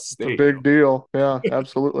news across the It's a state. big deal. Yeah,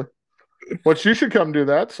 absolutely. But you should come do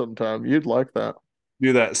that sometime. You'd like that.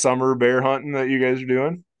 Do that summer bear hunting that you guys are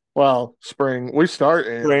doing, Well, spring. We start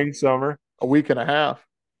in spring, summer. a week and a half.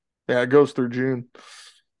 Yeah, it goes through June.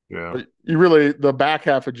 Yeah, But you really the back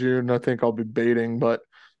half of June, I think I'll be baiting, but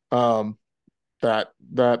um that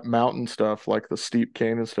mountain stuff, like the steep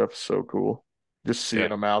canyon stuff is so cool. Just yeah. seeing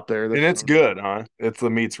them out there. They're And it's so neat. good, huh? It's the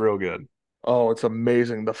meat's real good. Oh, it's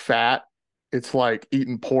amazing. The fat, it's like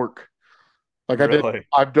eating pork. Like Really?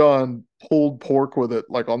 I've done pulled pork with it,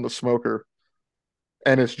 like on the smoker,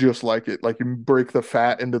 and it's just like it. Like you break the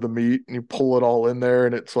fat into the meat and you pull it all in there,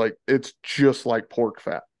 and it's just like pork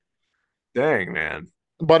fat. Dang, man.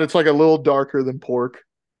 But it's like a little darker than pork.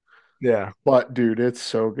 Yeah. But dude, it's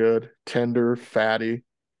so good. Tender, fatty,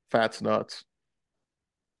 fat's nuts.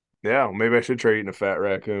 Yeah. Well, maybe I should try eating a fat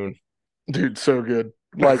raccoon. Dude, so good.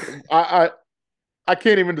 Like I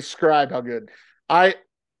can't even describe how good. I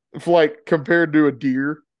like compared to a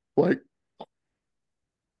deer, like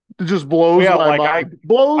it just blows Yeah, my like mind. I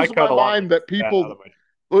Blows my cut a lot of mind that fat out people of my.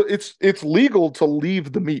 it's legal to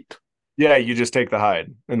leave the meat. Yeah, you just take the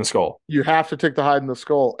hide and the skull. You have to take the hide and the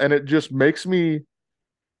skull, and it just makes me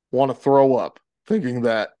want to throw up thinking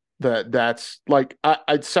that's like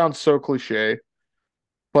it sounds so cliche,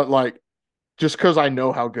 but like just because I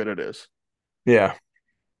know how good it is. Yeah.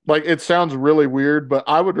 Like it sounds really weird, but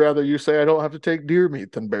I would rather you say I don't have to take deer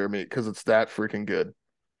meat than bear meat because it's that freaking good.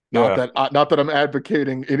 Yeah. Not that I'm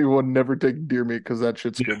advocating anyone never take deer meat because that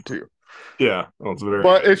shit's Yeah. good too. Yeah. Well, it's very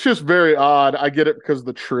But good. it's just very odd. I get it because of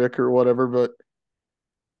the trick or whatever, but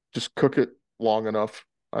just cook it long enough.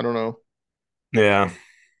 I don't know. Yeah.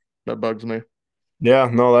 That bugs me. Yeah.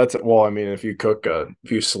 No, that's well, I mean, if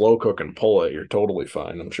you slow cook and pull it, you're totally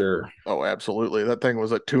fine, I'm sure. Oh, absolutely. That thing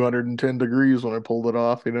was at 210 degrees when I pulled it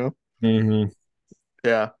off, you know? Mm-hmm.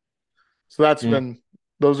 Yeah. So that's been,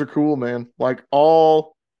 those are cool, man. Like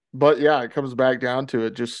all, but yeah, it comes back down to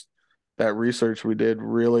it. Just that research we did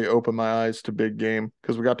really opened my eyes to big game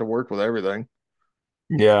because we got to work with everything.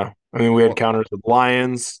 Yeah. I mean, we had counters with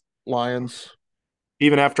lions. Lions,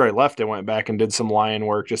 Even after I left, I went back and did some lion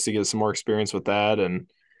work just to get some more experience with that. And,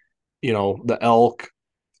 the elk,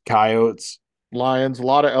 coyotes. lions, a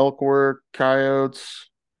lot of elk work, coyotes,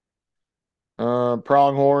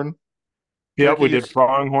 pronghorn. Yep, we did turkeys.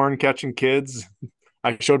 pronghorn catching kids.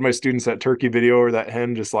 I showed my students that turkey video where that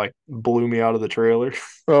hen just like blew me out of the trailer.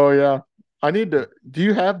 Oh yeah. I need to. Do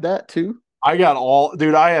you have that too? I got all,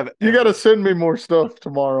 dude, I have You got to everything. send me more stuff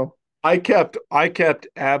tomorrow. I kept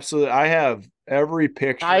absolutely, I have every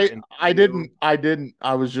picture and video. I didn't.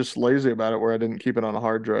 I was just lazy about it where I didn't keep it on a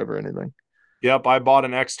hard drive or anything. Yep, I bought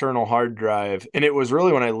an external hard drive. And it was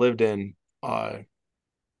really when I lived in uh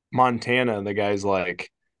Montana, the guy's like,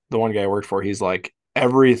 the one guy I worked for, he's like,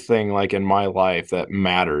 everything like in my life that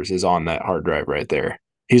matters is on that hard drive right there.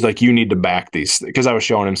 He's like, you need to back these because I was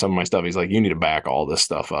showing him some of my stuff. He's like, you need to back all this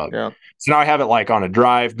stuff up. Yeah. So now I have it like on a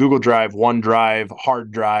drive, Google Drive, OneDrive,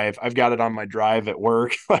 hard drive. I've got it on my drive at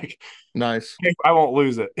work. Like Nice. I won't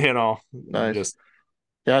lose it, you know. Nice. Just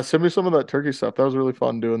Yeah, send me some of that turkey stuff. That was really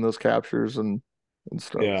fun doing those captures and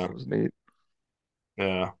stuff. yeah, It was neat.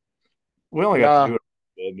 yeah. We only got to Yeah.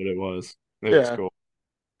 do it, but it was Yeah. cool.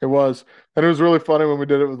 It was. And it was really funny when we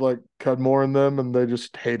did it with like Cudmore and them and they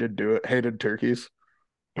just hated turkeys.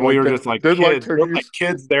 And we Like were they just like did like kids. We're like turkeys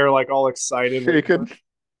kids there, like all excited waiting for. shaking.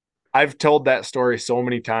 I've told that story so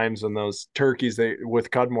many times when those turkeys they with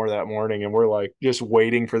Cudmore that morning, and we're like just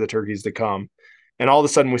waiting for the turkeys to come, and all of a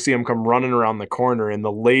sudden we see them come running around the corner, and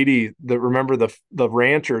the lady that remember the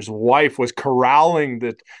rancher's wife was corralling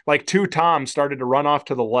the like two toms started to run off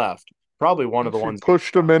to the left, probably one of And the she ones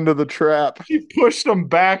pushed them into the trap. she pushed them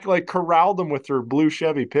back, like corralled them with her blue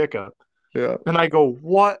Chevy pickup. Yeah. And I go,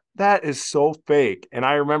 what? That is so fake. And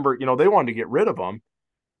I remember, they wanted to get rid of them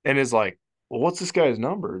and is like, well, what's this guy's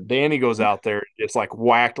number? Danny goes out there, it's like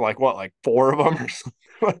whacked like what, like four of them or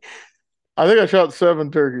something. I think I shot 7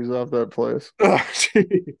 turkeys off that place. Oh,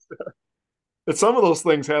 geez. And some of those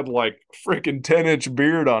things had like freaking 10-inch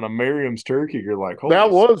beard on a Merriam's turkey. You're like, That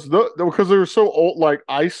holy, was because they were so old, like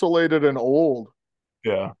isolated and old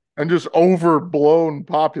yeah. and just overblown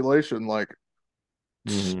population, like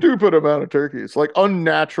Mm-hmm. stupid amount of turkeys, like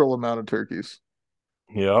unnatural amount of turkeys.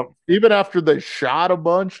 Yep. Even after they shot a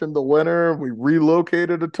bunch in the winter, we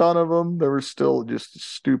relocated a ton of them. There were still just a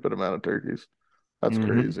stupid amount of turkeys. That's Mm-hmm.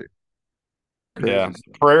 crazy. Yeah. Crazy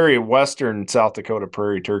stuff. Prairie, Western South Dakota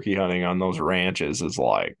prairie turkey hunting on those ranches is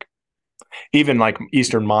like, even like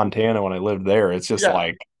Eastern Montana when I lived there, it's just Yeah,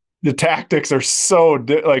 like the tactics are so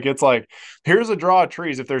like it's like here's a draw of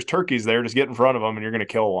trees. If there's turkeys there, just get in front of them and you're gonna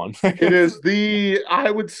kill one. it is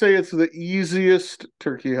I would say it's the easiest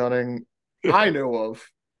turkey hunting I know of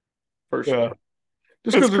Yeah, personally.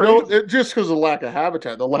 Just it's because crazy. just because of lack of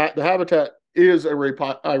habitat. The habitat is a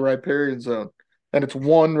riparian zone, and it's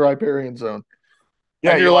one riparian zone.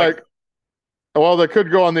 Yeah, And you're you like like, well, they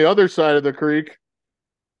could go on the other side of the creek,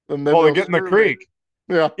 and then oh they they'll get in the screw me. creek.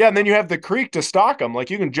 Yeah, Yeah, and then you have the creek to stalk them. Like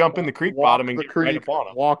you can jump in the creek bottom walk and the get right creek, up on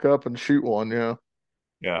them. walk up and shoot one. Yeah,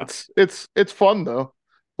 Yeah, it's fun though.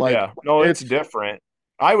 Like yeah. No, it's it's different.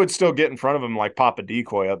 I would still get in front of them, like pop a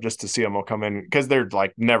decoy up just to see them will come in because they're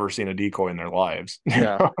like never seen a decoy in their lives.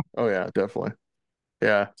 yeah, oh yeah, definitely.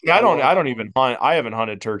 Yeah, Yeah, I love. I don't even hunt. I haven't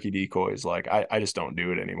hunted turkey decoys. Like I just don't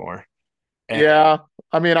do it anymore. And Yeah,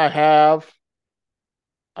 I mean, I have.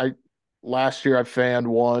 I last year I fanned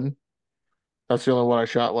one. That's the only one I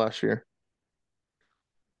shot last year.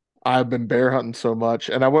 I've been bear hunting so much,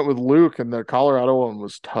 and I went with Luke, and the Colorado one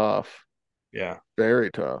was tough, yeah,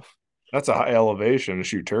 very tough. that's a high elevation to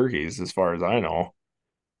shoot turkeys, as far as I know.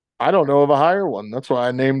 I don't know of a higher one. That's why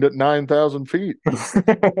I named it 9,000 feet.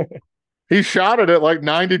 He shot it at like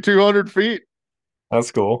 9,200 feet.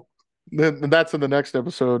 That's cool. Then that's in the next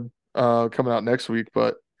episode, coming out next week.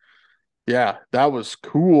 But yeah, that was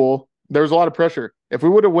cool. There was a lot of pressure. If we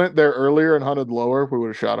would have went there earlier and hunted lower, we would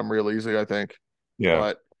have shot them real easy, I think.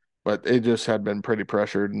 Yeah. But it just had been pretty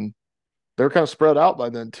pressured, and they were kind of spread out by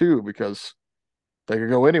then too because they could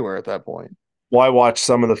go anywhere at that point. Well, I watched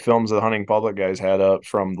some of the films the hunting public guys had up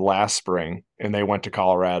from last spring, and they went to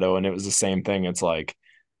Colorado, and it was the same thing. It's like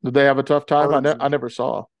Did they have a tough time? birds. I never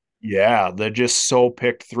saw. Yeah, they're just so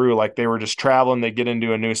picked through. Like they were just traveling. They get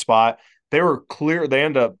into a new spot. They were clear. They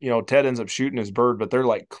end up, Ted ends up shooting his bird, but they're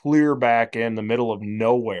like clear back in the middle of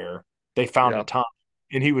nowhere. They found a Yeah. ton,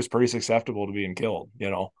 and he was pretty susceptible to being killed.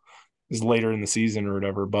 Is later in the season or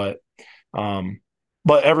whatever. Um,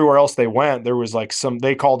 but everywhere else they went, there was like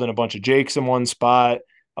they called in a bunch of jakes in one spot.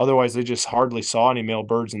 Otherwise, they just hardly saw any male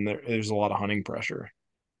birds, and there's a lot of hunting pressure.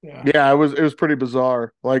 Yeah. Yeah, it was pretty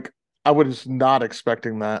bizarre. Like I was not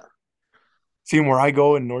expecting that. Seeing where I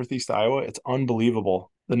go in Northeast Iowa, it's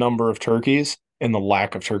unbelievable the number of turkeys and the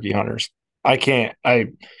lack of turkey hunters. I can't. I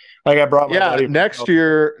brought my Yeah, buddy. next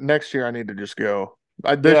year I need to just go.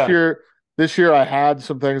 Yeah. This year I had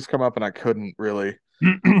some things come up and I couldn't really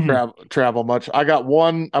travel much. I got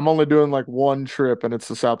one. I'm only doing like one trip, and it's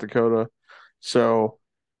to South Dakota. So,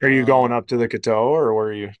 Are you going up to the Coteau or where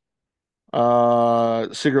are you?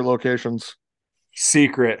 secret locations.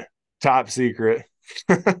 Secret, top secret.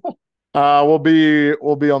 We'll be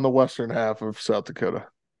on the western half of South Dakota.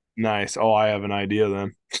 Nice. Oh, I have an idea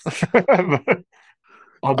then.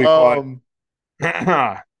 I'll be quiet. Um,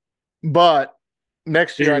 but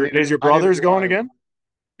next Is year your I need to brothers do going Iowa. again?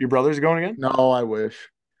 Your brothers going again? No, I wish.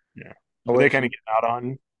 Yeah. I Are they wish. kind of getting out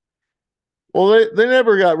on Well, they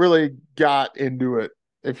never really got into it,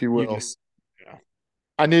 if you you will. just yeah.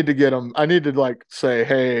 I need to get them. I need to like say,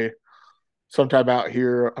 hey, sometime out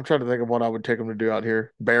here. I'm trying to think of what I would take them to do out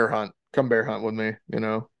here. Bear hunt. Come bear hunt with me,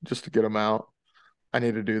 just to get them out. I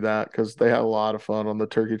need to do that because they had a lot of fun on the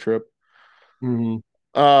turkey trip. Hmm.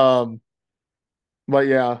 Um, but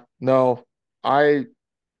yeah, no, I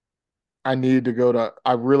I need to go to.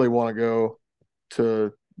 I really want to go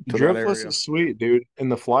to that Driftless area. is sweet, dude.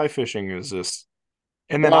 And the fly fishing is just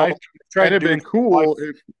and then Well, I and tried doing some fly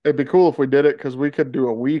it'd be cool if we did it because we could do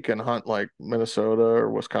a week and hunt like Minnesota or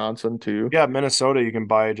Wisconsin too. yeah, Minnesota you can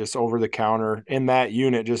buy just over the counter in that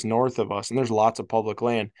unit just north of us, and there's lots of public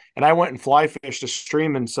land. And I went and fly fished a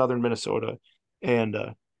stream in southern Minnesota, and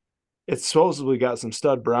it's supposedly got some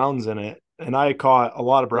stud browns in it. And I caught a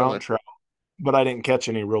lot of brown Really? trout, but I didn't catch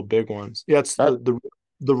any real big ones. Yeah, it's That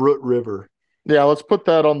the Root River. yeah, let's put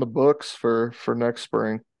that on the books for next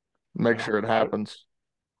spring. Make Yeah. sure it happens.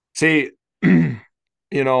 See, you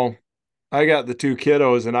know, I got the two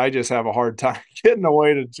kiddos, and I just have a hard time getting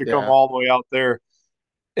away to come Yeah, all the way out there.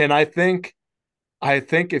 And I think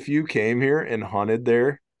if you came here and hunted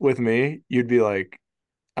there with me, you'd be like,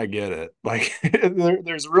 I get it. Like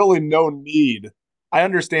there's really no need. I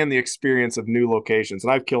understand the experience of new locations,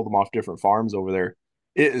 and I've killed them off different farms over there.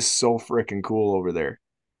 It is so freaking cool over there.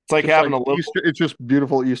 It's like just having like a little. Easter. It's just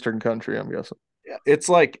beautiful Eastern country. I'm guessing. It's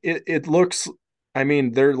like it looks. I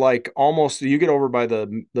mean, they're like almost. You get over by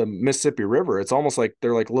the Mississippi River. It's almost like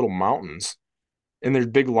they're like little mountains, and there's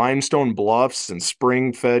big limestone bluffs and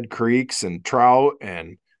spring-fed creeks and trout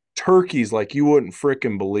and turkeys like you wouldn't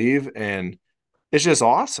freaking believe. And it's just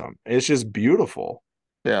awesome. It's just beautiful.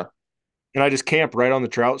 Yeah, And I just camp right on the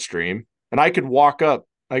trout stream. And I could walk up.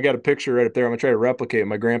 I got a picture right up there. I'm gonna try to replicate.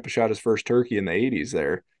 My grandpa shot his first turkey in the 80s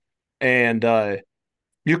there. And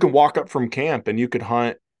you can walk up from camp and you could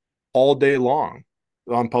hunt all day long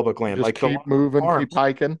on public land. just Like the keep moving, keep farms.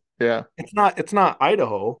 hiking. Yeah, It's not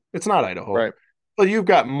Idaho. It's not Idaho. right. But you've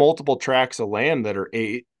got multiple tracts of land that are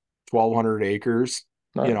 1,200 acres.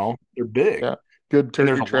 Nice. They're big. Yeah, good And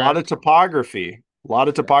there's turkey tracks. a lot of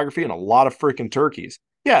Yeah, topography and a lot of freaking turkeys.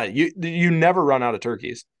 Yeah, you never run out of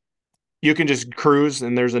turkeys. You can just cruise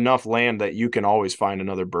and there's enough land that you can always find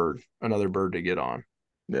another bird to get on.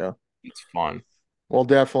 yeah. It's fun. Well,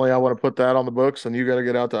 definitely, I want to put that on the books, and you got to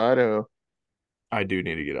get out to Idaho. I do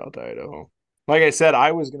need to get out to Idaho. Like I said,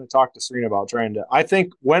 I was going to talk to Serena about trying to. I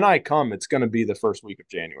think when I come, it's going to be the first week of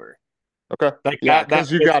January. Okay. Like Yeah, that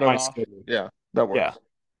because you fits got it my off. schedule. Yeah, that Yeah, works.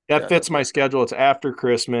 that Yeah. fits my schedule. It's after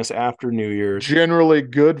Christmas, after New Year's. Generally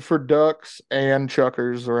good for ducks and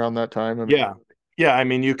chuckers around that time. I mean, Yeah. Yeah. I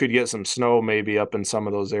mean, you could get some snow maybe up in some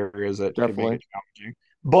of those areas that could make definitely. it challenging.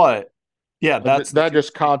 But yeah, that's the That two.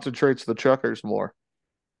 just concentrates the chuckers more.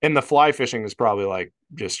 And the fly fishing is probably like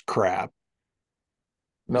just crap.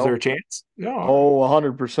 Is there a No. chance? No. Oh,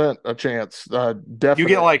 100% a chance. You get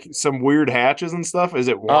Definite. like some weird hatches and stuff. Is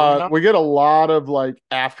it warm enough? We get a lot of like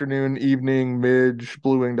afternoon, evening, midge,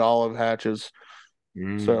 blue-winged olive hatches.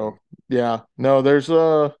 Mm. So yeah, no, there's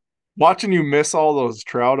Watching you miss all those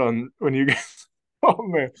trout on when you get oh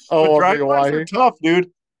man. But up dry in flies are Hawaii. tough,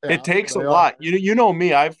 dude. It Yeah, takes a they are. lot. You know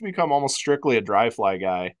me, I've become almost strictly a dry fly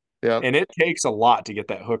guy. Yeah, And it takes a lot to get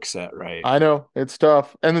that hook set right. I know it's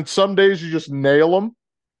tough. And then some days you just nail them,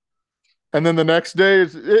 and then the next day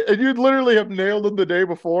and you'd literally have nailed them the day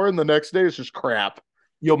before, and the next day is just crap.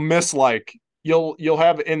 You'll miss like you'll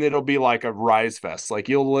have and it'll be like a rise fest. Like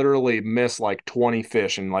you'll literally miss like 20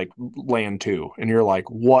 fish and like land two. And you're like,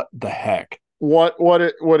 what the heck? What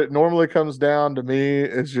it normally comes down to me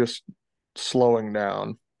is just slowing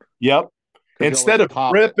down Yep. because you always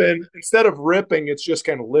pop it, Instead of ripping, it's just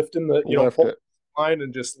kind of lifting lift pull it. the line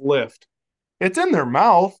and just lift. It's in their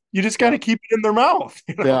mouth. You just got Yeah, to keep it in their mouth.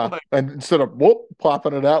 yeah. Like, And instead of whoop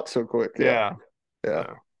popping it out so quick. Yeah, yeah. yeah,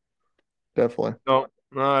 Yeah. definitely. No,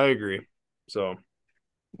 I agree. So,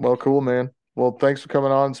 Well, cool, man. Well, thanks for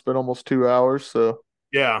coming on. It's been almost 2 hours, so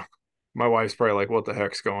yeah. My wife's probably like, what the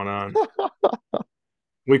heck's going on?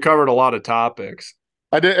 We covered a lot of topics.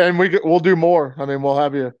 I did, and we'll do more. I mean, we'll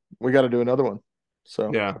have you. We got to do another one.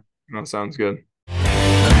 So. Yeah. That sounds good.